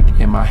my neck,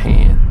 in my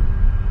hand.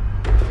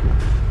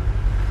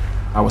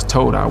 I was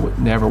told I would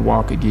never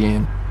walk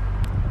again.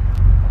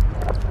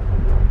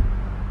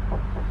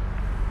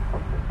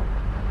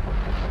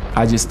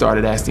 I just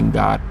started asking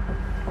God,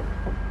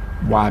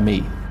 why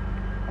me?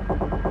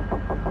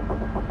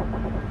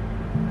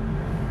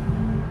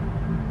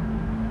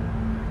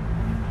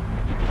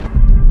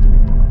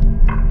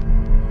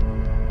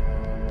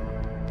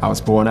 I was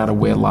born out of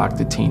wedlock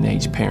to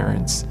teenage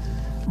parents.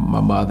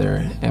 My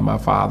mother and my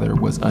father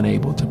was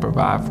unable to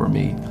provide for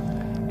me,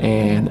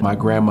 and my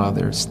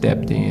grandmother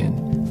stepped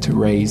in to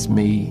raise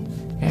me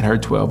and her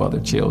 12 other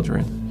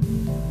children.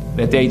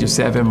 At the age of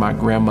 7, my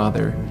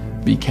grandmother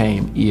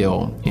became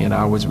ill, and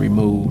I was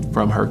removed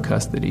from her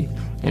custody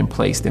and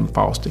placed in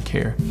foster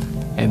care.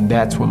 And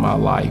that's when my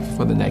life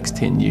for the next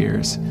 10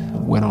 years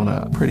went on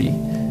a pretty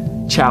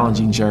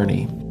challenging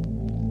journey.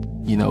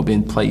 You know,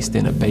 being placed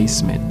in a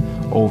basement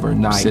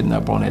overnight, sitting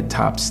up on that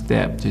top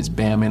step, just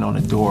bamming on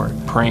the door,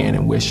 praying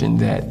and wishing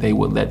that they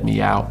would let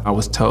me out. I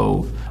was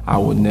told I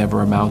would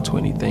never amount to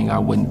anything, I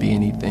wouldn't be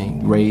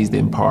anything. Raised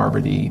in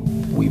poverty,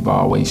 we've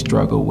always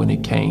struggled when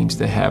it came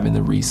to having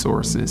the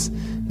resources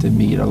to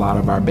meet a lot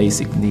of our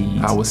basic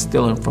needs. I was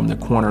stealing from the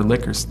corner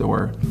liquor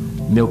store,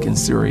 milk and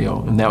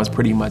cereal, and that was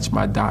pretty much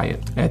my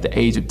diet. At the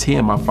age of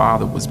 10, my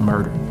father was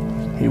murdered.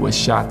 He was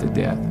shot to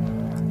death.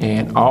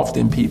 And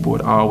often people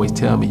would always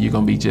tell me, you're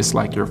gonna be just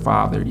like your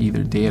father,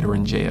 either dead or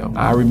in jail.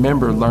 I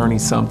remember learning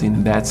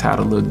something, that's how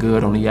to look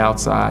good on the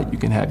outside. You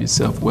can have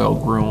yourself well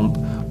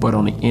groomed, but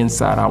on the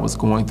inside, I was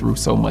going through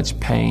so much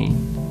pain.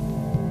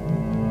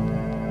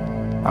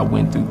 I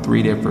went through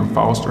 3 different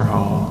foster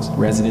homes,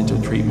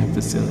 residential treatment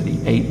facility,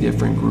 8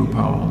 different group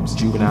homes,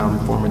 juvenile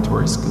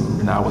reformatory school,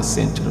 and I was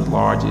sent to the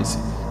largest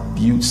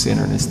youth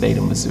center in the state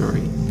of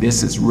Missouri.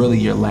 This is really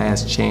your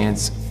last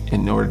chance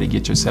in order to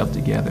get yourself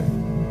together.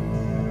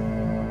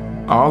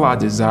 All I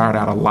desired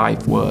out of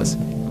life was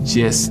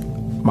just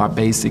my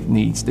basic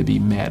needs to be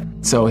met.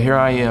 So here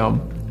I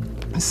am,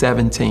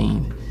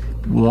 17,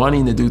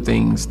 wanting to do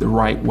things the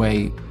right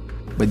way,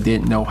 but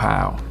didn't know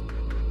how.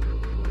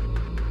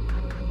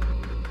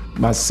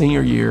 My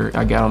senior year,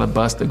 I got on a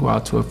bus to go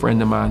out to a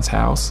friend of mine's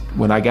house.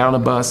 When I got on the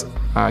bus,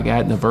 I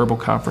got in a verbal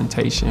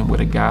confrontation with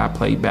a guy I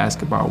played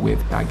basketball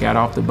with. I got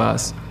off the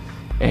bus,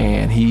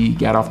 and he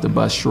got off the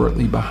bus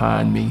shortly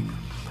behind me.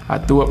 I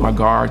threw up my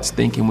guards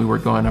thinking we were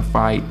going to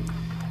fight,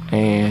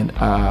 and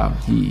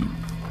he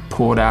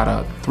pulled out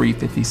a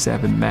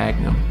 .357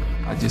 Magnum.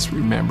 I just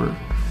remember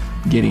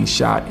getting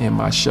shot in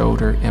my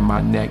shoulder, in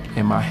my neck,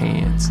 and my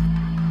hands.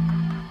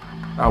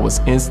 I was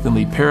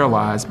instantly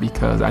paralyzed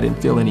because I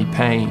didn't feel any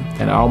pain,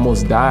 and I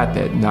almost died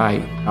that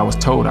night. I was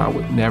told I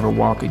would never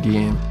walk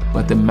again,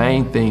 but the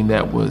main thing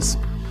that was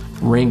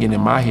ringing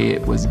in my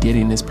head was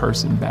getting this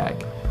person back,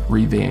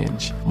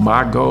 revenge.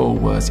 My goal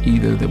was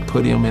either to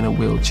put him in a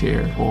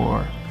wheelchair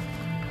or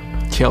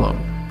kill him.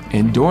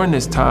 And during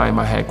this time,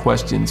 I had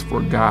questions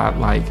for God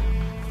like,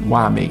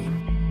 why me?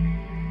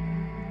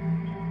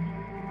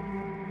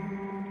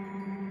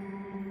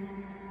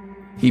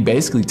 He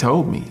basically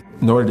told me,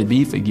 in order to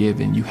be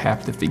forgiven, you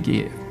have to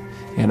forgive.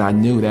 And I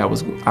knew that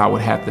was, I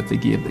would have to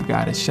forgive the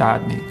guy that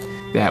shot me.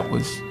 That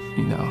was,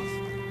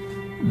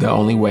 the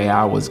only way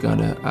I was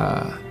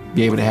gonna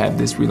be able to have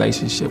this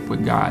relationship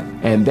with God.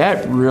 And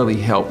that really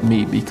helped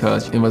me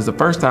because it was the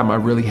first time I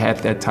really had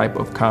that type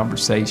of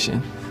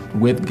conversation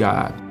with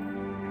God.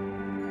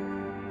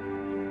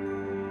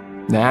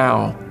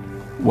 Now,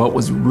 what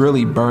was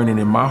really burning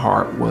in my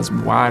heart was,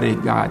 why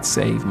did God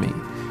save me?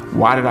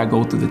 Why did I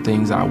go through the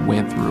things I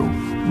went through?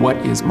 What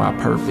is my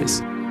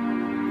purpose?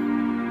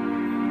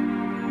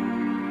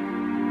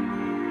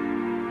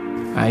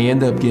 I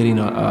ended up getting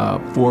a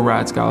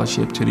full-ride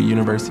scholarship to the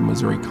University of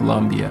Missouri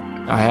Columbia.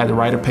 I had to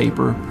write a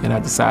paper, and I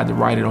decided to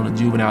write it on the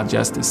juvenile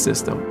justice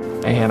system.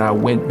 And I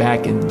went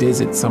back and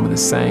visited some of the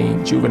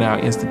same juvenile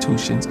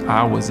institutions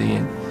I was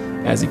in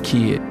as a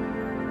kid.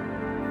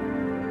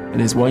 And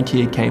this one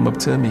kid came up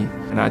to me,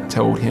 and I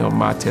told him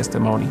my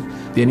testimony.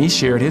 Then he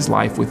shared his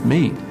life with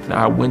me. And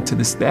I went to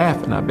the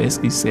staff, and I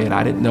basically said,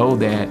 I didn't know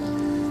that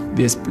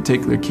this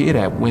particular kid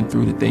had went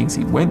through the things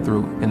he went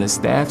through. And the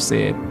staff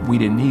said, we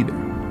didn't either.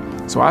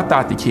 So I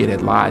thought the kid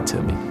had lied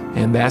to me.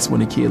 And that's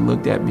when the kid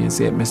looked at me and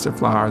said, Mr.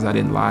 Flowers, I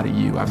didn't lie to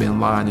you. I've been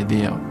lying to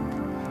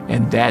them.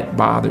 And that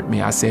bothered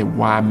me. I said,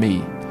 why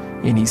me?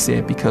 And he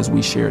said, because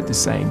we shared the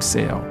same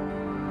cell.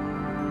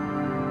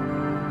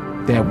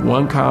 That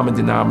one common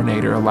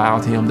denominator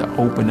allowed him to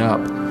open up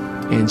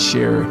and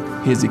share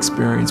his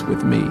experience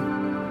with me.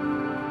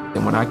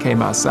 And when I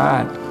came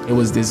outside, it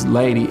was this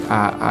lady,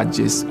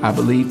 I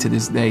believe to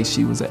this day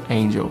she was an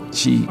angel.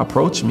 She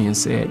approached me and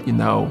said,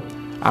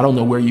 I don't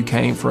know where you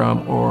came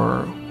from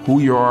or who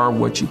you are,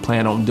 what you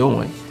plan on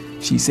doing.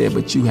 She said,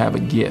 but you have a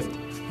gift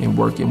in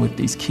working with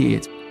these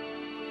kids.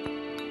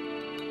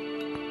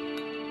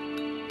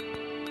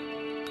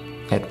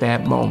 At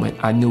that moment,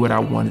 I knew what I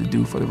wanted to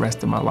do for the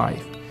rest of my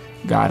life.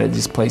 God had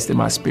just placed in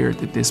my spirit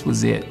that this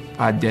was it.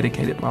 I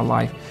dedicated my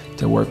life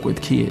to work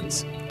with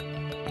kids.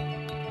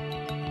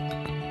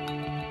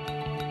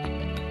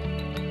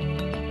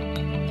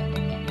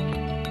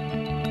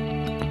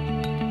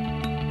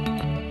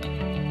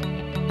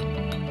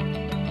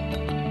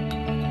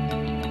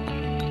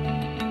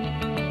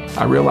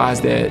 I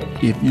realized that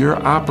if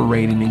you're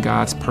operating in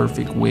God's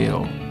perfect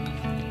will,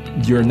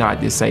 you're not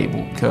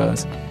disabled,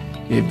 because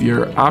if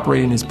you're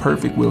operating His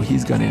perfect will,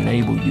 He's going to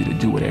enable you to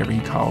do whatever He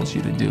calls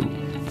you to do,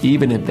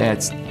 even if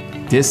that's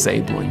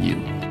disabling you.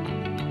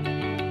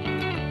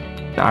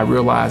 I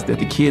realized that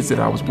the kids that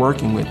I was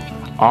working with,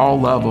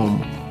 all of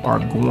them are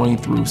going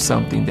through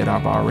something that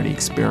I've already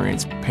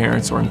experienced.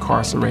 Parents are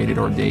incarcerated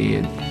or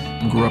dead,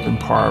 grew up in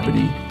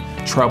poverty,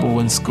 trouble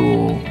in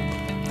school,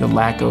 the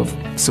lack of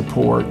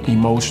support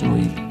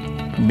emotionally,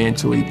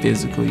 mentally,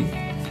 physically,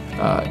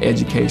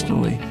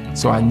 educationally.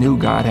 So I knew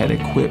God had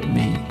equipped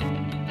me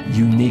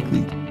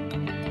uniquely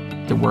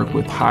to work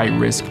with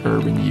high-risk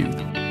urban youth.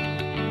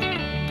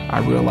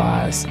 I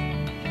realized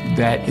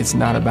that it's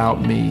not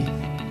about me,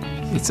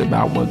 It's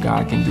about what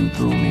God can do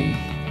through me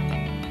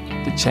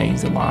to change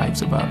the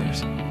lives of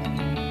others.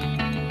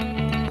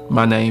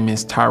 My name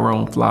is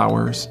Tyrone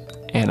Flowers,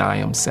 and I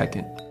am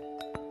second.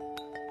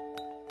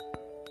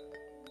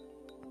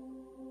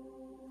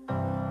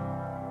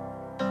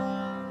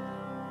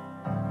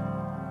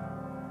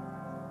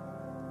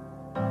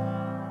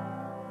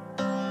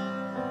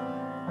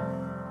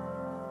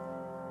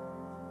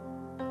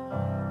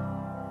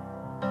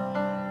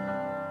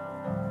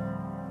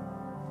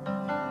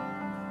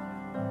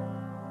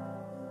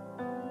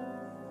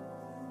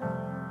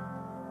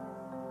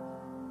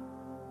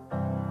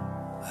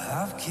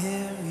 I've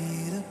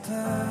carried a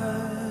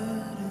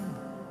burden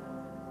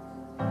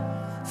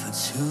for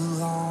too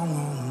long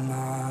on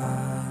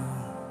my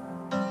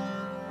own.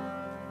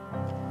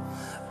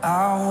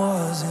 I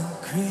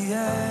wasn't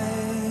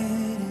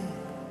created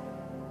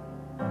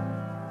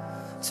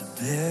to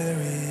bear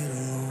it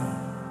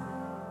alone.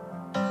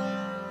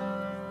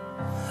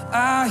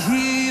 I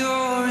hear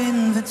your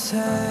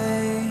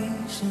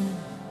invitation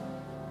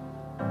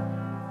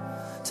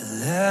to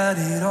let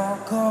it all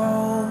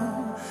go.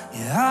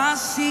 Yeah, I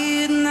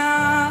see it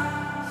now,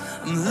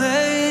 I'm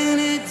laying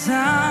it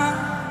down,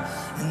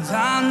 and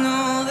I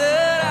know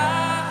that I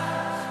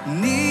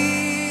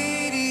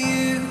need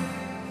you.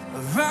 I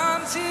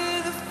run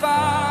to the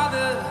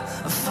Father,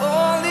 I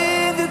fall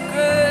into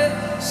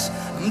grace.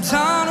 I'm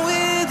done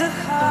with the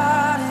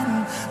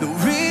hiding, no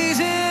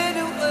reason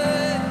to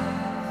wait.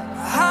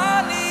 My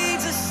heart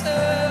needs a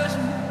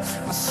surgeon,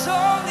 my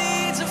soul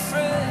needs a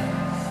friend.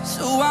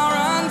 So I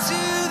run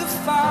to the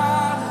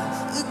Father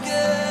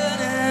again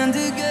and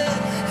again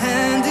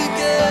and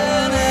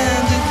again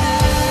and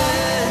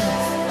again.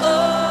 Oh,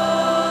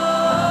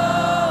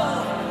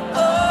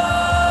 oh,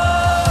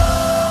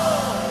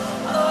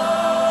 oh.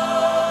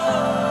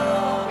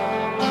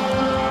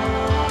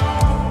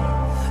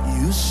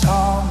 You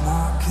saw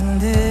my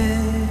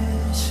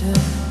condition,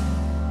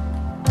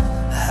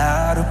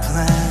 had a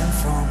plan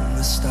from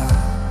the start.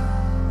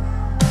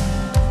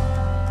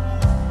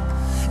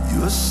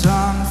 Your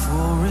son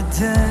for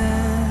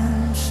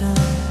redemption,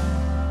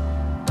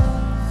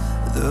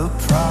 the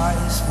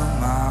price for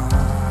my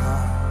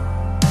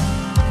heart.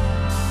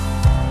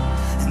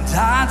 And I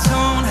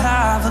don't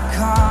have a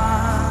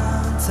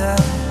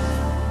contact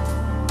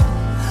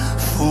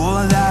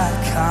for that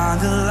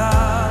kind of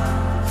love.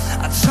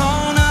 I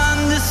don't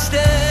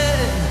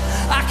understand,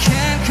 I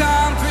can't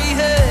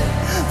comprehend,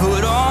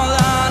 but all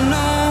I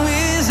know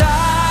is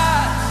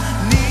I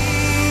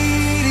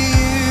need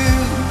you.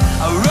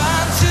 I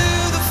run to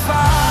the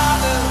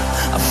Father,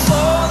 I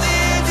fall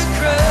into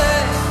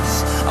grace.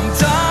 I'm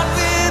done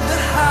with the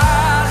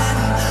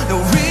hiding, no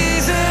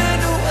reason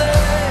to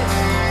wait.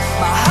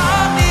 My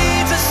heart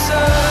needs a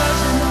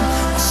surgeon,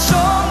 my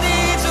soul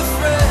needs a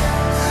friend.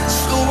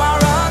 So I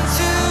run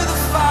to the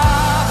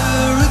Father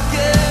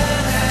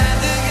again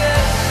and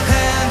again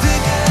and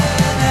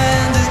again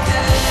and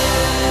again.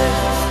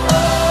 Oh,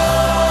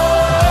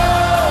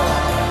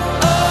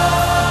 oh,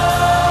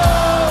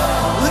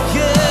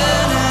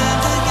 again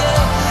and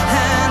again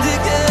and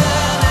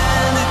again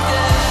and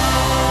again.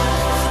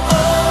 Oh,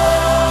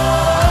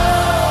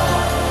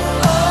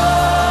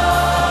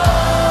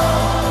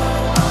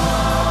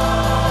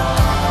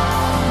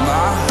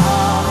 my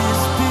heart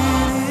is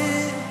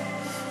beating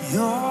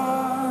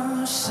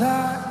your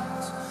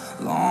sight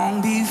long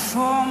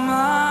before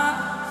my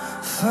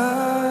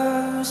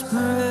first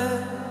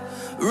breath,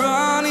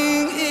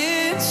 running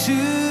into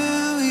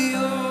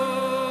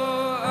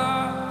your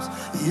arms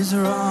is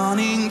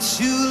running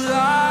to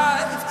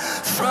life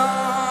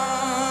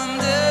from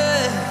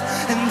death.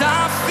 And I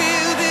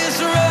feel this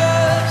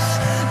rush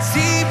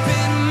deep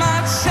in my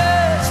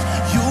chest.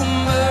 Your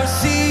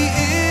mercy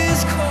is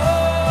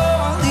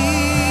calling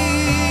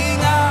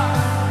out,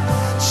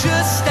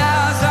 just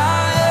as I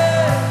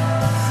am.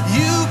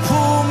 You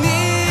pull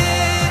me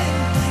in,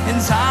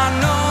 and I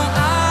know I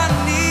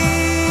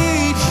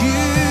need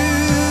you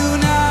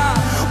now.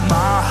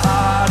 My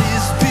heart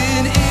has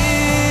been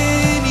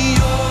in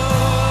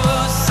your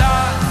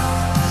sight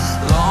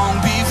long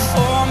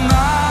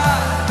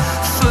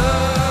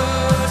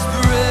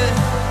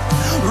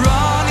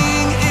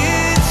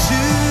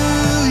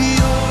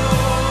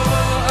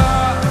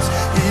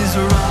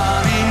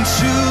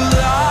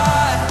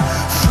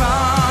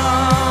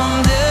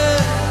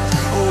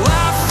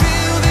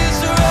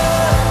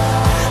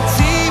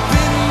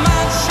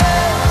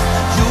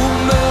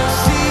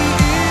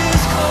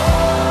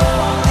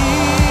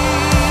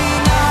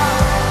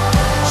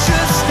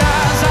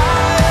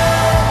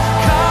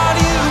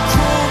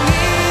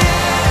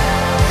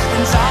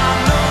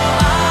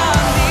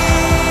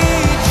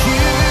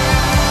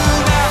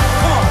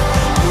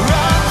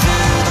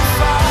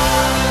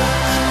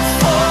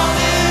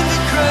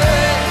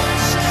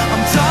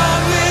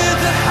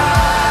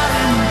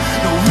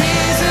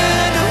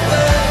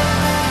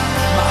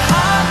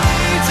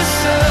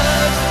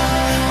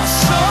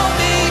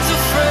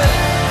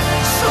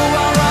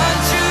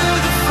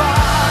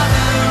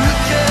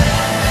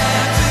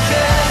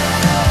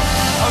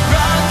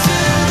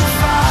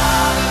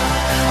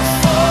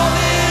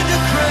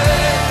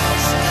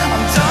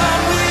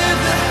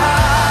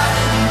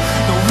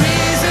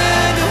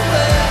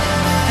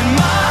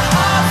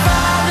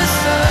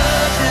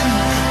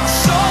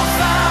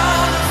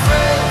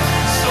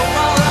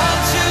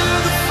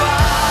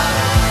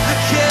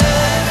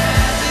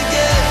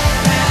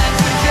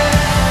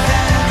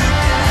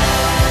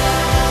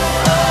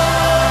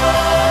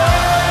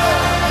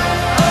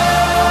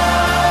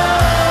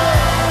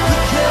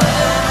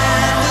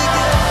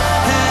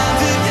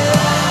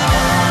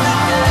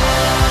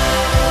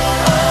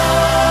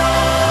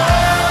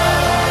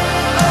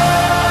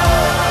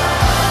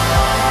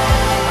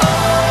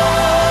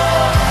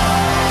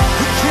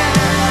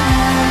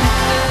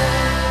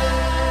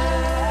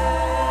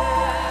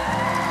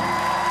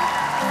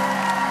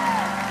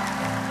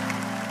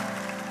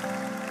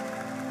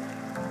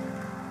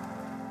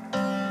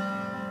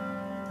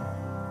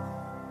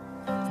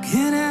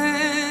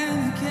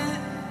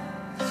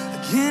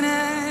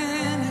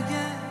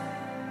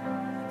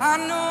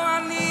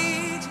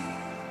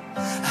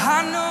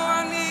know I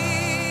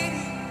need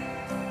you.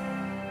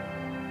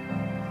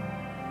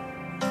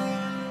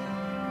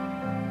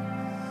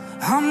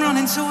 I'm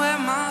running to where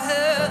my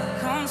help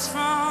comes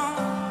from,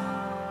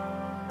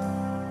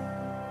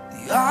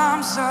 the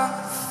arms of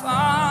the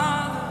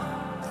Father,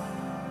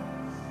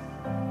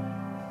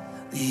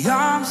 the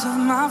arms of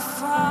my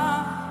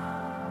Father,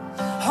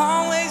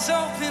 always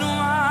open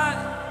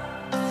wide,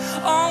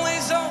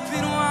 always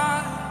open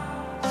wide.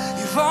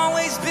 You've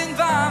always been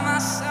by my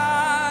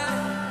side,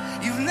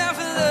 you've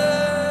never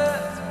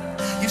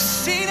left. You've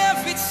seen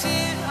every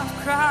tear I've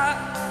cried,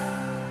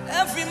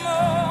 every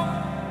moment.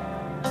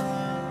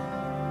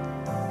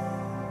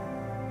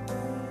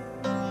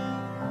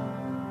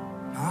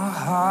 My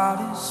heart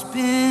has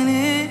been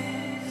in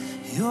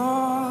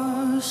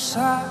your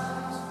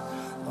sight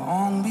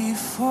long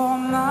before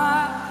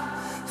my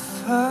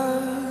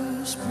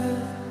first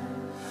breath,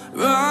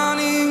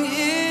 running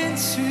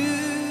into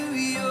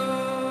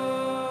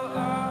your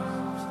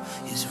arms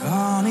is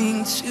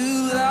running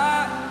to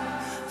life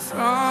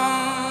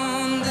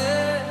from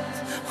death.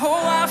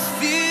 Oh, I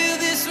feel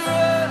this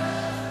rush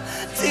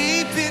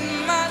deep in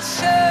my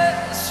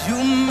chest.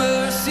 Your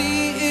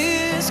mercy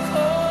is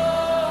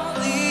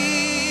calling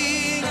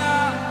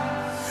out.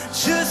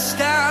 Just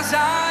as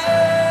I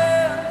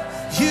am,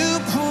 you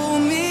pull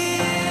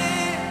me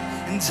in,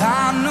 and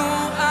I know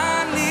I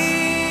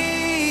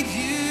need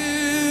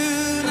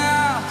you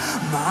now.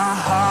 My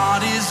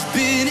heart has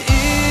been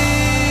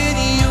in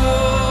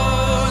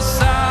your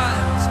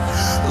sight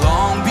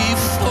long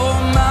before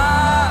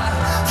my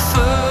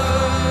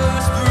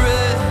first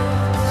breath,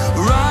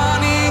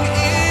 running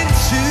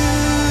into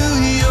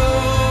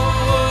your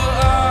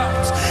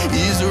arms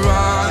is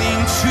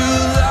running to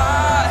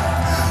life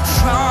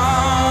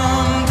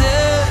from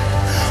death.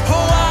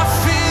 Oh, I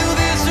feel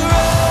this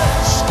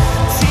rush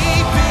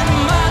deep in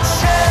my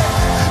chest.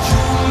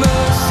 Your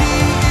mercy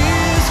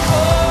is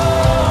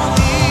calling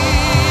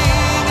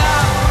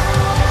out.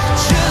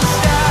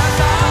 Just as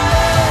I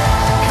am,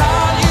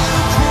 God, you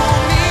pull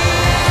me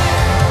in,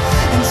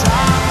 and I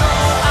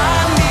know I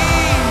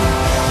need you.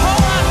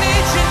 Oh, I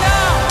need you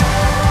now.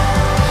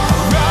 I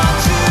run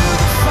to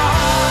the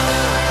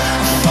Father,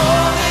 I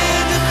fall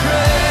into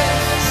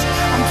grace.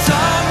 I'm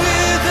done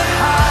with the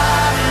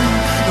hiding,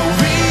 no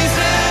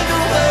reason to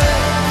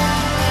wait.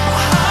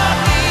 My heart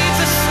needs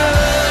a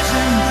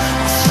surgeon,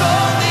 my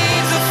soul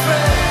needs a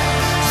friend.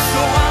 So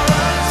I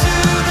run to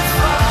the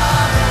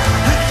Father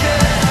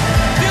again.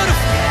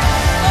 Beautiful.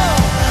 Oh,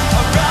 I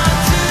run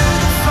to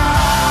the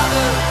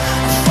Father,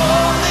 I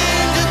fall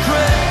into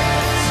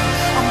grace.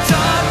 I'm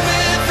done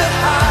with the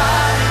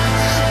hiding,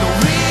 no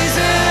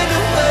reason to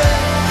wait.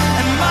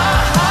 And my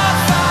heart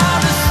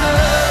found a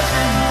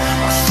surgeon,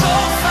 my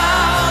soul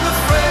found a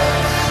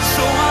friend.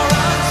 So I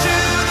run to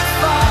the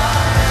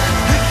Father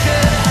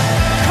again.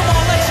 Come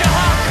on, let your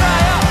heart cry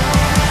out.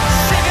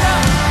 Sing it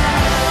out.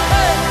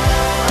 Hey.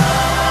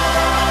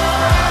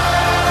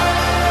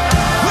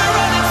 We're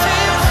running to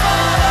you,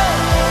 Father.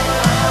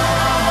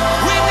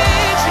 We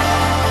need you.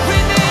 We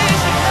need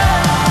you.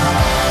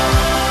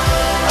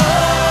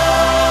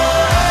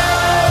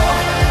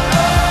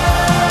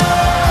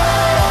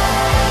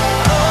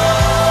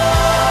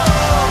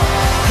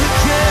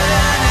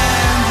 Again and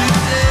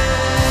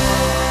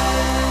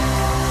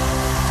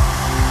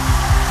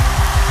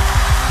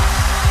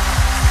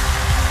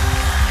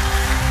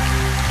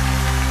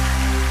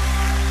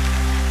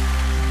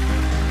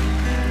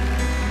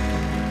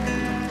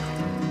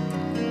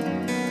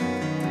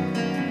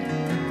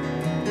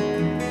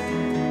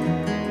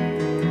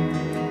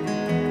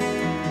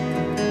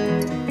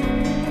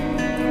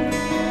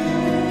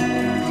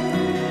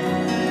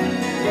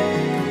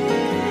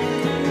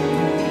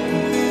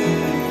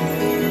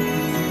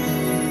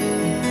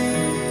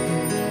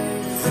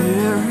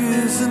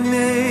there is a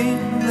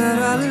name that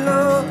I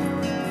love.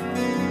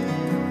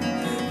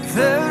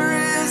 There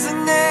is a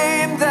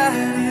name that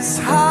is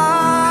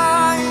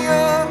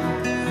higher.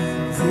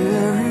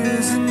 There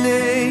is a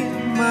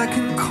name I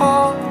can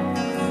call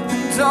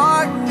and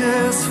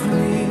darkness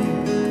flee.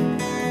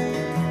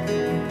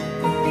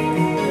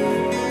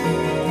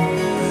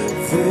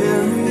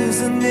 There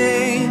is a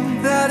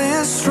name that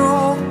is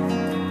strong.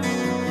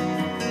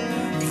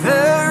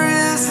 There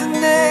is a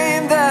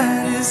name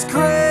that is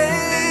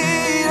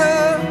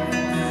greater.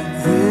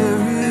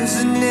 There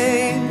is a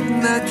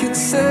name that can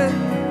set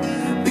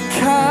the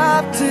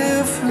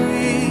captive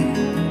free.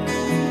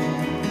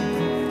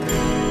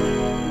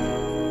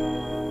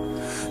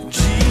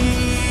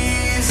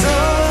 Jesus,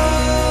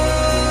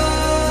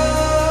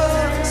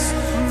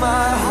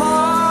 my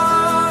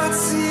heart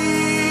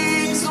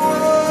sings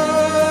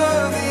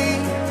worthy.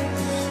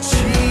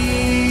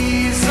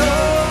 Jesus,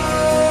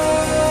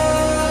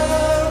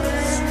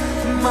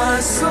 my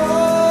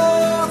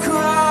soul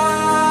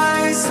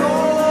cries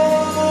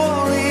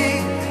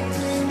holy.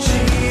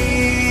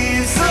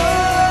 Jesus,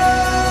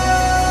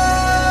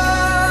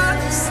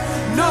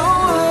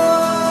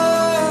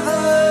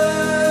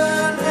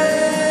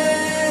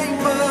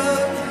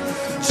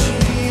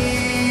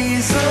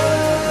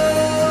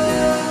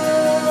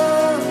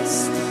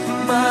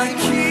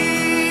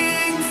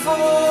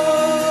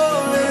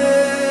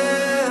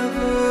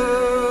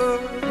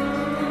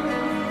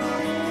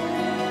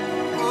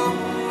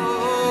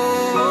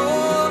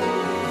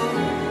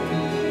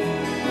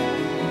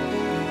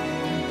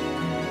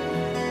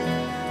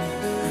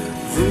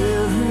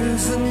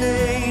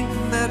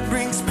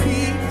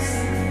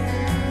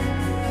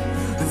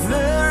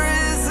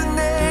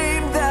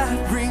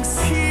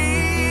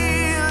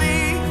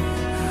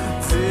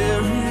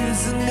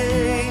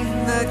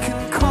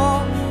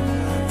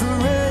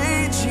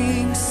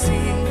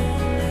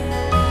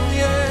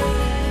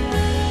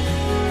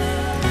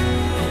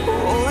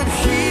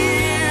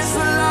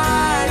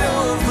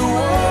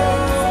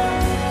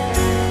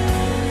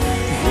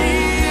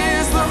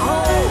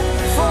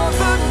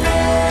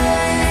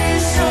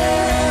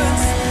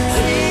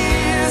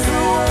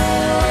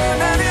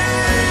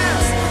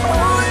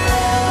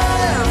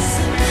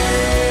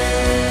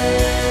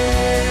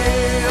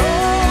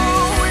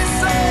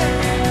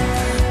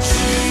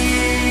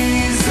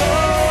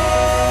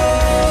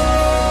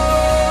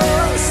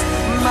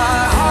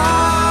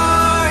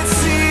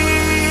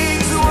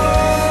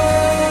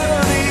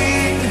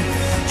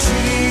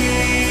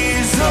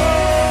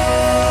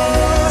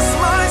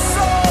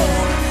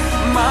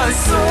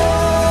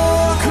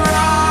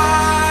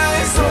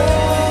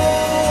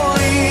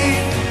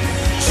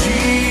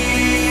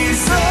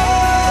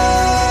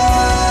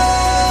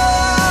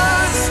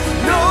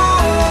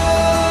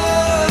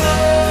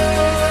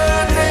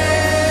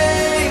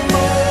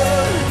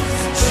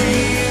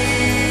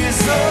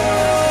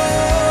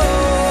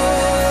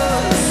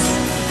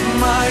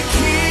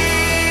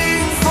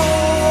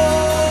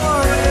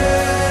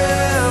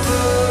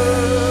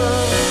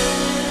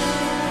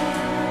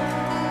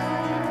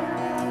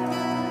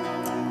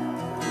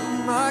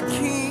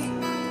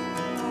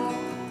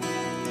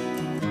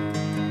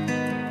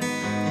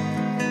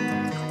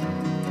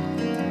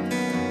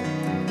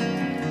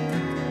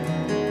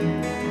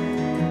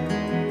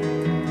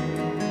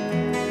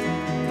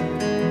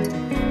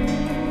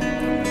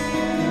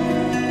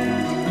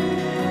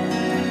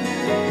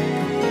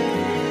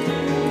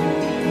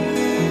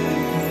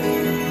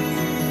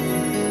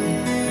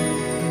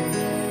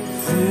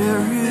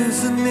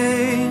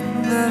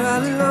 name that I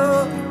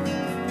love.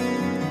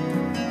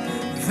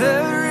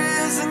 There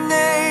is a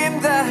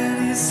name that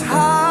is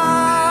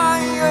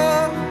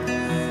higher.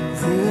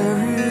 There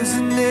is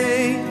a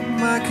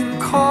name I can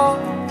call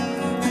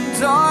and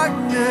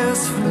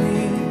darkness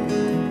flee.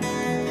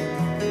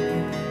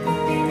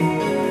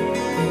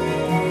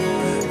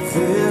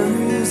 There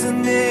is a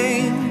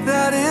name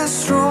that is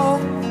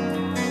strong.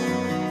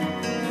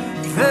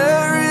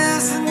 There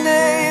is a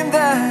name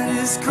that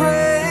is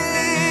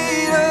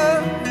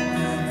greater.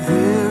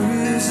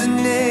 There is a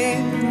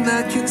name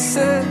that can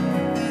set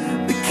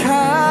the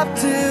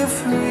captive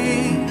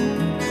free.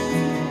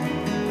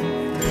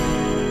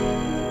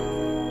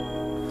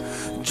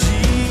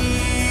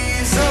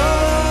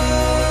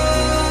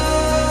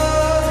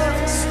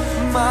 Jesus,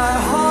 my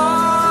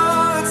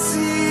heart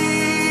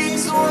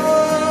sings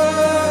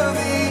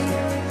worthy.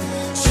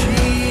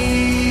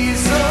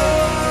 Jesus,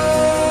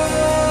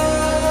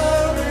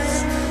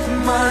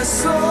 my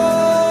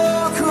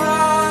soul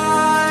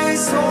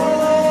cries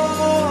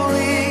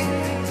holy.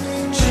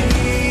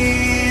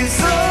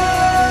 Jesus,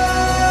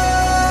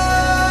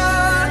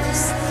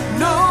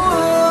 no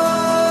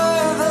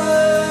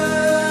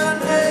other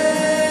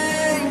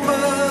name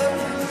but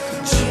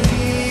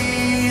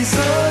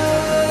Jesus,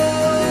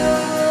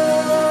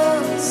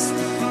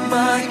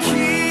 my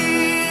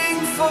King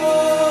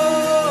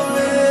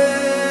forever.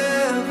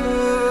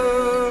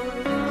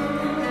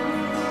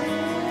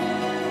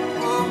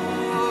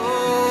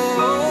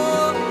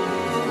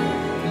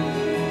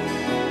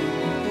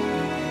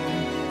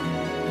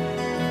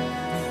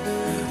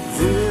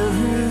 There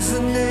is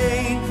a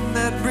name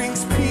that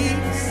brings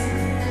peace.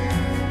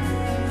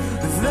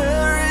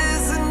 There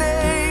is a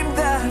name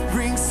that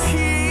brings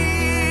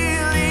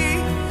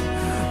healing.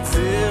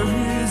 There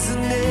is a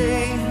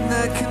name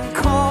that can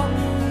calm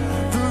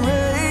the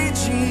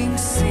raging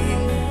sea.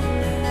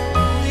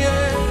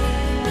 Yeah.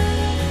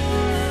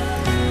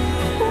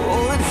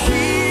 Oh, and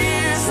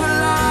He's the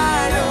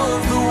light of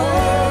the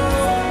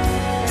world.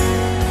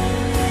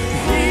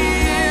 He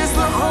is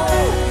the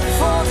hope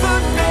for the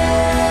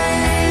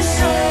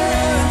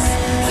nations.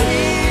 He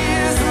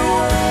is the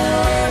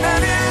one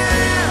that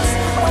is.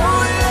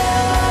 Oh,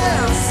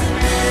 yes.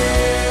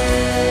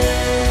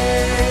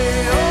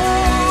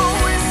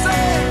 Oh, we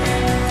say,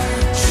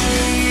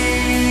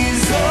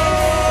 Jesus,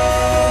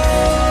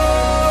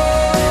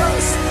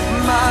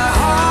 my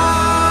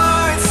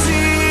heart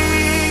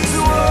sings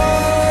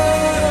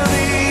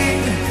worthy.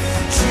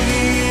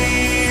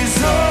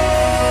 Jesus,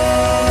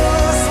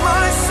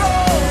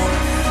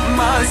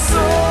 my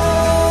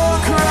soul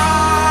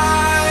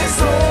cries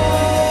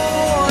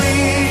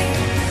holy.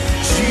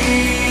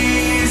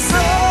 Jesus,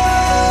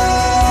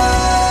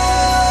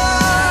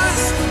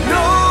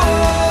 no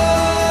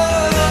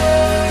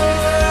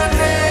other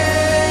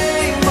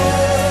name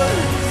but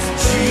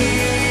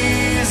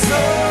Jesus,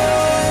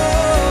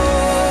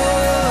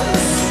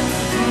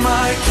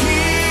 my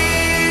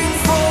King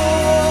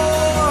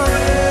forever.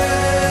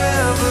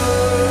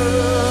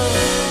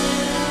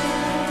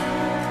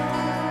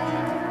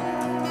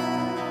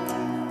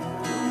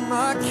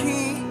 My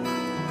King.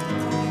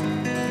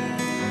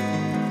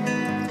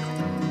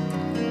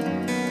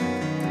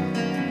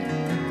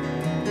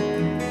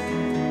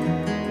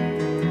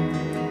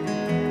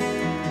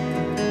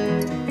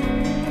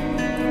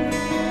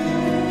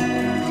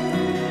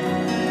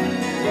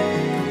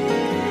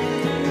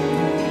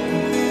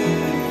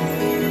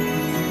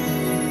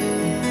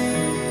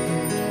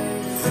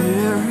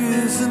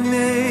 There is a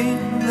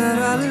name that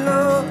I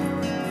love.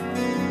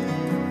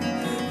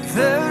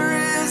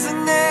 There is a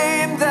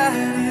name that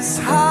is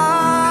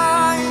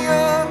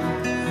higher.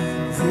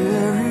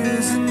 There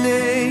is a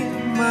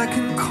name I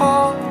can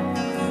call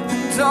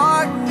and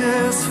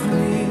darkness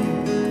flee.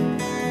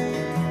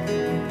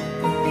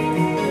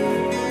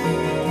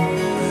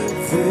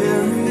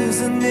 There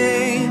is a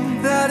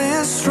name that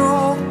is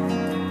strong.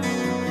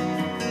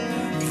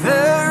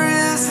 There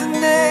is a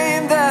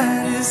name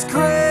that is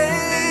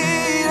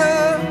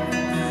greater.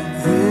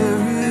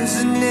 There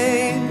is a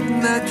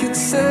name that can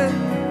set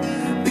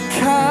the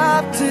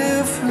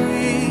captive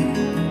free.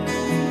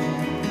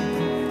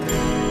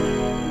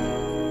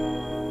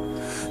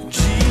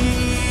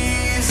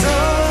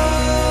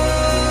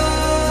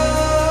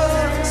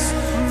 Jesus,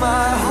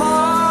 my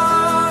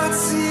heart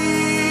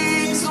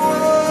sings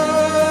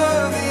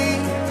worthy.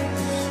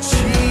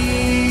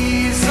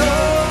 Jesus,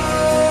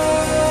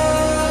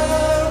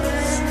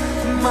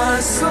 my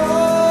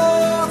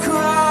soul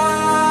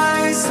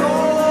cries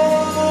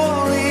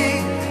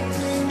holy.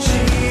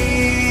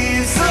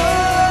 Jesus,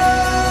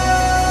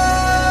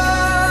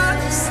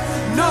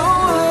 no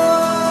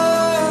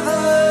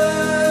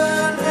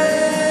other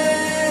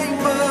name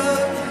but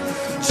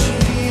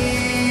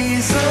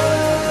Jesus,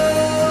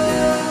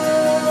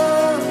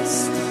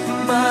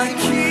 my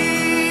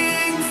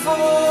King forever.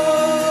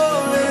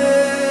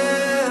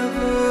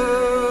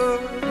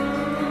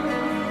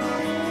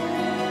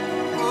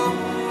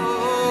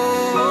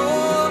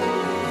 Oh,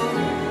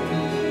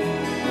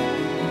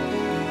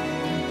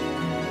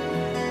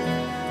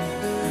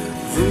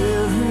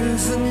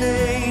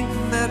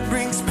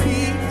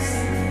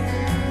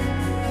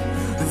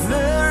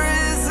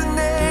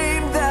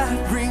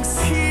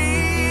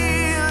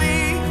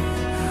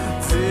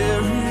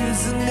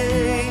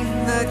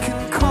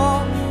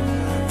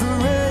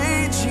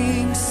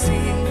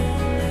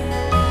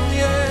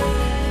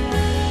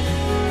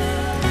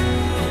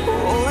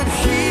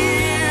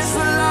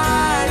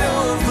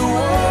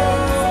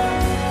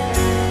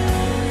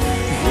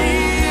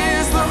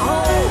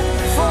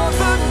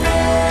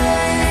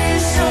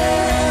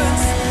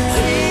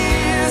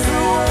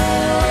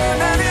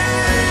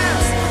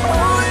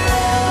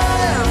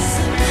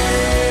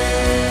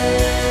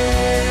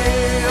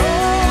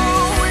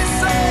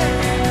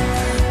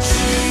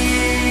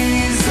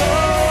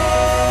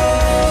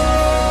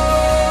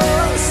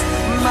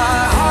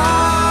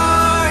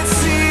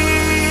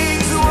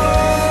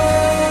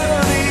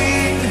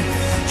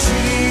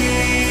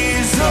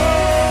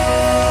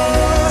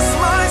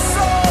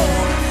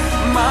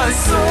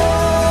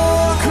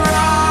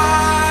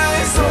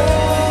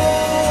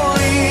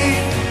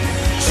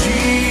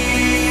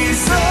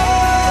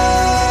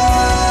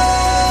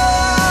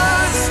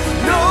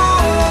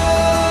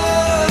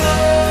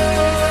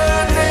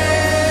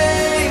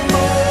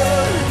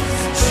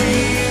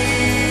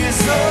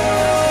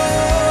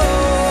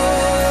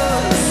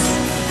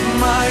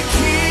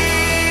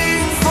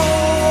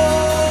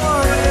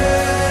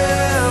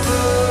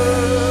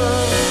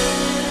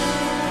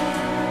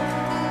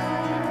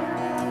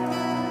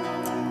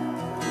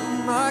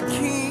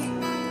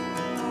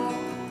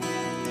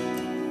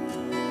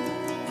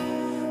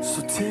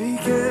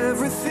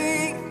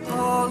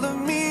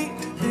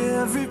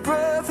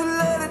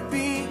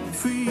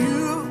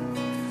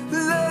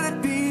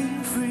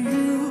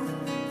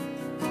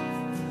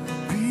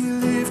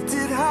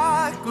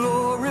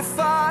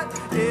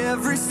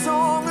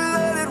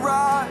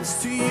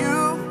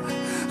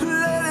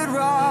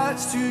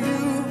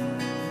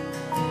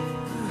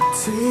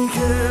 Take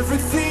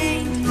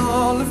everything,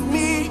 all of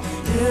me,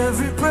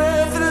 every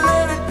breath, and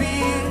let it be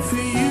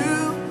for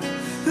you.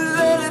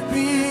 Let it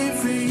be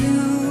for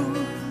you.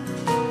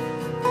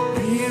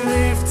 Be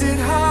lifted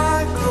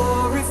high,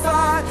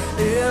 glorified.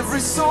 Every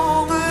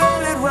song,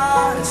 let it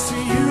rise to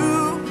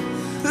you.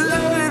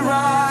 Let it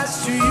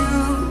rise to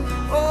you.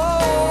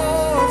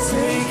 Oh,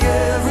 take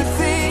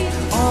everything,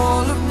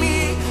 all of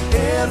me,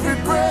 every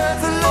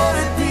breath, and let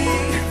it be.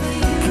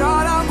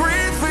 God, I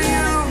breathe for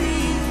you.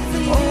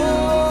 Oh,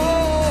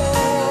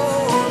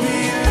 be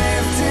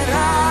lifted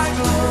high,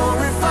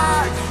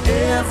 glorified.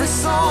 Every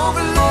song,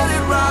 let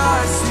it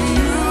rise to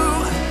you.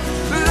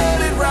 Let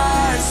it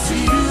rise to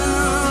you.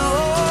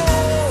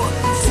 Oh,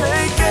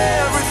 take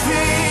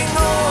everything,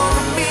 all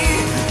of me,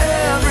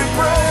 every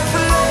breath,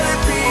 let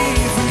it be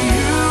for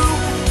you.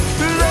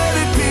 Let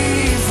it be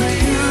for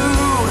you.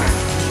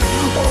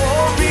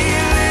 Oh, be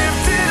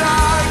lifted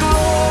high,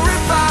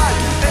 glorified.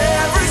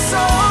 Every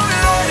song,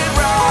 let it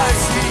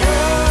rise to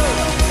you.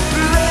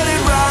 Let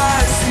it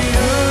rise to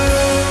you.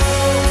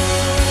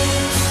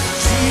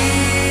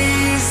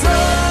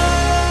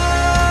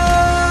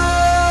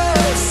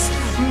 Jesus,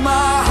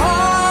 my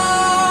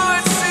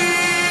heart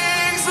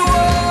sings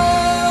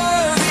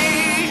worthy.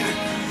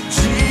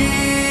 Jesus,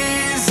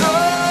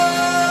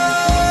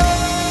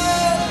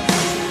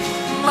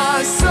 my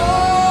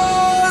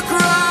soul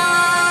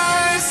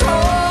cries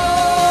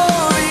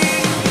holy.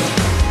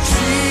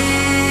 Jesus,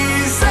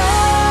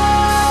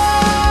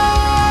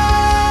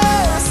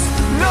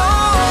 no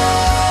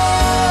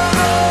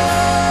other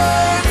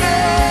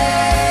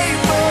name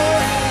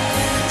but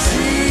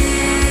Jesus,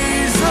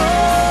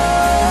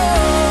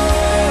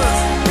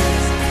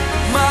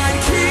 my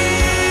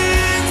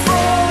King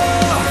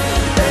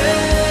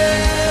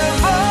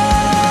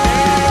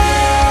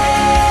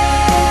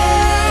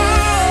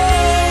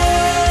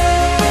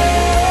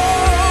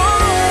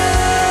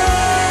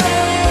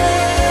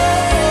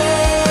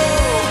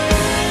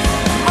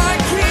my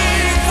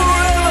King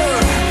forever,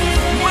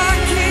 my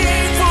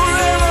King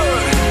forever.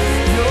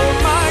 You're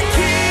my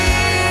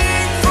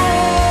King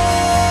forever.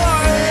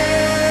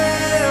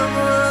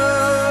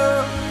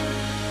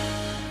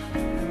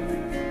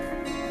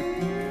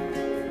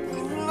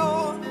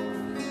 Lord,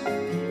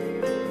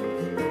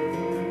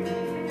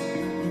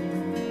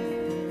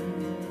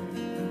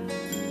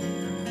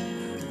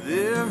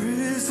 there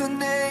is a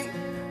name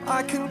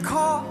I can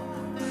call,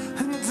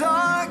 and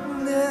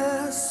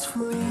darkness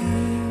flees.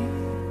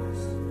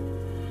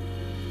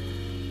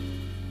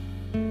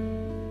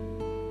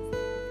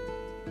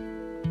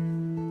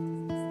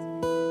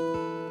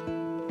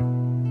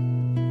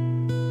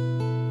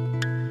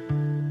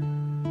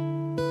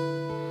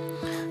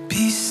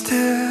 Be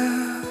still,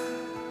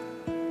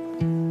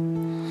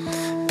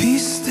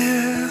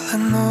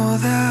 and know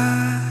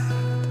that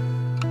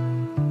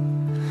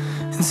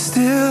in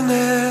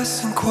stillness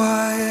and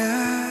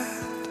quiet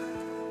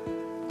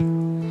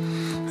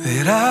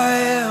that I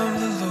am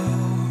the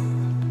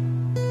Lord,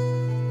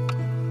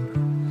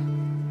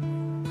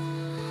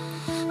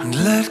 and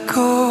let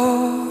go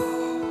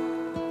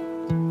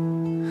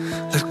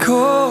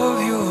of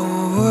your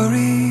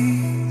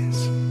worries.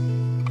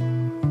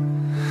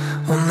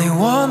 Only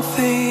one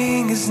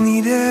thing is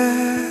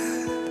needed.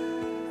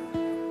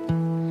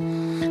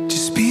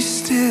 Just be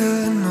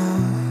still and know,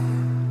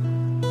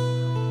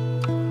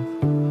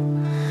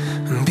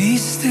 and be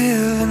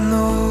still and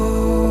know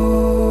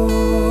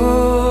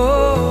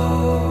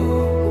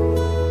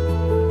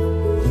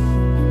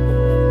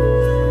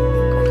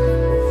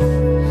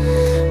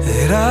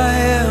that I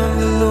am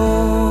the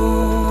Lord,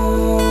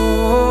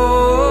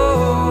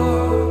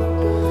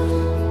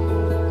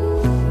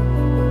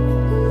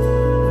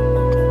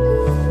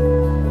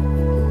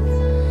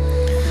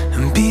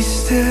 and be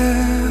still.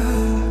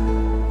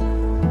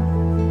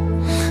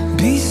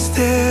 Be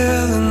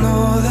still and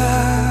know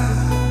that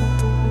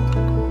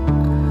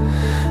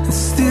in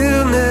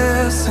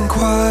stillness and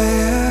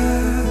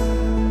quiet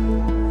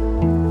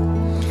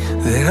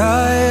that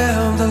I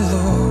am the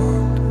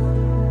Lord,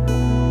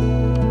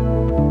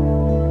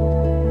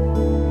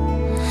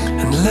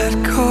 and let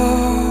go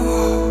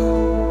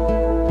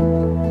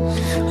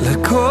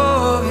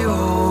of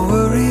your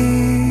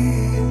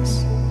worries.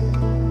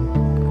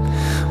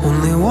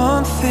 Only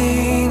one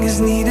thing is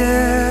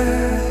needed.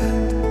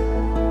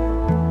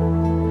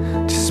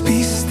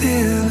 Be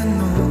still and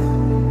know,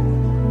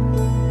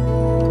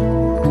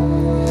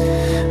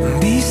 and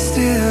be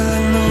still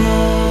and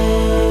know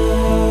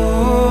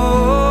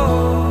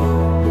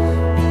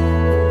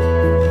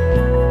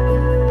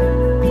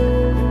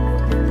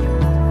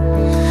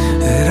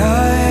that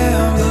I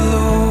am the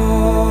Lord.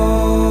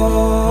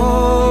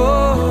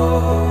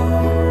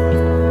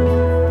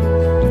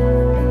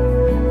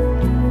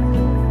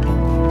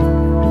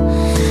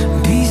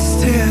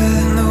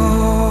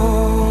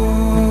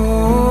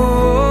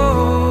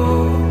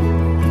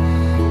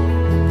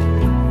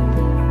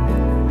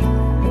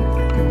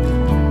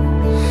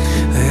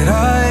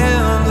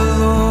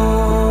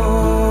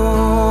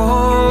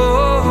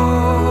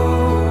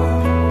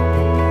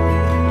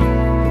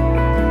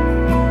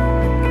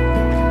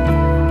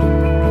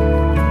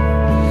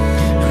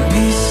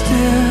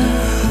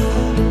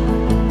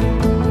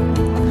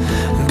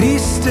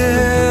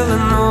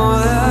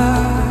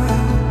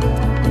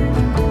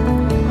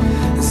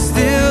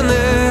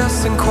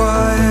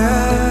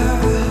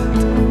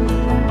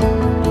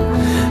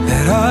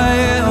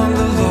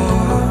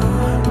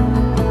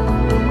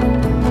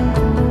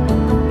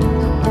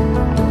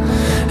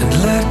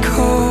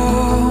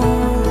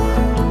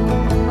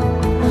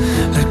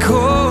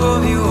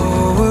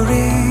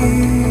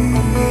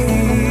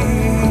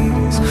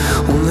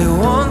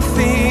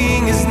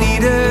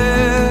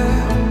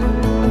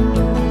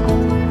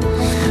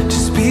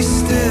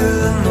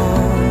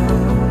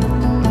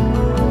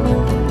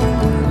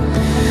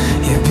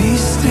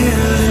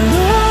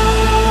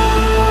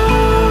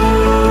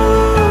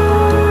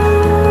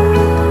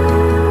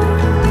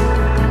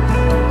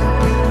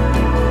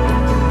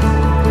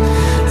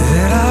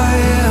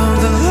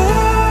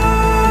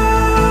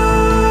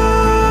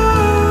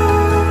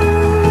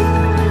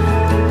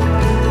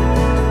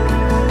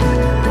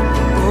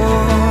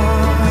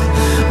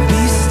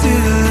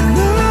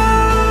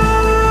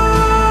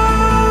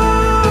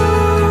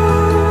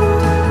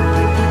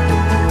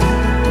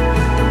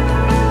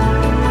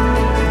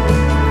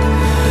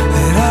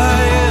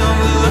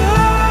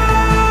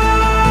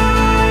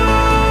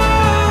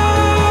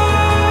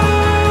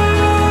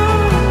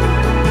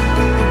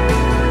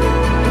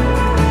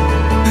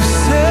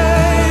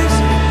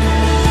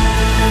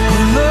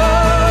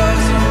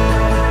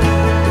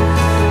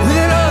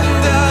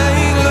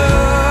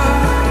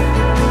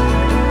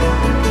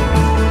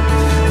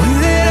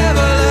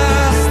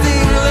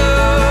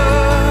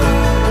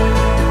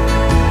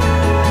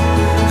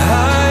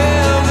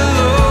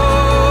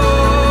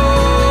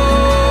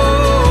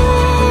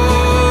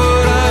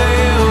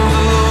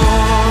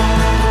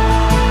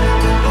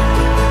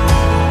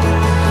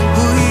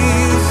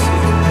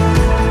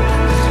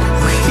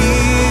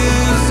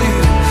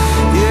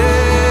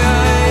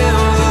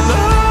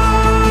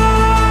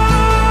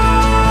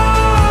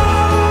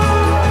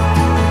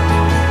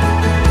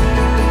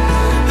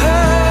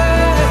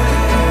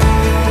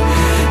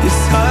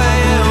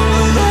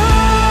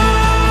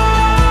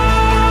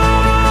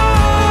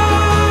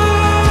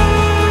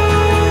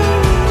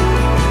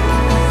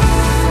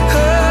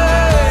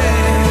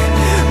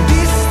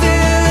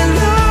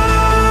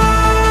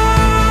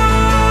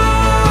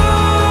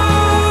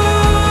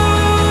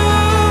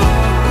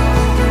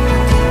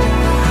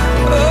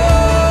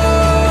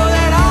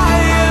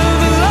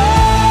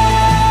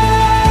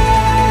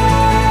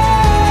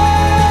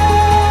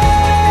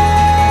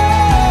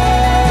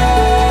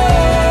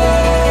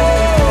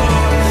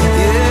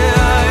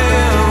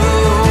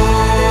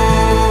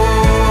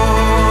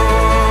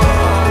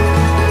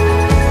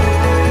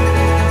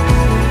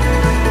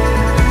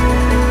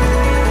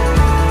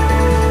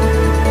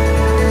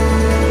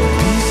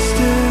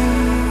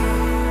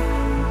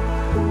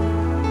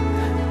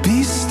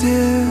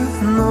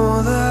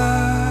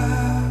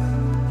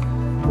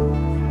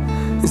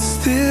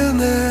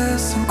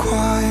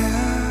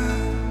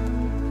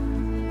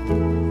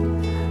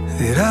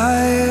 that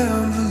I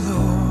am the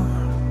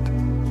Lord.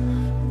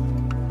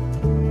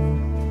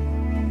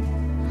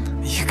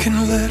 You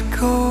can let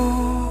go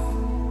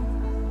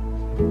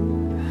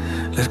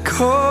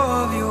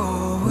of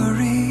your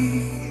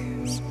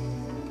worries.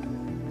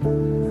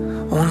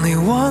 Only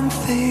one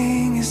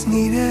thing is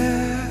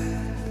needed.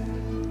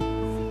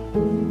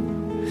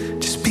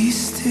 Just be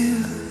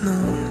still, no.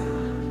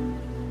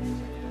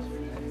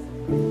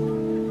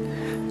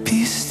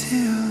 Be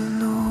still,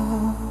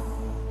 no.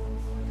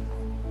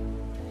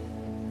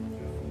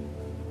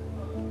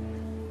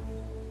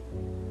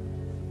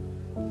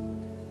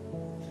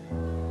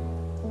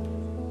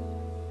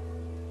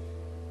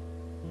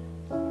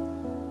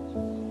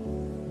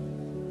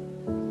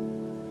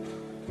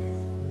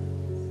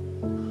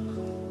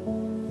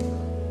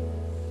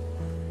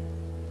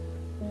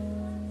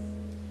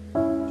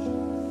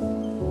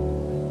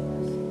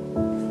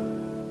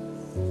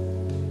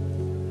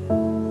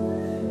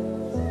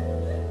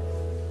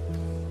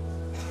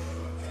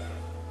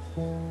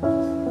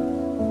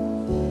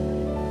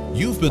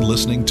 You've been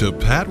listening to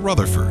Pat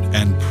Rutherford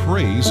and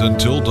Praise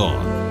Until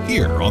Dawn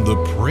here on the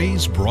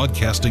Praise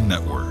Broadcasting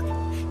Network.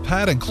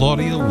 Pat and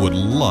Claudia would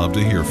love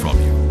to hear from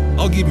you.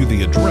 I'll give you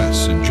the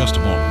address in just a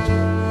moment.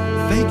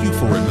 Thank you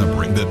for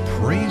remembering that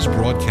Praise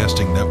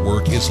Broadcasting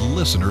Network is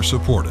listener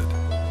supported.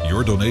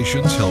 Your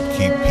donations help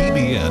keep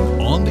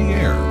PBN on the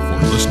air for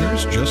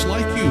listeners just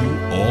like you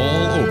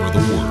all over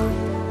the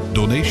world.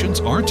 Donations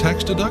are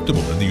tax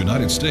deductible in the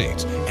United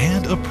States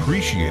and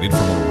appreciated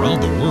from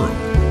around the world.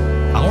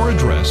 Our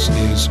address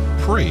is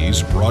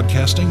Praise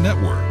Broadcasting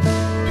Network,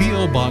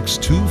 P.O. Box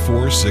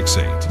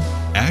 2468,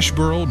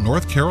 Asheboro,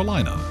 North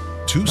Carolina,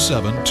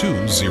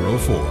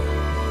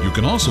 27204. You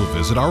can also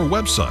visit our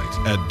website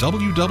at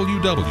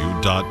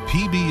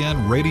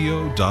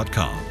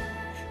www.pbnradio.com.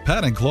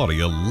 Pat and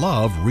Claudia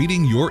love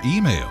reading your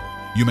email.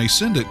 You may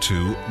send it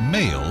to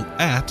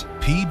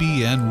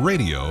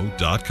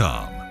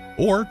mail@pbnradio.com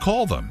or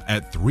call them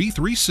at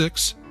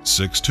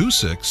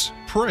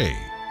 336-626-PRAY.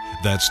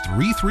 That's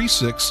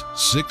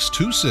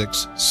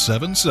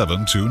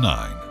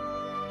 336-626-7729.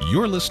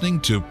 You're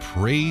listening to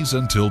Praise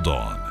Until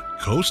Dawn,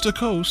 coast to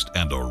coast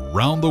and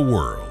around the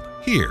world,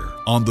 here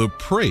on the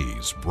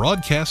Praise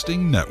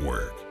Broadcasting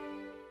Network.